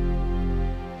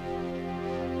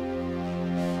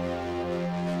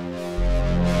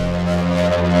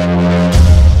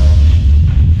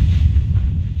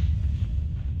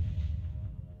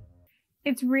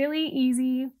 It's really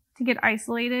easy to get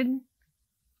isolated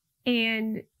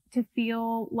and to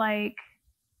feel like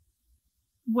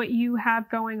what you have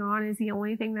going on is the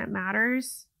only thing that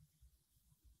matters.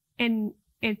 And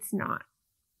it's not.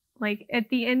 Like, at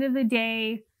the end of the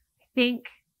day, I think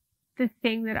the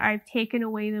thing that I've taken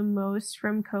away the most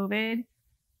from COVID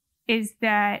is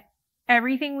that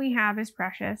everything we have is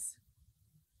precious.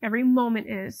 Every moment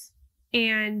is.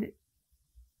 And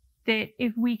that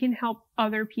if we can help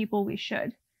other people, we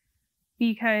should.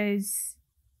 Because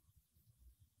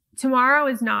tomorrow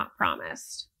is not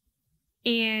promised.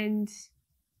 And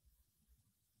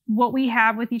what we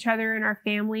have with each other and our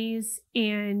families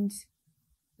and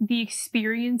the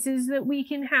experiences that we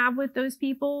can have with those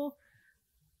people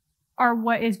are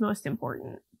what is most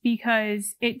important,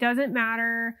 because it doesn't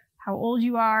matter how old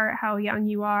you are, how young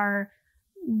you are,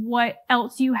 what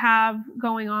else you have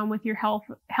going on with your health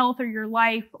or your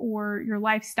life or your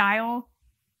lifestyle.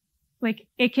 Like,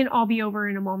 it can all be over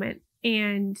in a moment.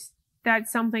 And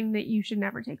that's something that you should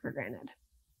never take for granted.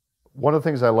 One of the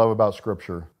things I love about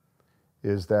Scripture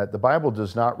is that the Bible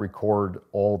does not record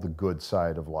all the good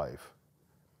side of life.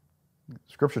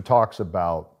 Scripture talks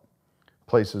about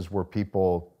places where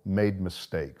people made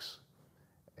mistakes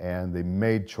and they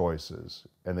made choices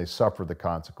and they suffered the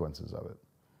consequences of it.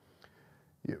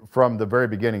 From the very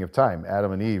beginning of time,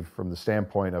 Adam and Eve, from the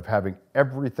standpoint of having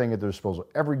everything at their disposal,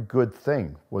 every good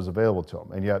thing was available to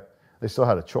them, and yet they still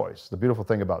had a choice. The beautiful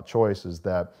thing about choice is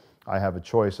that I have a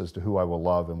choice as to who I will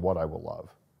love and what I will love.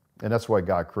 And that's why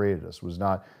God created us, was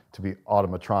not to be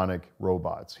automatronic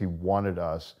robots. He wanted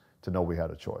us to know we had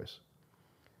a choice.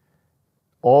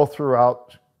 All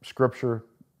throughout Scripture,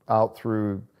 out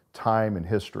through time and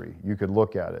history, you could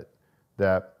look at it,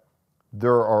 that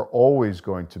there are always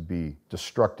going to be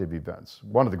destructive events.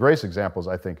 One of the greatest examples,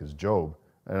 I think, is Job.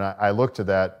 And I looked to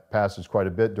that passage quite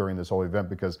a bit during this whole event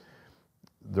because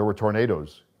there were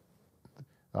tornadoes.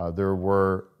 There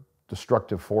were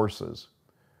destructive forces.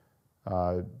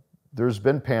 There's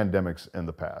been pandemics in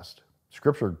the past.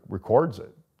 Scripture records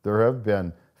it. There have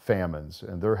been famines,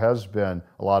 and there has been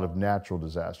a lot of natural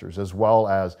disasters, as well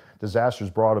as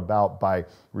disasters brought about by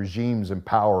regimes in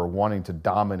power wanting to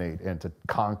dominate and to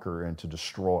conquer and to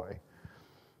destroy.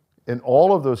 In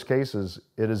all of those cases,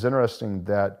 it is interesting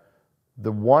that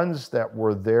the ones that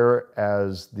were there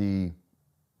as the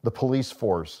police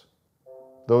force,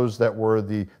 those that were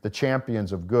the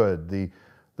champions of good, the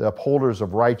upholders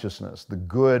of righteousness, the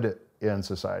good in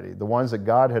society, the ones that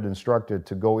God had instructed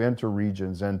to go into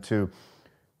regions and to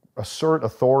assert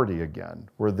authority again,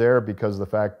 were there because of the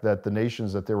fact that the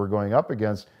nations that they were going up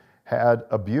against had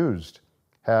abused,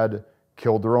 had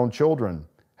killed their own children,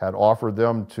 had offered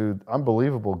them to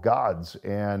unbelievable gods,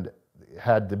 and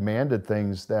had demanded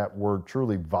things that were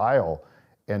truly vile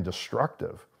and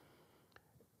destructive.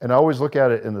 And I always look at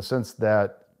it in the sense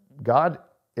that God,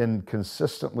 in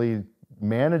consistently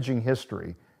managing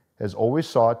history, has always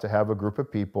sought to have a group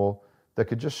of people that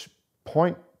could just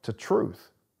point to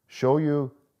truth, show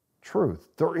you truth.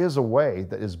 There is a way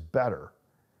that is better.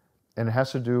 And it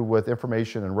has to do with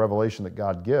information and revelation that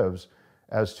God gives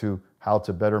as to how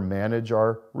to better manage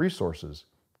our resources.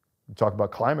 We talk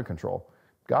about climate control.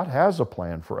 God has a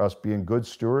plan for us being good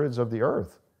stewards of the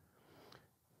earth.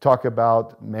 Talk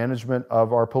about management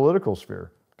of our political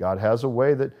sphere. God has a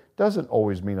way that doesn't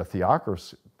always mean a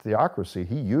theocracy.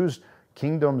 He used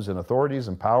kingdoms and authorities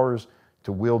and powers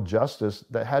to wield justice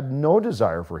that had no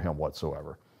desire for him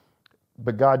whatsoever.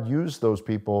 But God used those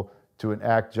people to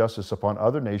enact justice upon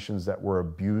other nations that were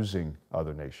abusing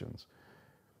other nations.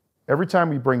 Every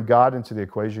time you bring God into the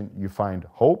equation, you find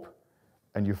hope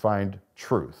and you find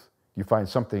truth. You find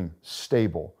something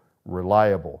stable,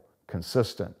 reliable,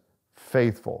 consistent,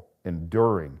 faithful,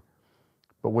 enduring.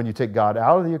 But when you take God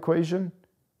out of the equation,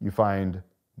 you find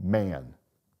man.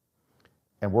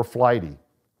 And we're flighty,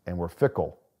 and we're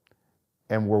fickle,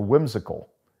 and we're whimsical,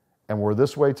 and we're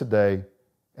this way today,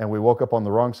 and we woke up on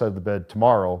the wrong side of the bed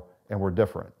tomorrow, and we're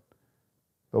different.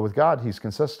 But with God, he's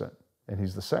consistent, and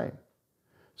he's the same.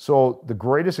 So the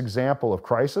greatest example of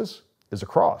crisis is a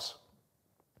cross.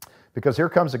 Because here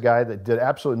comes a guy that did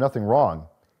absolutely nothing wrong.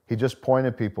 He just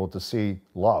pointed people to see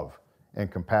love and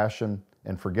compassion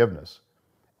and forgiveness.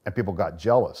 And people got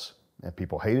jealous, and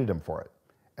people hated him for it.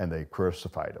 And they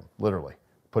crucified him, literally,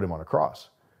 put him on a cross.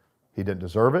 He didn't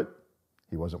deserve it.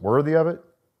 He wasn't worthy of it,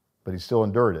 but he still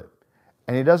endured it.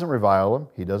 And he doesn't revile him.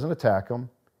 He doesn't attack him.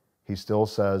 He still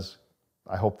says,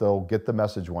 I hope they'll get the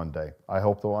message one day. I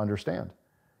hope they'll understand.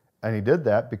 And he did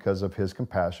that because of his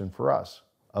compassion for us,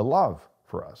 a love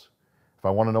for us. If I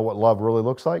want to know what love really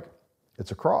looks like,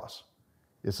 it's a cross.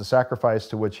 It's a sacrifice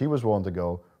to which he was willing to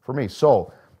go for me.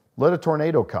 So let a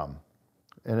tornado come,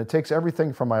 and it takes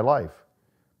everything from my life,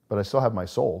 but I still have my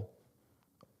soul.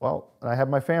 Well, and I have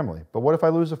my family. But what if I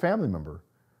lose a family member?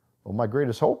 Well, my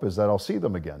greatest hope is that I'll see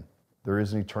them again. There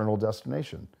is an eternal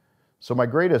destination. So my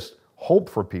greatest hope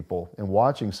for people in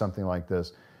watching something like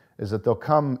this is that they'll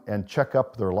come and check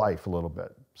up their life a little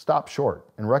bit. Stop short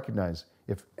and recognize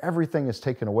if everything is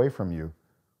taken away from you,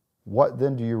 what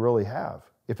then do you really have?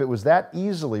 If it was that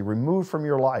easily removed from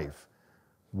your life,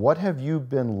 what have you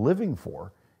been living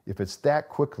for if it's that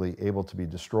quickly able to be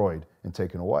destroyed and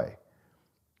taken away?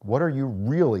 What are you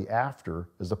really after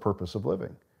is the purpose of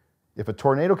living? If a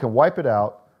tornado can wipe it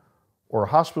out, or a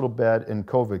hospital bed in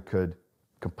COVID could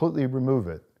completely remove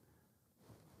it,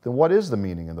 then what is the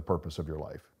meaning and the purpose of your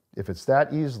life if it's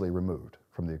that easily removed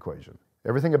from the equation?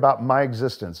 Everything about my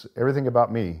existence, everything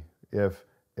about me, if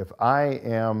I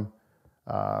am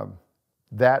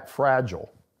that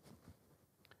fragile,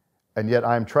 and yet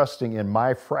I'm trusting in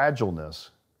my fragileness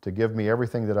to give me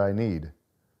everything that I need,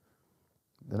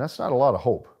 then that's not a lot of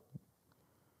hope.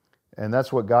 And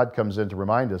that's what God comes in to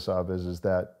remind us of, is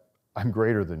that I'm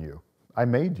greater than you. I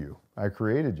made you. I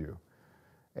created you.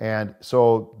 And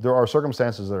so there are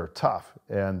circumstances that are tough,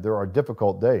 and there are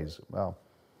difficult days. Well,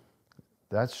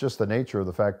 that's just the nature of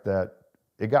the fact that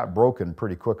it got broken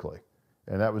pretty quickly.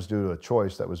 And that was due to a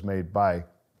choice that was made by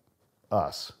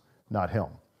us, not him.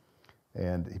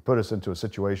 And he put us into a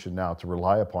situation now to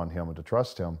rely upon him and to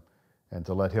trust him and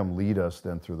to let him lead us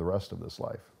then through the rest of this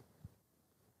life.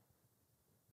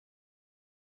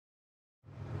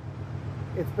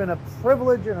 It's been a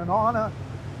privilege and an honor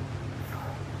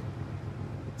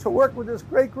to work with this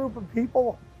great group of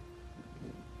people.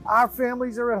 Our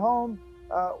families are at home.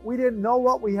 We didn't know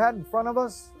what we had in front of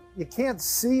us. You can't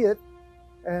see it.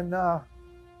 And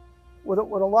with a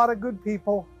lot of good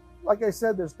people, like I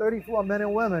said, there's 34 men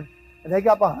and women, and they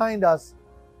got behind us.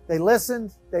 They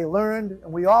listened, they learned,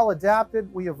 and we all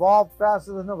adapted. We evolved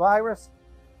faster than the virus.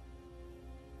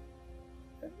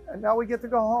 And now we get to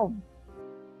go home.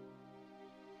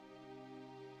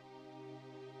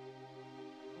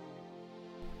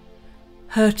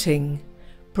 Hurting,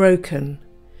 broken,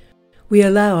 we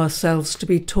allow ourselves to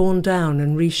be torn down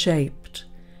and reshaped,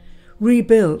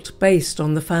 rebuilt based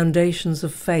on the foundations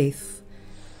of faith,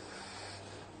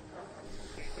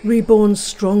 reborn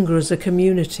stronger as a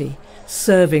community,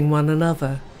 serving one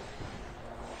another.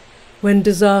 When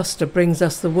disaster brings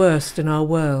us the worst in our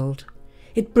world,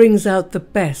 it brings out the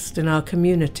best in our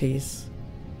communities.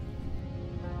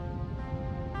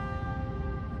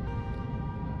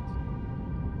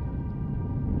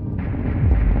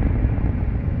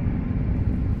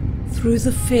 Through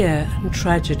the fear and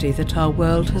tragedy that our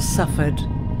world has suffered,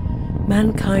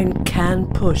 mankind can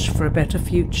push for a better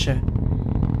future.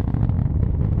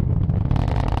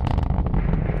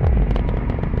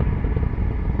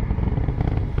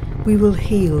 We will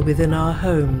heal within our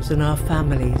homes and our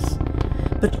families,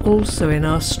 but also in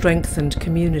our strengthened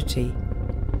community.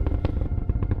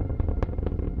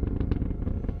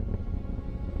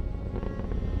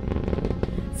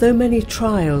 Though many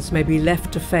trials may be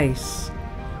left to face,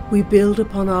 we build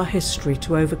upon our history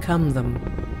to overcome them.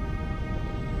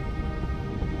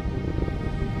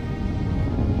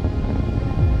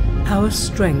 Our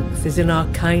strength is in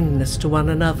our kindness to one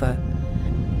another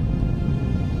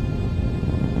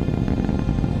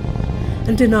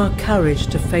and in our courage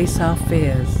to face our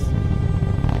fears.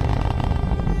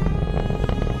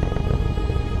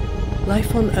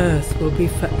 Life on Earth will be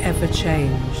forever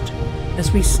changed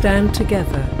as we stand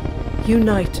together,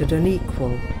 united and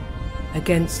equal,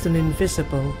 against an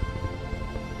invisible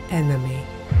enemy.